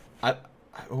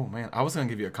 Oh man, I was gonna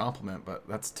give you a compliment, but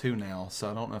that's 2 now, so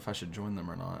I don't know if I should join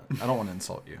them or not. I don't want to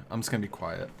insult you. I'm just gonna be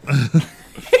quiet.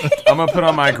 I'm gonna put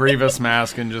on my Grievous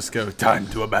mask and just go, time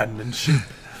to abandon ship.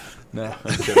 No,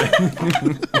 I'm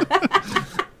kidding.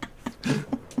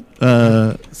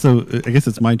 So I guess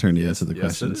it's my turn to answer the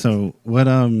question. So what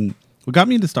got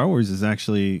me into Star Wars is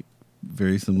actually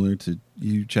very similar to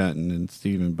you chatting and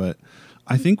Steven, but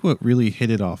I think what really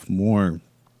hit it off more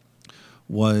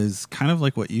was kind of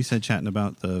like what you said chatting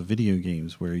about the video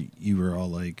games, where you were all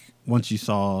like, once you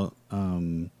saw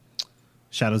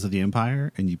Shadows of the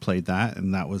Empire and you played that,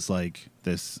 and that was like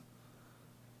this,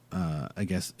 I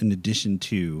guess, in addition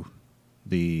to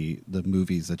the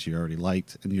movies that you already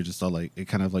liked, and you're just all like, it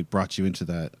kind of like brought you into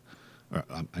that, or,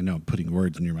 I know I'm putting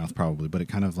words in your mouth probably, but it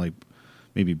kind of like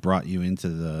maybe brought you into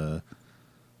the,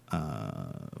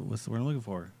 what's the word I'm looking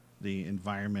for? The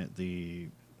environment, the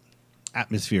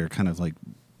atmosphere, kind of like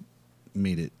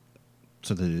made it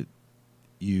so that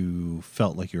you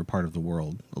felt like you were part of the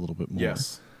world a little bit more.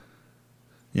 Yes.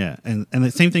 Yeah, and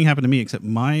the same thing happened to me, except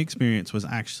my experience was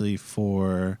actually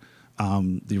for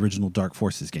the original Dark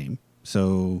Forces game.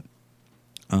 So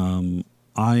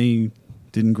I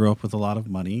didn't grow up with a lot of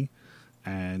money,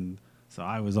 and so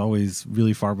I was always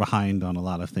really far behind on a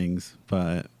lot of things.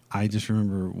 But I just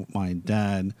remember my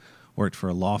dad worked for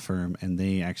a law firm, and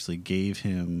they actually gave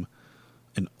him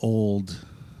an old,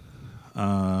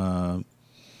 it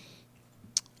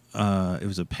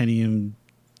was a Pentium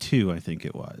 2, I think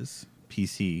it was,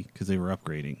 PC, because they were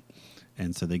upgrading.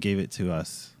 And so they gave it to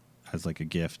us as like a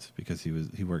gift because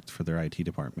he worked for their IT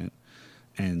department.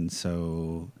 And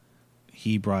so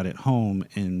he brought it home,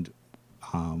 and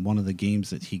one of the games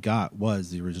that he got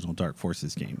was the original Dark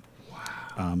Forces game.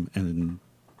 Wow.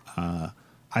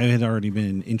 I had already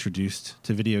been introduced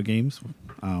to video games.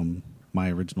 My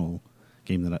original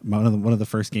game one of the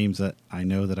first games that I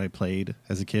know that I played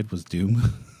as a kid was Doom.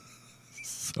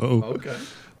 So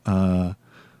okay.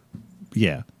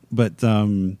 Yeah, but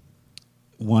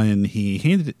when he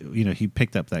he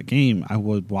picked up that game, I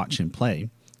would watch him play,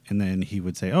 and then he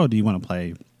would say, "Oh, do you want to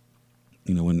play?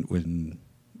 When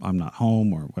I'm not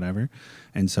home or whatever."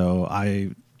 And so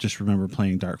I just remember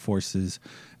playing Dark Forces,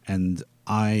 and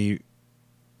I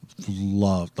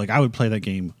loved, like, I would play that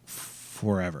game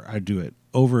forever. I'd do it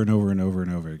over and over and over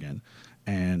and over again.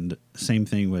 And same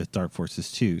thing with Dark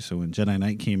Forces 2. So when Jedi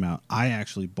Knight came out, I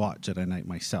actually bought Jedi Knight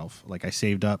myself. Like, I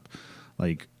saved up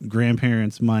like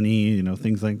grandparents' money,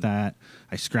 things like that.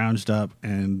 I scrounged up,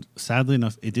 and sadly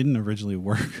enough, it didn't originally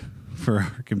work for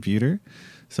our computer.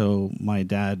 So my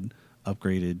dad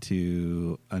upgraded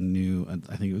to a new,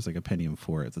 I think it was like a Pentium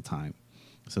 4 at the time,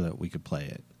 so that we could play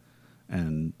it.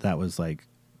 And that was like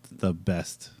the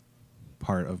best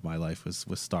part of my life was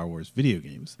Star Wars video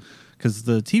games, because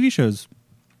the TV shows.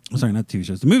 Sorry, not TV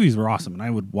shows. The movies were awesome, and I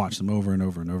would watch them over and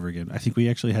over and over again. I think we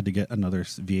actually had to get another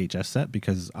VHS set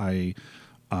because I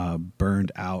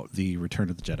burned out the Return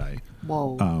of the Jedi.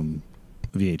 Whoa.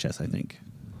 VHS, I think.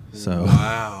 So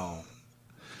wow.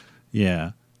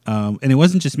 Yeah. And it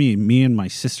wasn't just me. Me and my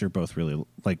sister both really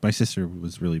like. My sister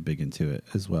was really big into it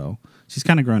as well. She's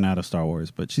kind of grown out of Star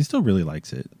Wars, but she still really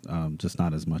likes it. Just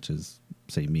not as much as,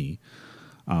 say, me.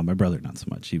 My brother, not so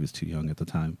much. He was too young at the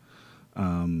time.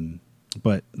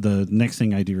 But the next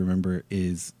thing I do remember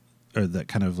is, or that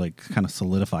kind of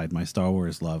solidified my Star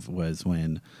Wars love, was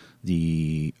when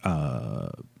the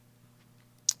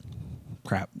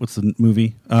what's the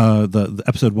movie? The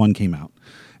episode 1 came out.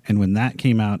 And when that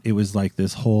came out, it was like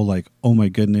this whole like, oh my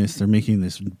goodness, they're making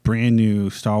this brand new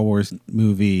Star Wars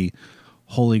movie.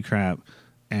 Holy crap.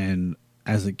 And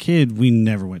as a kid, we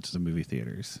never went to the movie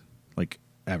theaters, like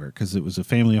ever, because it was a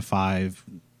family of 5.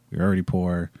 We were already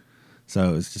poor.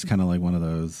 So it's just kind of like one of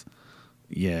those,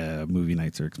 movie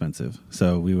nights are expensive.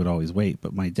 So we would always wait.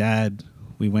 But my dad,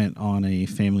 we went on a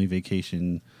family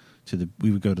vacation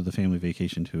we would go to the family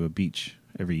vacation to a beach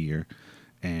every year.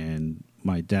 And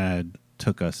my dad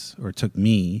took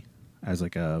me as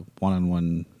like a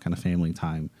one-on-one kind of family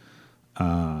time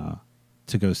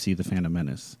to go see The Phantom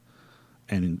Menace.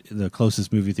 And the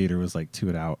closest movie theater was like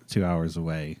 2 hours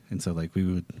away. And so like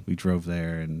we drove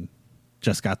there and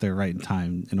just got there right in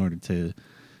time in order to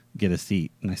get a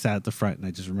seat. And I sat at the front, and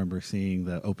I just remember seeing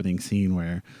the opening scene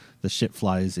where the ship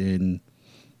flies in,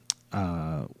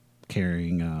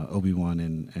 carrying Obi-Wan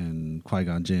and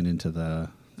Qui-Gon Jinn into the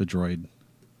droid.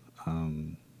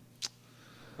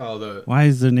 Why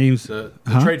is the names the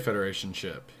Trade Federation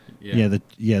ship? Yeah,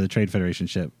 the Trade Federation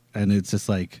ship, and it's just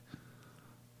like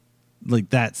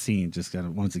that scene just kind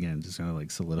of once again just kind of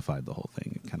like solidified the whole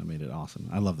thing. It kind of made it awesome.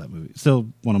 I love that movie. Still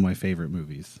one of my favorite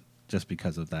movies, just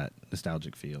because of that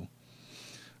nostalgic feel.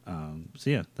 So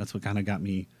yeah, that's what kind of got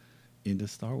me into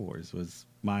Star Wars, was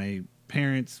my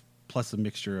parents plus a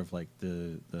mixture of like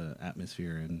the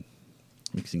atmosphere and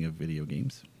mixing of video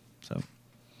games. So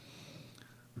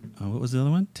what was the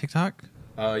other one? TikTok?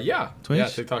 Twitch? Yeah,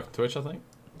 TikTok, Twitch, I think.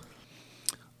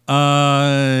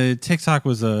 TikTok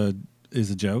is a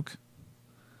joke.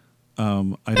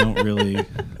 I don't really,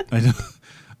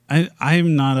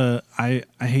 I'm not I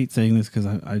hate saying this because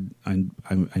I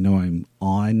know I'm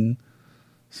on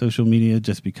social media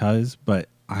just because, but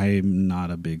I'm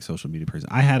not a big social media person.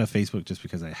 I had a Facebook just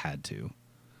because I had to.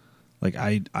 Like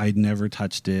I never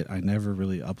touched it. I never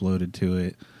really uploaded to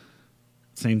it.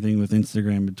 Same thing with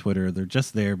Instagram and Twitter. They're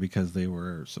just there because they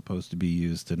were supposed to be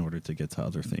used in order to get to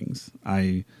other things.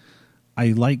 I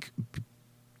like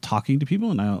talking to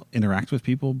people and I'll interact with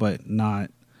people, but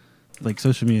not like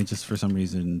social media. Just for some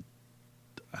reason,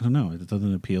 I don't know. It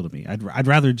doesn't appeal to me. I'd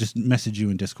rather just message you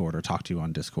in Discord or talk to you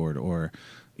on Discord, or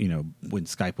when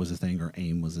Skype was a thing or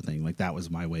AIM was a thing. Like that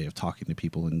was my way of talking to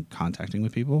people and contacting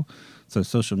with people. So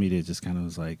social media just kind of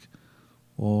was like,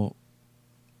 well,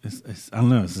 I don't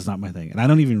know. This is not my thing, and I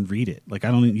don't even read it. Like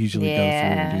I don't usually go through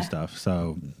and do stuff.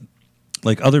 So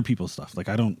like other people's stuff. Like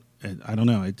I don't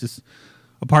know. It just,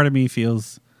 a part of me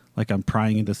feels like I'm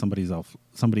prying into somebody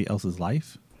else's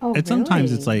life. Oh, and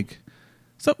sometimes really? it's like,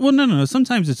 no.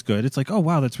 Sometimes it's good. It's like, oh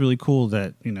wow, that's really cool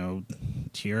that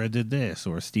Tira did this,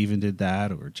 or Steven did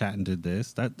that, or Chatton did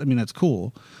this. That's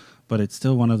cool, but it's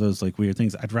still one of those like weird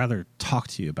things. I'd rather talk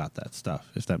to you about that stuff,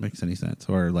 if that makes any sense,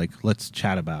 or like let's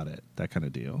chat about it, that kind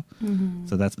of deal. Mm-hmm.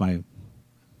 So that's my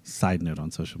side note on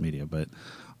social media. But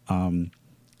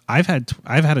I've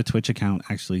had a Twitch account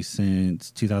actually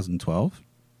since 2012.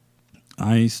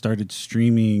 I started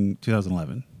streaming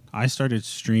 2011. I started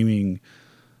streaming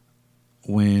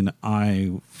when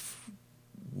I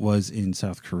was in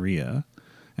South Korea,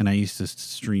 and I used to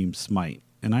stream Smite.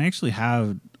 And I actually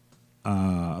have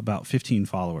about 15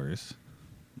 followers,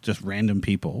 just random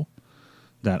people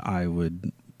that I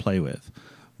would play with.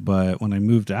 But when I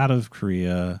moved out of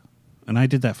Korea, and I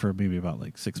did that for maybe about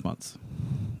like 6 months,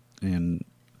 and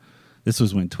this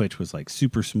was when Twitch was like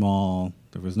super small.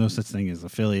 There was no such thing as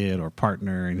affiliate or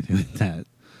partner or anything like that.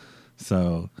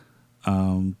 So,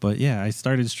 but yeah, I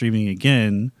started streaming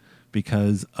again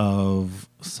because of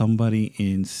somebody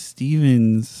in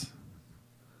Steven's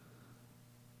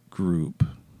group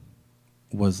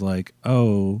was like,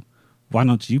 oh, why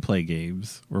don't you play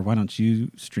games? Or why don't you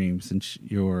stream since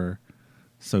you're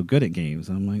so good at games?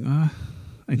 And I'm like,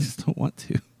 I just don't want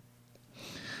to.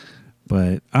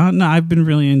 But no, I've been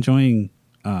really enjoying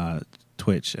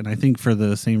Twitch, and I think for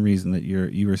the same reason that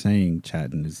you were saying,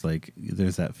 Chatton, is like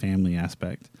there's that family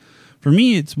aspect. For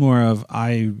me, it's more of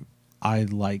I I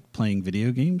like playing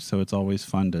video games, so it's always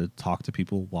fun to talk to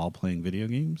people while playing video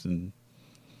games, and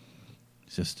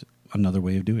it's just another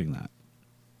way of doing that.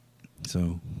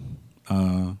 So,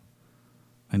 I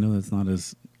know that's not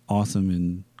as awesome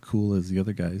and cool as the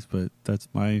other guys, but that's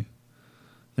my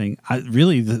thing.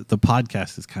 The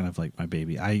podcast is kind of like my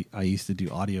baby. I used to do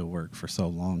audio work for so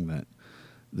long that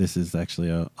this is actually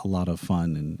a lot of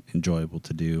fun and enjoyable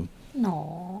to do.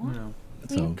 No. Yeah.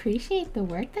 We appreciate the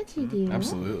work that you do.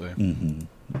 Absolutely. Mm-hmm.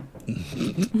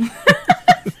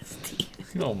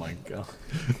 Oh my god.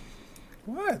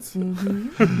 What?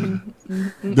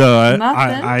 Mm-hmm. No,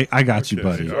 I got you,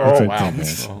 buddy. Oh,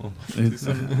 it's wow.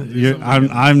 okay.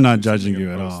 I'm not judging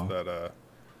you at all. That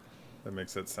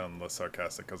makes it sound less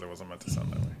sarcastic because it wasn't meant to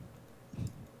sound that way.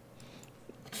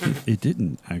 It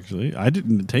didn't, actually. I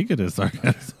didn't take it as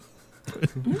sarcasm.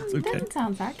 It's It okay. doesn't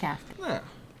sound sarcastic. Yeah.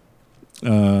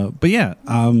 But yeah,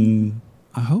 I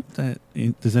hope that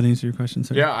does that answer your question,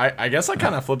 sir? Yeah, I guess I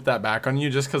kind of flipped that back on you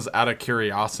just because out of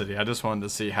curiosity. I just wanted to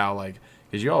see how,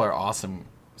 because you all are awesome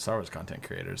Star Wars content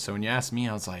creators. So when you asked me,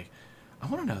 I was like, I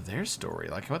want to know their story.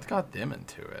 Like, what got them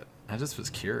into it? I just was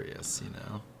curious,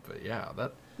 But yeah,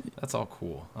 that's all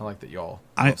cool. I like that y'all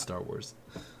love Star Wars.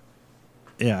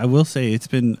 Yeah, I will say it's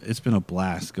been a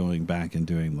blast going back and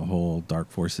doing the whole Dark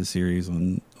Forces series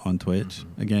on Twitch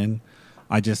again.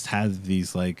 I just had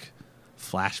these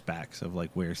flashbacks of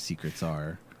where secrets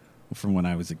are from when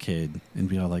I was a kid, and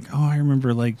be all like, oh, I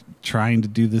remember trying to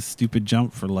do this stupid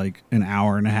jump for an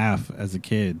hour and a half as a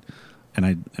kid, and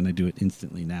I do it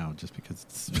instantly now just because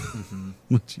it's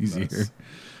much easier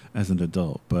as an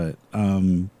adult. But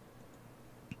I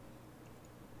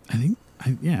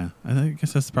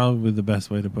guess that's probably the best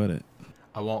way to put it.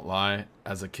 I won't lie.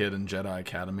 As a kid in Jedi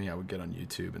Academy, I would get on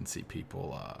YouTube and see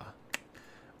people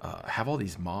have all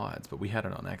these mods, but we had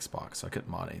it on Xbox, so I couldn't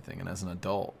mod anything. And as an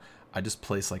adult, I just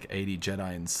place 80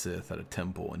 Jedi and Sith at a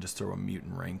temple and just throw a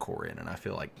mutant Rancor in, and I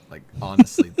feel like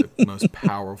honestly the most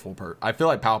powerful I feel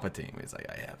like Palpatine. He's like,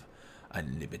 I have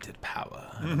unlimited power.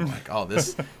 And I'm like, oh,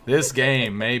 this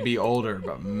game may be older,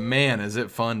 but man, is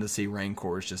it fun to see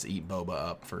Rancors just eat Boba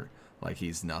up for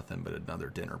he's nothing but another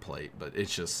dinner plate. But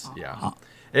it's just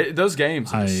those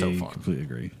games are just so fun. I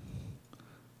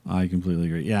completely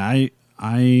agree. Yeah,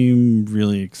 I'm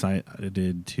really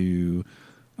excited to.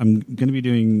 I'm going to be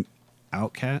doing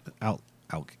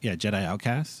Jedi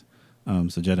Outcast.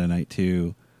 So Jedi Knight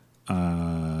 2,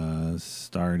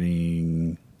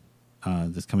 starting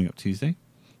this coming up Tuesday,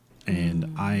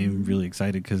 and I'm really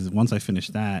excited because once I finish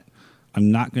that,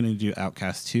 I'm not going to do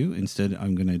Outcast 2. Instead,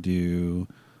 I'm going to do.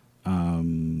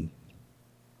 My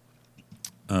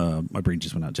brain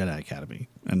just went out. Jedi Academy,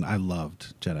 and I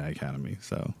loved Jedi Academy,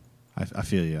 so I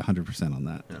feel you 100% on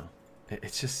that. Yeah,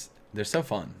 it's just they're so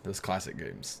fun. Those classic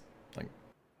games.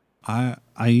 I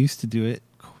used to do it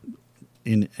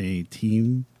in a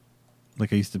team. I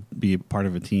used to be a part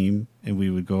of a team, and we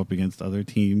would go up against other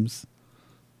teams.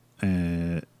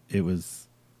 They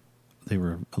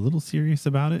were a little serious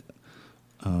about it.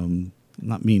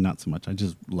 Not me, not so much. I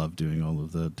just love doing all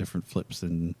of the different flips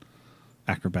and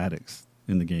acrobatics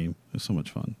in the game. It was so much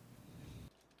fun.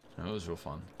 It was real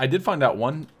fun. I did find out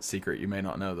one secret you may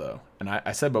not know, though. And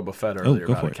I said Boba Fett earlier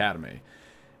about Academy.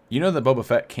 You know that Boba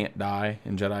Fett can't die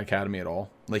in Jedi Academy at all?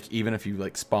 Even if you,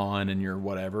 spawn and you're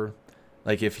whatever.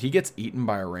 If he gets eaten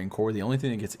by a Rancor, the only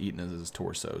thing that gets eaten is his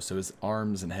torso. So his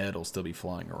arms and head will still be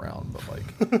flying around. But,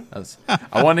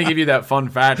 I wanted to give you that fun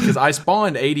fact, because I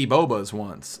spawned 80 Bobas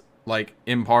once,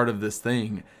 in part of this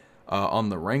thing on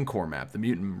the Rancor map, the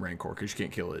mutant Rancor, because you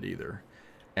can't kill it either.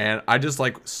 And I just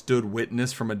stood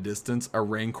witness from a distance a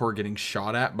Rancor getting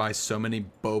shot at by so many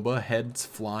Boba heads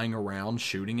flying around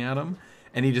shooting at him,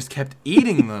 and he just kept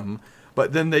eating them,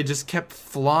 but then they just kept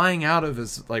flying out of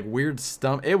his weird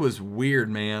stomach. It was weird,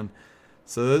 man.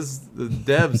 So the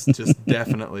devs just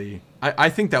definitely I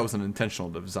think that was an intentional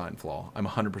design flaw. I'm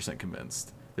 100%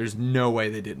 convinced. There's no way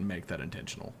they didn't make that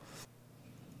intentional.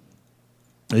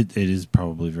 It is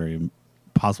probably very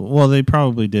possible. Well, they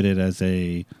probably did it as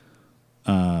a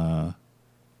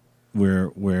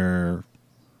where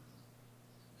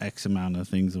X amount of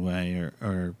things away,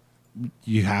 or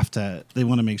you have to. They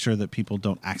want to make sure that people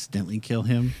don't accidentally kill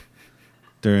him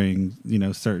during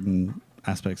certain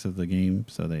aspects of the game.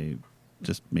 So they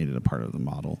just made it a part of the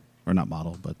model, or not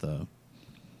model, but the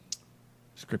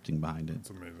scripting behind it. It's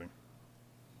amazing.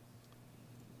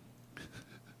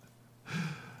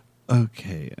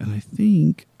 Okay, and I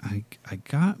think I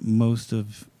got most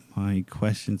of my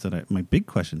questions my big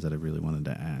questions that I really wanted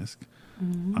to ask,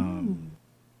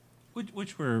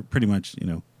 which were pretty much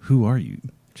who are you,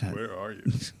 Chad? Where are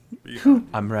you?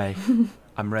 I'm Rey.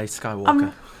 I'm Rey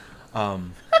Skywalker. I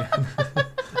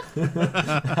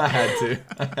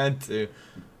had to.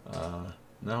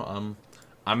 No,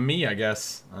 I'm me, I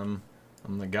guess. I'm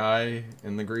the guy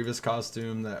in the Grievous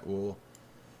costume that will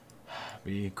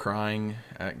be crying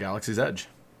at Galaxy's Edge.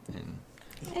 And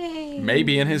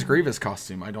maybe in his Grievous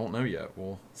costume. I don't know yet.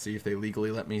 We'll see if they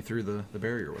legally let me through the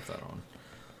barrier with that on.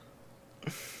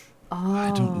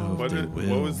 I don't know if they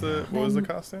will. What was the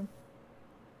costume?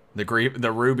 The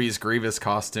Ruby's Grievous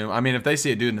costume. I mean, if they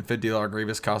see a dude in a $50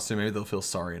 Grievous costume, maybe they'll feel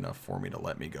sorry enough for me to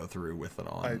let me go through with it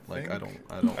on.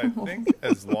 I think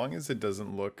as long as it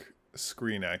doesn't look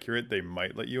screen accurate, they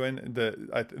might let you in.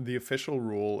 The official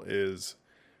rule is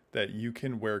that you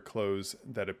can wear clothes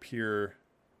that appear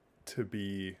to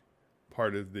be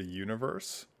part of the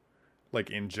universe, like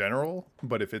in general,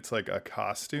 but if it's like a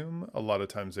costume, a lot of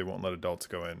times they won't let adults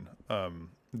go in.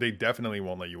 They definitely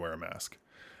won't let you wear a mask.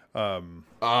 So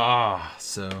I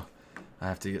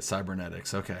have to get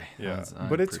cybernetics. Okay. Yeah,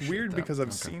 but it's weird because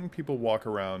I've seen people walk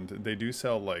around. They do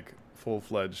sell like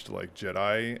full-fledged like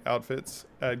Jedi outfits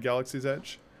at Galaxy's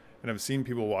Edge, and I've seen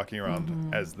people walking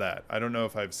around as that. I don't know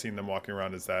if I've seen them walking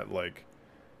around as that like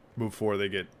before they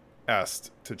get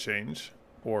asked to change,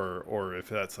 or if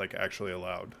that's like actually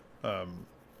allowed.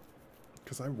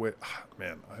 Because I wish.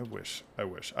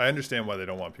 I understand why they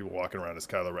don't want people walking around as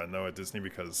Kylo Ren though at Disney,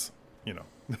 because you know,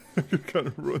 it kind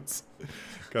of ruins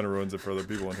it for other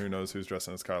people, and who knows who's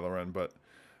dressing as Kylo Ren. But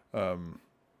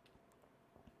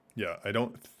yeah, I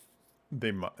don't.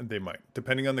 They might,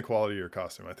 depending on the quality of your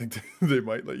costume. I think they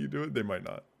might let you do it. They might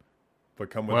not.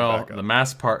 But come with a backup. The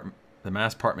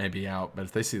mask part may be out, but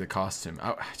if they see the costume,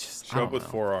 I just show up with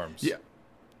 4 arms. Yeah.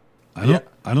 I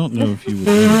don't know if you would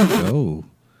want to go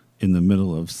in the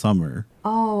middle of summer.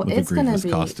 Oh, with it's a gonna Grievous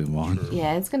be costume on.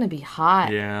 Yeah, it's gonna be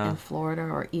hot Yeah. in Florida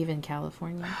or even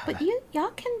California. But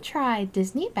y'all can try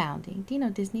Disney bounding. Do you know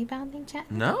Disney bounding,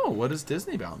 chat? No, what is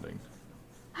Disney bounding?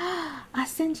 I'll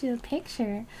send you a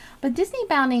picture. But Disney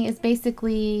bounding is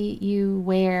basically you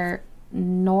wear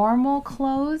normal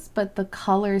clothes, but the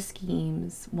color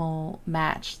schemes will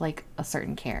match like a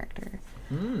certain character.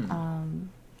 And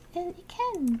you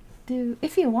can do,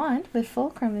 if you want, with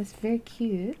Fulcrum. It's very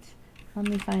cute. Let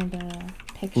me find a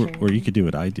picture. Or you could do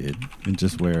what I did and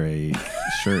just wear a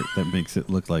shirt that makes it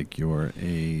look like you're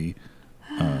a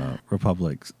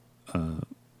Republic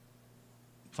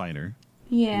fighter.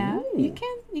 Yeah, Ooh.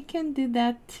 you can do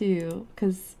that too,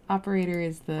 because Operator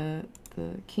is the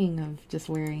king of just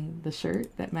wearing the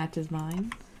shirt that matches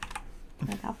mine.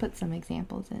 But I'll put some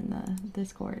examples in the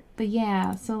Discord. But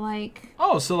yeah, so like...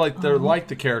 Oh, so like they're like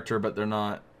the character, but they're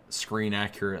not screen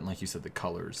accurate, and like you said, the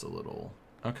color's a little...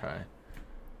 Okay.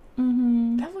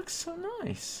 Mm-hmm. That looks so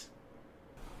nice.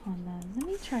 Hold on, let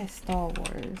me try Star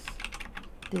Wars.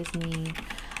 Disney.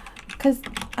 Because,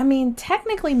 I mean,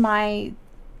 technically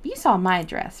you saw my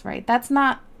dress, right? That's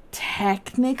not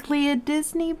technically a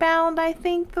Disney bound, I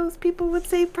think those people would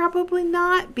say. Probably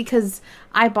not, because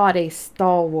I bought a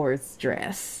Star Wars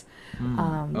dress. Okay.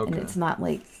 And it's not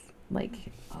like,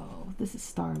 oh, this is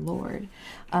Star-Lord.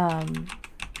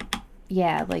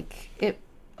 Yeah, like, it...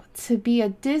 To be a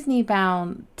Disney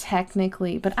bound,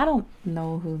 technically, but I don't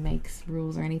know who makes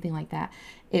rules or anything like that.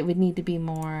 It would need to be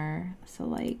more, so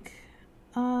like,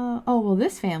 well,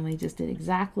 this family just did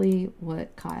exactly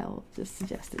what Kyle just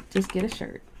suggested. Just get a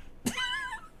shirt.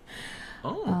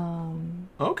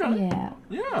 Okay. Yeah.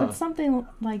 But something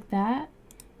like that,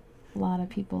 a lot of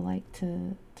people like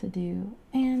to do.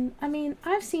 And I mean,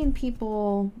 I've seen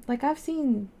people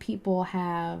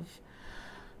have,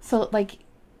 so like,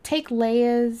 take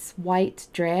Leia's white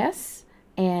dress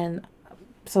and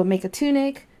so make a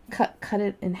tunic, cut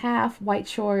it in half, white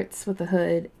shorts with a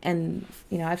hood, and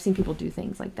you know, I've seen people do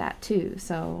things like that too.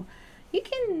 So you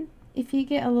can, if you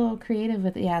get a little creative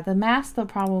with it. Yeah, the mask they'll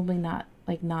probably not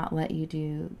let you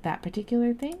do that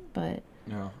particular thing, but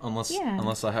yeah,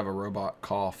 unless I have a robot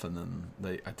cough and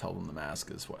then I tell them the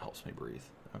mask is what helps me breathe.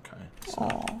 Okay. So,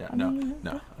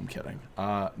 I'm kidding.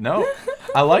 No,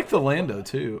 I like the Lando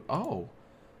too. Oh.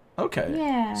 Okay.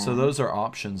 Yeah. So those are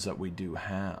options that we do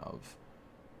have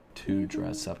to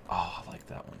dress up. Oh, I like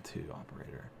that one too,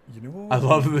 Operator. You know what? I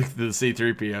love the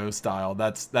C-3PO style.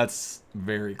 That's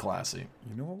very classy.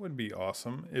 You know what would be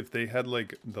awesome if they had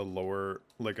like the lower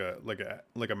like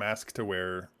a mask to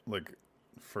wear like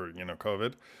for, you know,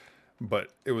 COVID,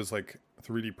 but it was like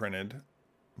 3D printed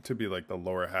to be like the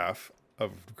lower half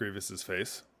of Grievous's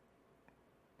face.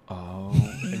 Oh.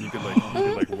 And you could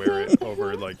wear it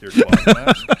over like your cloth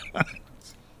mask.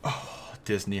 Oh,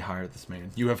 Disney, hire this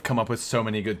man. You have come up with so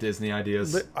many good Disney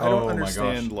ideas. I don't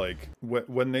understand, like,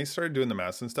 when they started doing the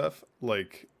masks and stuff,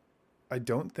 like, I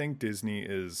don't think Disney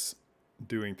is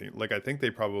doing things. Like, I think they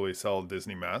probably sell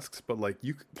Disney masks, but like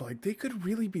they could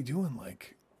really be doing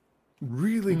like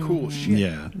really cool shit.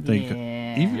 Yeah,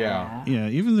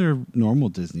 even their normal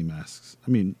Disney masks.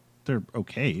 I mean, they're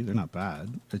okay. They're not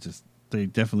bad. It's just they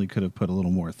definitely could have put a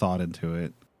little more thought into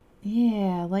it.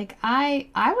 Yeah, like I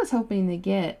was hoping to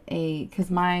get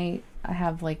because I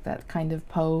have like that kind of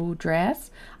Poe dress.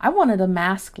 I wanted a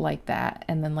mask like that,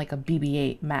 and then like a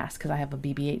BB-8 mask because I have a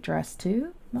BB-8 dress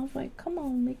too. And I was like, come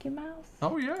on, Mickey Mouse.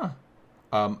 Oh yeah.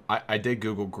 I did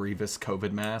Google Grievous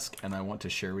COVID mask, and I want to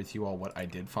share with you all what I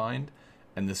did find.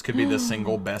 And this could be the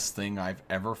single best thing I've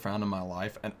ever found in my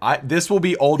life. And this will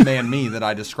be old man me that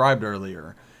I described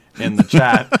earlier in the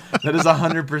chat. That is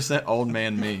 100% old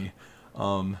man me.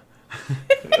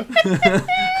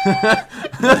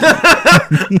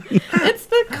 It's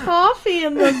the coffee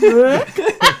in the book.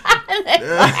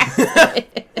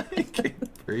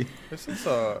 This is this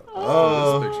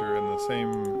picture in the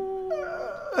same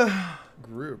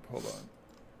group. Hold on.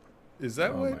 Is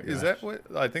that what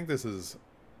I think this is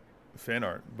fan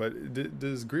art, but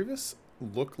does Grievous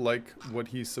look like what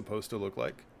he's supposed to look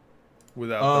like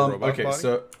without the robot body?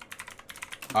 So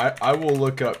I will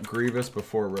look up Grievous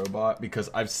before robot because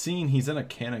I've seen he's in a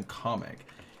canon comic.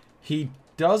 He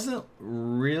doesn't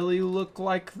really look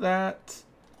like that.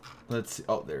 Let's see.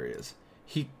 Oh, there he is.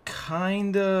 He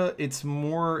it's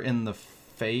more in the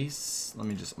face.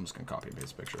 I'm just gonna copy and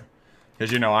paste a picture.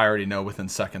 Because, I already know within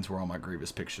seconds where all my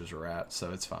Grievous pictures are at,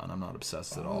 so it's fine. I'm not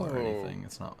obsessed at all or anything.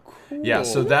 It's not. Cool. Yeah,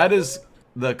 so that is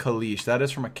the Kalish. That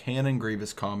is from a canon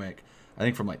Grievous comic, I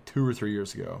think from like 2 or 3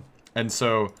 years ago. And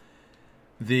so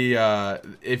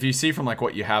if you see from like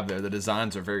what you have there, the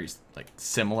designs are very like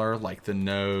similar, like the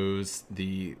nose,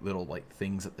 the little like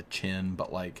things at the chin,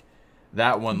 but like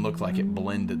that one looked like it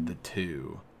blended the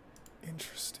two.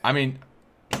 Interesting. I mean,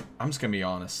 I'm just gonna be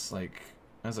honest, like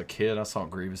as a kid I saw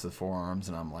Grievous with 4 arms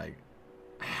and I'm like,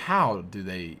 how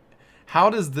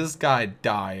does this guy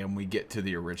die and we get to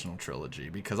the original trilogy?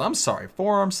 Because I'm sorry,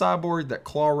 4-arm cyborg that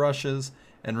claw rushes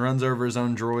and runs over his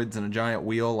own droids in a giant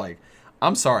wheel, like,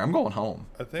 I'm sorry, I'm going home.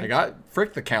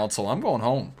 Frick the council, I'm going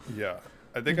home. Yeah.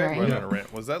 I think I went on a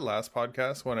rant. Was that last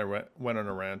podcast when I went on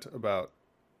a rant about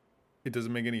it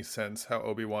doesn't make any sense how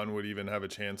Obi-Wan would even have a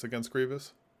chance against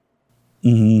Grievous?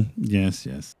 Mm-hmm.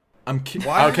 Yes. I'm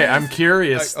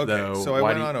curious, though. So I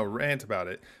went on a rant about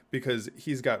it because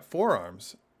he's got 4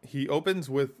 arms. He opens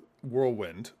with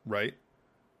Whirlwind, right?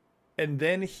 And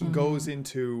then he goes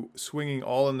into swinging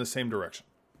all in the same direction.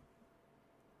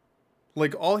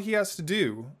 Like, all he has to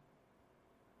do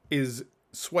is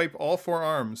swipe all 4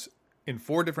 arms in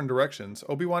 4 different directions.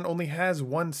 Obi-Wan only has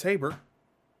 1 saber.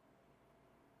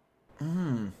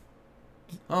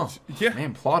 Oh, yeah.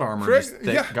 Man, plot armor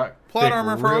plot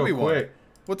armor for Obi-Wan. Quick.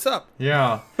 What's up?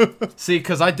 Yeah. See,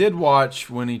 because I did watch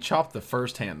when he chopped the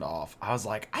first hand off. I was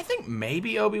like, I think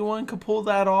maybe Obi-Wan could pull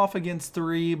that off against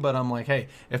 3, but I'm like, hey,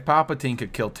 if Palpatine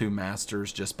could kill 2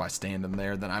 masters just by standing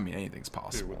there, then I mean, anything's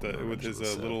possible. Dude, with his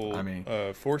little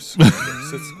force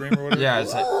Sith scream or whatever. Yeah,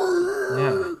 it's like,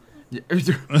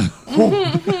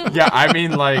 yeah. I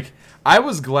mean, like, I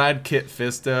was glad Kit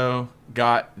Fisto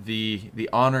got the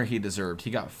honor he deserved.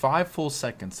 He got 5 full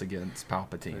seconds against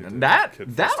Palpatine, and that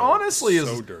honestly is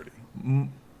so dirty,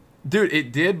 dude.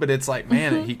 It did, but it's like,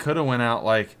 man, he could have went out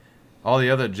like all the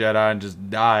other Jedi and just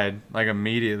died like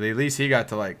immediately. At least he got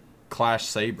to like clash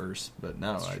sabers, but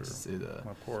no, my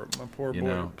poor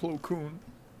boy Plo Koon.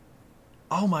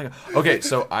 Oh my god. Okay,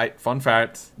 so fun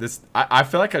fact. I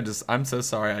feel like I'm so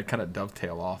sorry. I kind of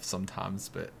dovetail off sometimes,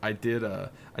 but I did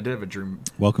have a dream.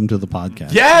 Welcome to the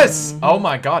podcast. Yes. Oh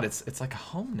my god, it's like a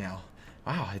home now.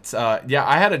 Wow. It's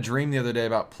I had a dream the other day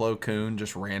about Plo Koon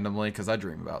just randomly because I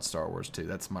dream about Star Wars too.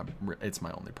 It's my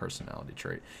only personality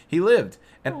trait. He lived,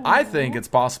 and I think it's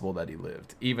possible that he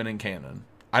lived even in canon.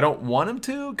 I don't want him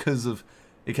to because of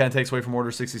it kind of takes away from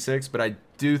Order 66, but I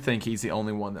do think he's the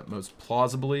only one that most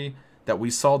plausibly that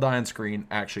we saw die on screen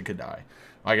actually could die.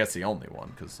 I guess the only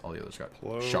one because all the others got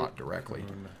shot directly.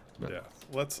 Yeah,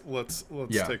 let's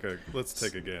take a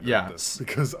gander at this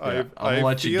because I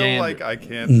feel like I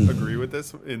can't agree with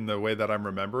this in the way that I'm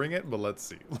remembering it. But let's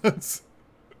see.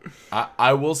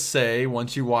 I will say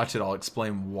once you watch it, I'll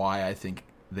explain why I think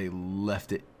they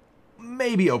left it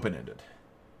maybe open ended.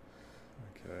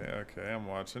 Okay, I'm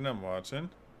watching.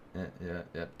 Yeah.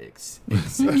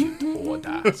 Execute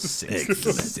order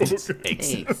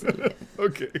 66.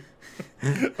 Okay.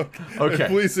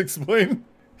 Please explain.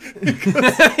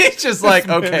 He's just like,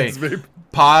 okay,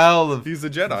 pile of he's a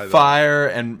Jedi, fire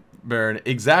and burn.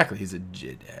 Exactly, he's a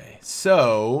Jedi.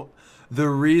 So the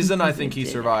reason I think he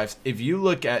survives, if you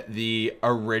look at the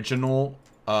originally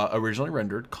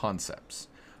rendered concepts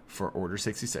for Order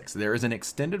 66. There is an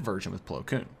extended version with Plo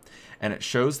Koon, and it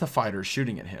shows the fighters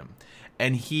shooting at him.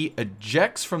 And he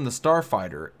ejects from the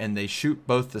starfighter, and they shoot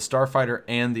both the starfighter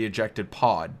and the ejected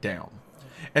pod down.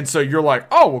 And so you're like,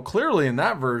 oh, well, clearly in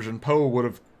that version, Plo would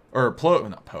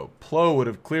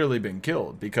have clearly been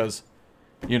killed because,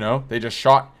 you know, they just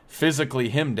shot physically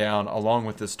him down along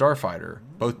with the starfighter,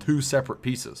 both two separate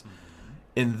pieces.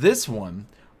 In this one,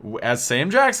 as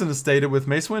Sam Jackson has stated with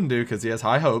Mace Windu, because he has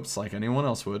high hopes like anyone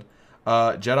else would,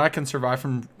 Jedi can survive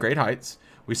from great heights.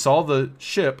 We saw the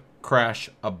ship crash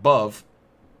above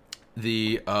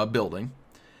the building,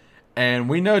 and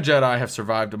we know Jedi have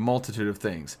survived a multitude of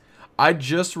things. I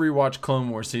just rewatched Clone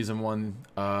Wars Season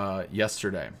 1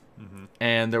 yesterday,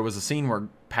 and there was a scene where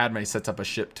Padme sets up a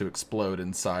ship to explode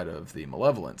inside of the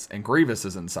Malevolence, and Grievous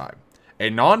is inside, a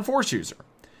non-Force user.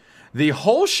 The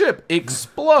whole ship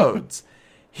explodes.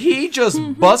 He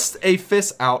just busts a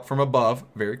fist out from above,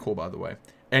 very cool by the way,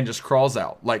 and just crawls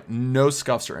out, like no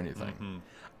scuffs or anything.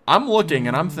 I'm looking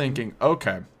and I'm thinking,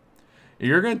 okay,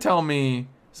 you're going to tell me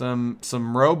some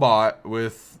robot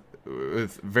with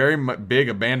very big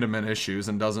abandonment issues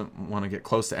and doesn't want to get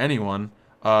close to anyone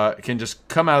can just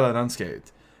come out of that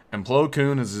unscathed. And Plo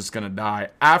Koon is just going to die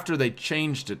after they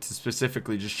changed it to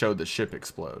specifically just show the ship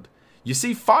explode. You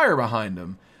see fire behind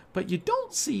him, but you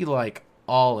don't see like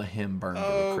all of him burn to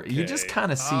the crater. You just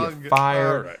kind of see a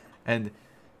fire. And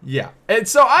yeah. And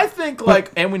so I think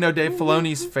like, and we know Dave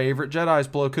Filoni's favorite Jedi is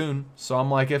Plo Koon. So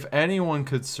I'm like, if anyone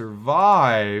could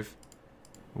survive,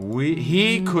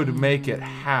 he could make it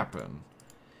happen.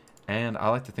 And I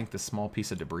like to think this small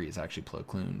piece of debris is actually Plo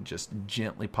Koon just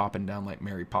gently popping down like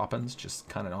Mary Poppins, just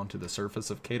kind of onto the surface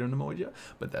of Cato Nemoidia.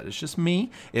 But that is just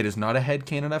me. It is not a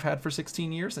headcanon I've had for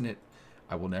 16 years, and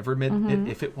I will never admit it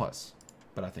if it was.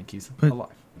 But I think he's alive.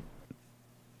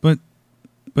 But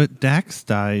Dax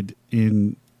died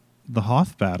in the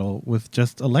Hoth battle with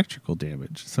just electrical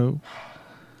damage. So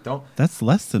that's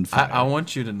less than fire. I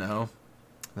want you to know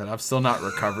that I've still not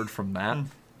recovered from that.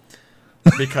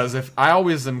 Because if I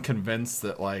always am convinced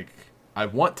that like I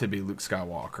want to be Luke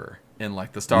Skywalker in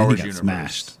like the Star Wars universe,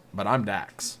 smashed. But I'm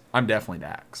Dax. I'm definitely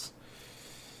Dax.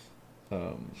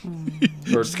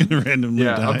 You're just gonna randomly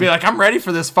die. I'll be like, I'm ready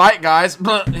for this fight, guys.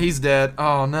 He's dead.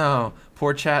 Oh no,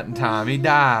 poor chatting time. He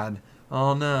died.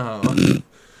 Oh no.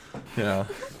 Yeah.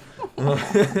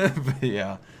 But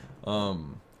yeah.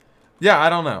 Yeah. I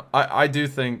don't know. I do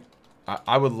think.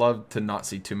 I would love to not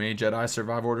see too many Jedi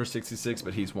survive Order 66,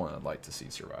 but he's one I'd like to see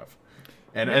survive.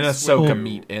 And Ahsoka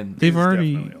meet in. They've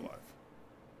already.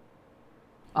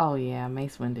 Oh yeah,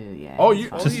 Mace Windu. Yeah. All he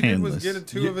did was get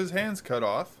two of his hands cut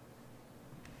off.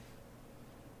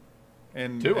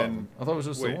 And two of them. I thought it was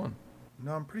just the one.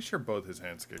 No, I'm pretty sure both his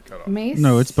hands get cut off. Mace?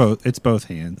 No, it's both. It's both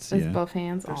hands. It's both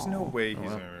hands. There's no way he's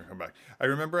gonna come back. I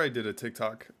remember I did a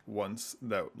TikTok once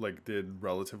that like did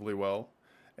relatively well,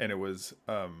 and it was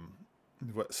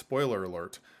spoiler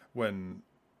alert, when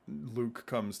Luke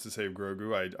comes to save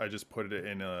Grogu, I just put it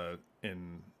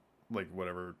in like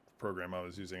whatever program I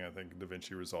was using, I think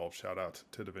DaVinci Resolve, shout out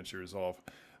to DaVinci Resolve,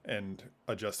 and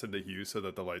adjusted the hue so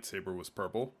that the lightsaber was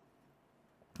purple.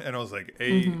 And I was like,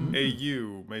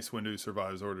 AU, Mace Windu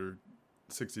survives Order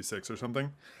 66 or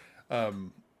something.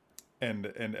 And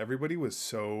everybody was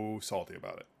so salty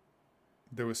about it.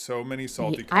 There was so many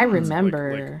salty comments. I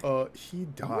remember. Like, he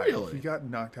died. Really? He got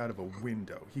knocked out of a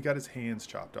window. He got his hands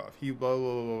chopped off. He blah,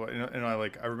 blah, blah, blah. And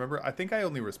I remember, I think I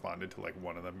only responded to like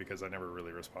one of them because I never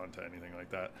really respond to anything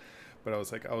like that. But I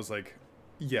was like,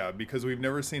 yeah, because we've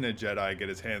never seen a Jedi get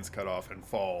his hands cut off and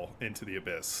fall into the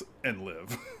abyss and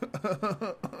live.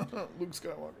 Luke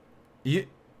Skywalker.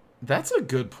 That's a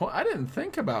good point. I didn't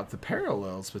think about the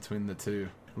parallels between the two.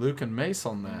 Luke and Mace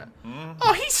on that. Mm-hmm.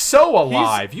 Oh, he's so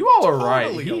alive. You all are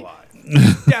totally right.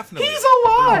 Alive. Definitely. He's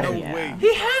alive. There's no way.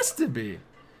 He has to be.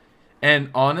 And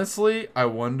honestly, I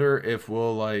wonder if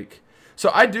we'll like.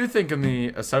 So I do think in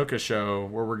the Ahsoka show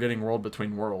where we're getting World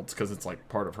Between Worlds, because it's like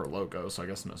part of her logo, so I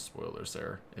guess no spoilers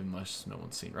there, unless no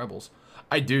one's seen Rebels.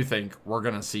 I do think we're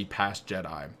gonna see past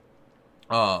Jedi,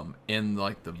 in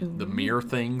like the mirror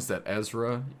things that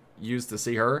Ezra used to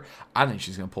see her. I think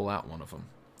she's gonna pull out one of them.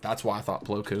 That's why I thought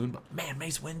Plo Koon. But man,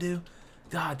 Mace Windu,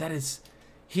 God,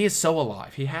 he is so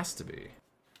alive. He has to be.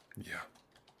 Yeah.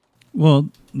 Well,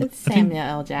 it's Samuel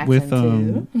L.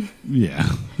 Jackson too. Yeah.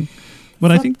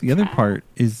 But I think the other part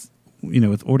is,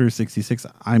 with Order 66,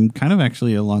 I'm kind of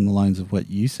actually along the lines of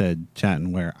what you said,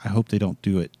 Chatton, where I hope they don't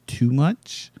do it too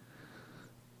much.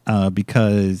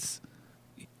 Because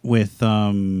with,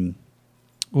 what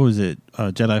was it?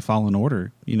 Jedi Fallen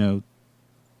Order,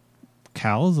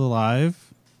 Cal's alive.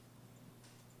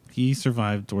 He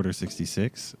survived Order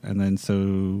 66. And then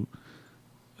so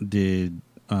did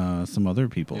some other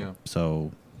people. Yeah.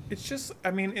 So it's just,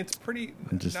 I mean, it's pretty.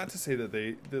 Not to say that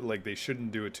they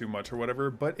shouldn't do it too much or whatever,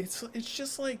 but it's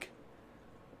just like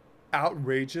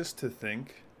outrageous to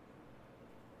think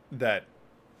that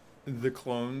the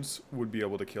clones would be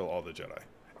able to kill all the Jedi.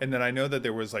 And then I know that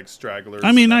there was like stragglers.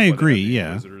 I mean, I agree,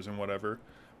 yeah. Visitors and whatever,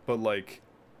 but like,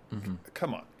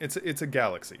 come on, it's a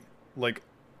galaxy. Like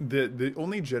the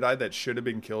only Jedi that should have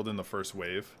been killed in the first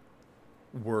wave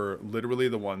were literally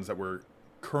the ones that were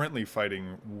currently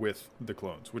fighting with the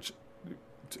clones, which,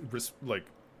 like,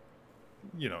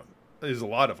 you know, is a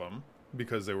lot of them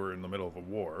because they were in the middle of a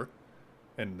war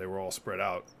and they were all spread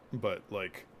out. But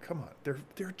like, come on, they're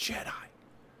Jedi.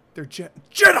 They're Jedi.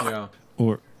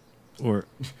 Yeah. Or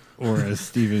as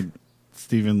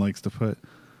Steven likes to put,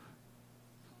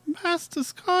 Master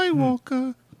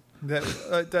Skywalker. There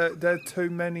are too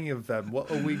many of them. What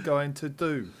are we going to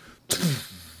do?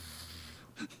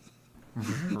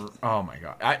 Oh my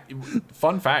god!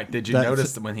 Fun fact: did you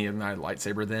notice that when he ignited a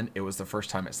lightsaber, then it was the first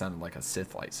time it sounded like a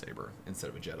Sith lightsaber instead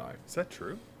of a Jedi? Is that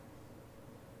true?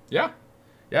 Yeah,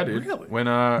 dude. Really? When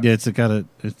it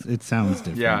sounds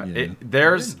different. Yeah,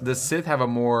 there's the Sith have a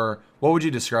more, what would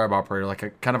you describe, operator? Like a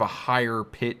kind of a higher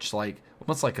pitch, like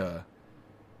almost like a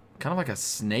kind of like a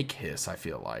snake hiss. I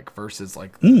feel like versus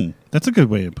like that's a good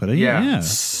way to put it. Yeah.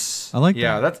 I like that.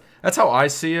 Yeah, that's how I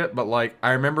see it. But like,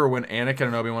 I remember when Anakin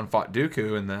and Obi-Wan fought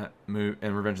Dooku in that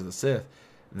in Revenge of the Sith,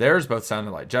 theirs both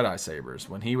sounded like Jedi sabers.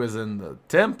 When he was in the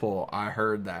temple, I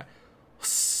heard that,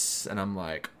 and I'm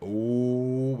like,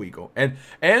 oh, we go. And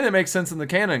it makes sense in the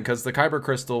canon because the Kyber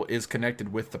crystal is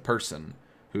connected with the person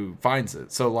who finds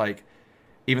it. So like,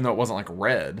 even though it wasn't like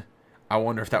red, I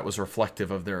wonder if that was reflective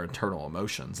of their internal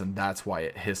emotions, and that's why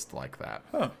it hissed like that.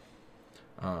 Huh.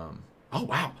 Oh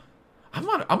wow. I'm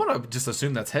gonna just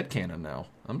assume that's headcanon now.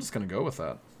 I'm just gonna go with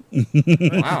that.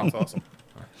 Wow, that's awesome.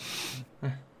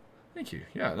 Thank you.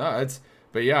 Yeah, no,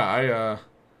 but yeah,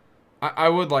 I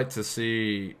would like to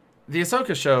see the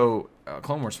Ahsoka show.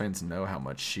 Clone Wars fans know how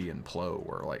much she and Plo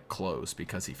were like close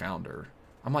because he found her.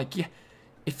 I'm like, yeah,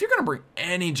 if you're gonna bring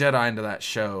any Jedi into that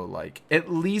show, like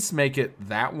at least make it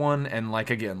that one, and like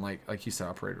again, like you said,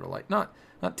 operator, like not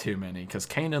too many, because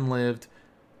Kanan lived,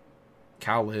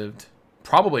 Cal lived.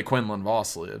 Probably Quinlan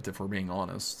Voss lived, if we're being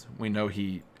honest. We know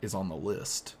he is on the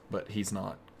list, but he's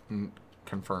not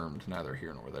confirmed, neither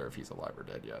here nor there, if he's alive or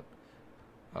dead yet.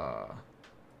 But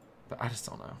I just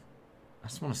don't know. I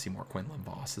just want to see more Quinlan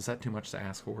Voss. Is that too much to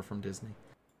ask for from Disney?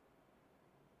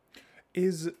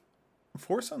 Is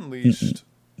Force Unleashed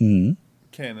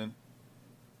canon?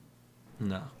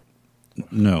 No.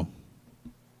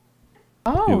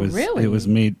 Oh, really? It was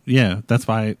made. Yeah, that's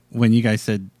why when you guys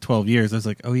said 12 years, I was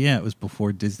like, oh yeah, it was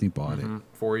before Disney bought it.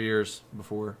 4 years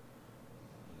before.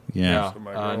 Yeah. So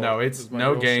no, it's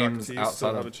no games Shakti outside still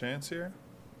of. have a chance here?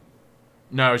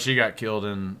 No, she got killed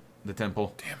in the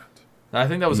temple. Damn it! I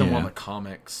think that was in one of the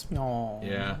comics. No.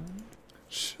 Yeah.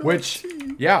 Shakti. Which,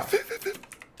 yeah.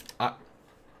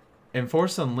 In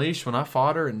Force Unleashed, when I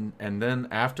fought her and then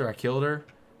after I killed her,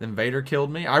 then Vader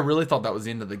killed me, I really thought that was the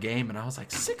end of the game. And I was like,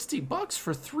 $60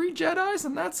 for 3 Jedis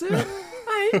and that's it?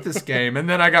 I hate this game. And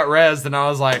then I got rezzed and I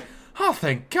was like, oh,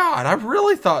 thank God. I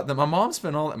really thought that my mom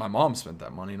spent all that. My mom spent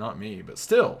that money, not me. But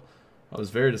still, I was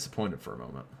very disappointed for a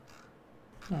moment.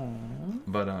 Aww.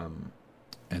 But,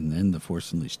 and then The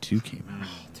Force Unleashed 2 came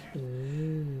out.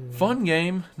 Fun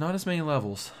game, not as many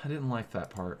levels. I didn't like that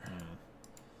part.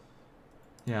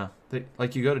 Yeah,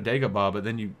 like you go to Dagobah, but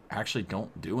then you actually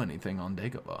don't do anything on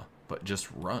Dagobah, but just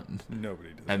run. Nobody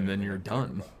does. And then you're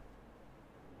done.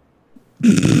 What,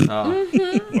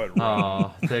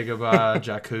 Dagobah,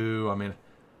 Jakku. I mean,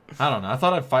 I don't know. I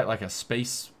thought I'd fight like a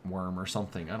space worm or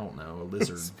something. I don't know, a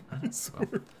lizard. It's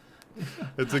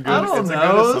a good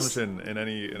assumption in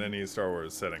any Star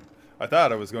Wars setting. I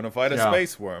thought I was going to fight a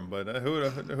space worm, but who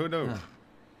knew?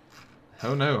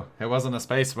 Who knew? It wasn't a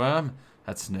space worm.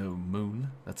 That's no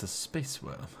moon. That's a space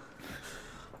worm.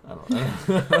 I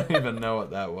don't even know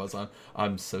what that was.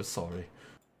 I'm so sorry.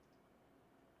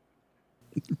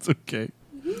 It's okay.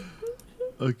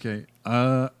 Okay.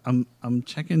 I'm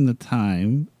checking the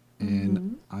time,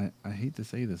 and I hate to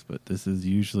say this, but this is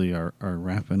usually our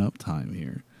wrapping up time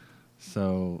here.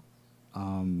 So,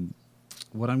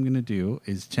 what I'm gonna do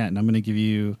is chat, and I'm gonna give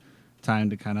you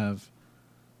time to kind of,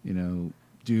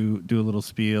 do a little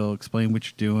spiel, explain what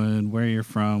you're doing, where you're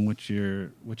from, what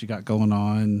you got going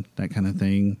on, that kind of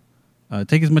thing.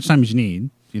 Take as much time as you need,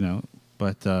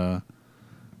 But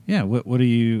yeah, what do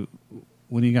you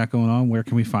got going on? Where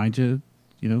can we find you?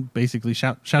 Basically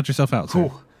shout yourself out.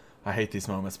 Sir. I hate these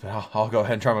moments, but I'll go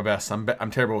ahead and try my best.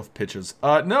 I'm terrible with pitches.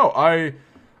 No, I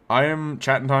I am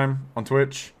Chatting Time on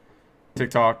Twitch,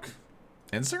 TikTok,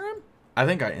 Instagram. I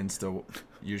think I Insta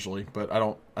usually, but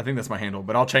I think that's my handle,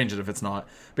 but I'll change it if it's not.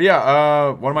 But yeah,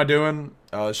 what am I doing?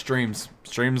 Streams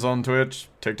on Twitch,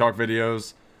 TikTok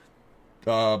videos,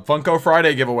 Funko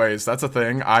Friday giveaways. That's a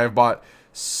thing. I've bought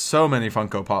so many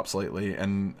Funko Pops lately,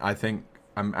 and I think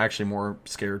I'm actually more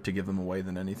scared to give them away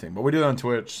than anything. But we do that on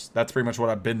Twitch. That's pretty much what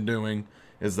I've been doing,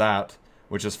 is that,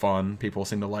 which is fun. People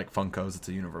seem to like Funkos. It's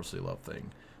a universally loved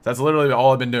thing. That's literally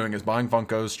all I've been doing, is buying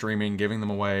Funkos, streaming, giving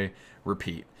them away,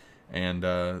 repeat. And,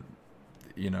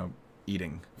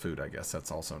 eating food, I guess. That's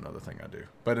also another thing I do.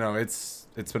 But no, it's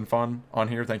been fun on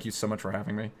here. Thank you so much for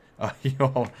having me. You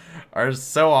all are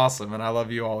so awesome, and I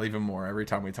love you all even more every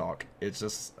time we talk. It's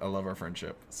just, I love our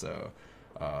friendship. So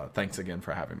thanks again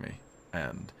for having me.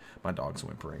 And my dog's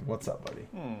whimpering. What's up, buddy?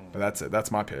 But that's it. That's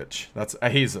my pitch.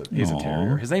 He's a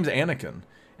terrier. His name's Anakin,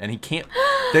 and he can't.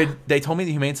 They told me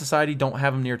the Humane Society don't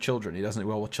have him near children. He doesn't do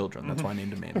well with children. That's why I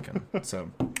named him Anakin. So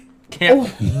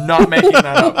not making that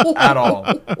up at all.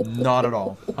 Not at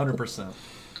all. 100%.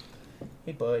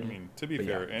 Hey, bud. I mean, to be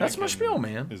fair, yeah, that's my spiel,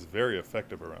 man. Is very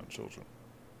effective around children.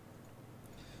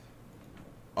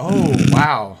 Oh,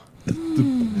 wow. Wow.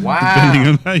 Depending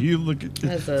on how you look at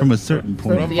it from a certain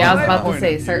point of view. Yeah, I was about to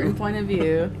say, certain point of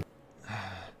view.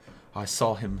 I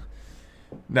saw him.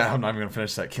 No, I'm not even going to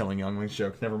finish that killing younglings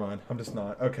joke. Never mind. I'm just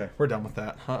not. Okay, we're done with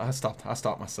that. I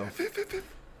stopped myself.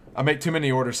 I make too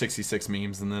many Order 66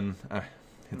 memes, and then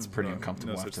it's pretty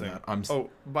uncomfortable after that.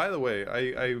 Oh, by the way,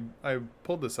 I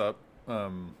pulled this up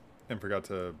and forgot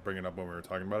to bring it up when we were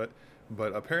talking about it,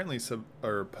 but apparently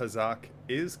Pazaak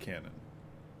is canon.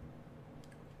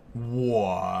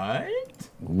 What?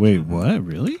 Wait, what?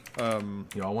 Really?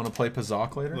 Y'all want to play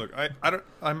Pazaak later? Look,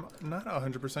 I'm not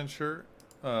 100% sure,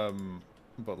 but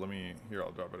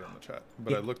I'll drop it in the chat.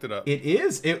 But I looked it up.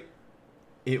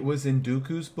 It was in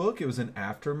Dooku's book. It was in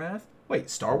Aftermath. Wait,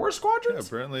 Star Wars Squadrons? Yeah,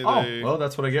 apparently well,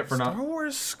 that's what I get for not... Star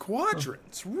Wars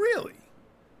Squadrons? Really?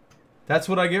 That's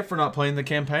what I get for not playing the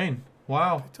campaign.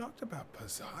 Wow. I talked about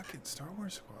Pazaak in Star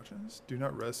Wars Squadrons. Do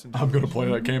not rest in... I'm going to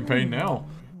play that campaign now.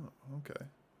 Okay.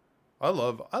 I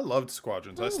loved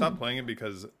Squadrons. I stopped playing it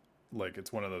because, like,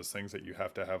 it's one of those things that you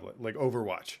have to have, like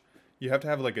Overwatch. You have to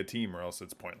have, like, a team or else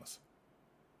it's pointless.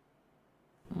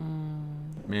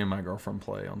 Me and my girlfriend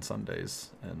play on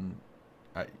Sundays, and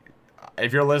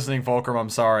if you're listening, Fulcrum, I'm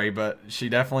sorry, but she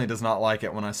definitely does not like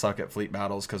it when I suck at fleet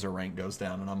battles because her rank goes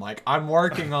down, and I'm like, I'm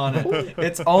working on it.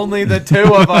 It's only the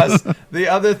two of us. The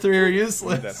other three are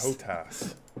useless. That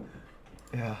HOTAS.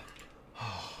 Yeah.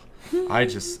 I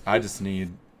just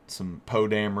need some Poe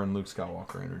Dameron, Luke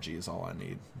Skywalker energy is all I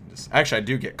need. Actually, I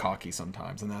do get cocky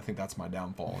sometimes, and I think that's my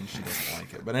downfall, and she doesn't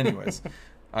like it. But anyways,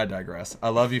 I digress. I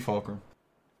love you, Fulcrum.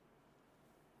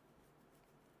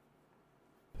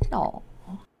 No.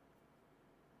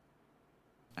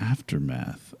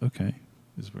 Aftermath. Okay.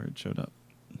 Is where it showed up.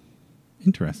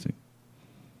 Interesting.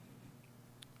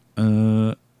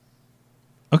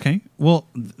 Okay. Well,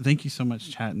 thank you so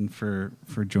much, Chatting, for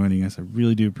joining us. I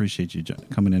really do appreciate you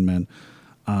coming in, man.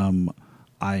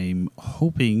 I'm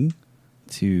hoping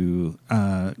to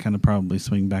kind of probably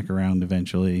swing back around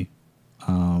eventually.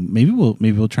 Maybe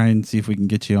we'll try and see if we can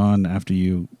get you on after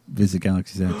you visit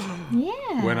Galaxy's Edge. Yeah.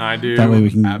 When I do, that way we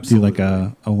can absolutely. do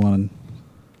like a one.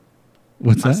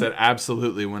 What's that? I said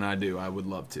absolutely. When I do, I would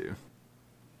love to.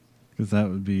 Because that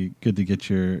would be good to get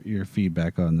your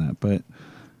feedback on that. But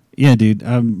yeah, dude,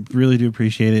 I really do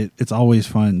appreciate it. It's always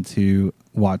fun to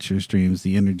watch your streams.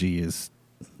 The energy is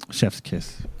chef's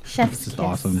kiss. Chef's kiss. It's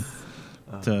Awesome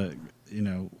to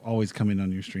always come in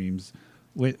on your streams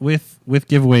with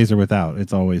giveaways or without.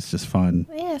 It's always just fun.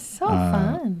 Yeah, so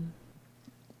fun.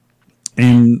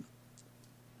 And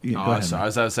I was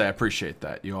about to say, I appreciate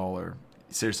that. You all are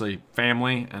seriously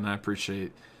family, and I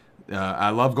appreciate. I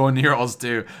love going to your all's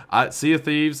too. Sea of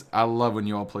Thieves. I love when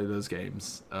you all play those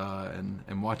games,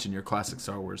 and watching your classic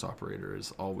Star Wars operator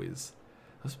is always.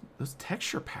 Those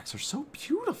texture packs are so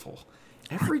beautiful.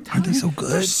 Every time aren't they so good?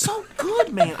 They're so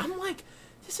good, man. I'm like,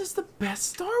 this is the best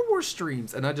Star Wars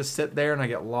streams, and I just sit there and I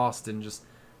get lost in just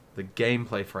the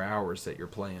gameplay for hours that you're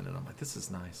playing, and I'm like, this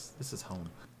is nice. This is home.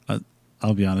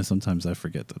 I'll be honest. Sometimes I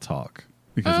forget to talk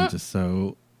because I'm just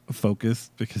so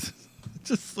focused because it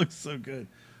just looks so good.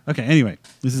 Okay, anyway,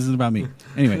 this isn't about me.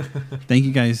 Anyway, thank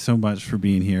you guys so much for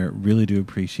being here. Really do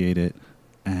appreciate it.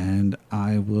 And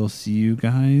I will see you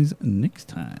guys next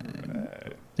time.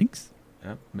 Thanks.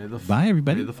 Yep. Bye,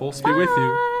 everybody. May the force be with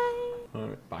you. All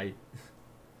right, bye.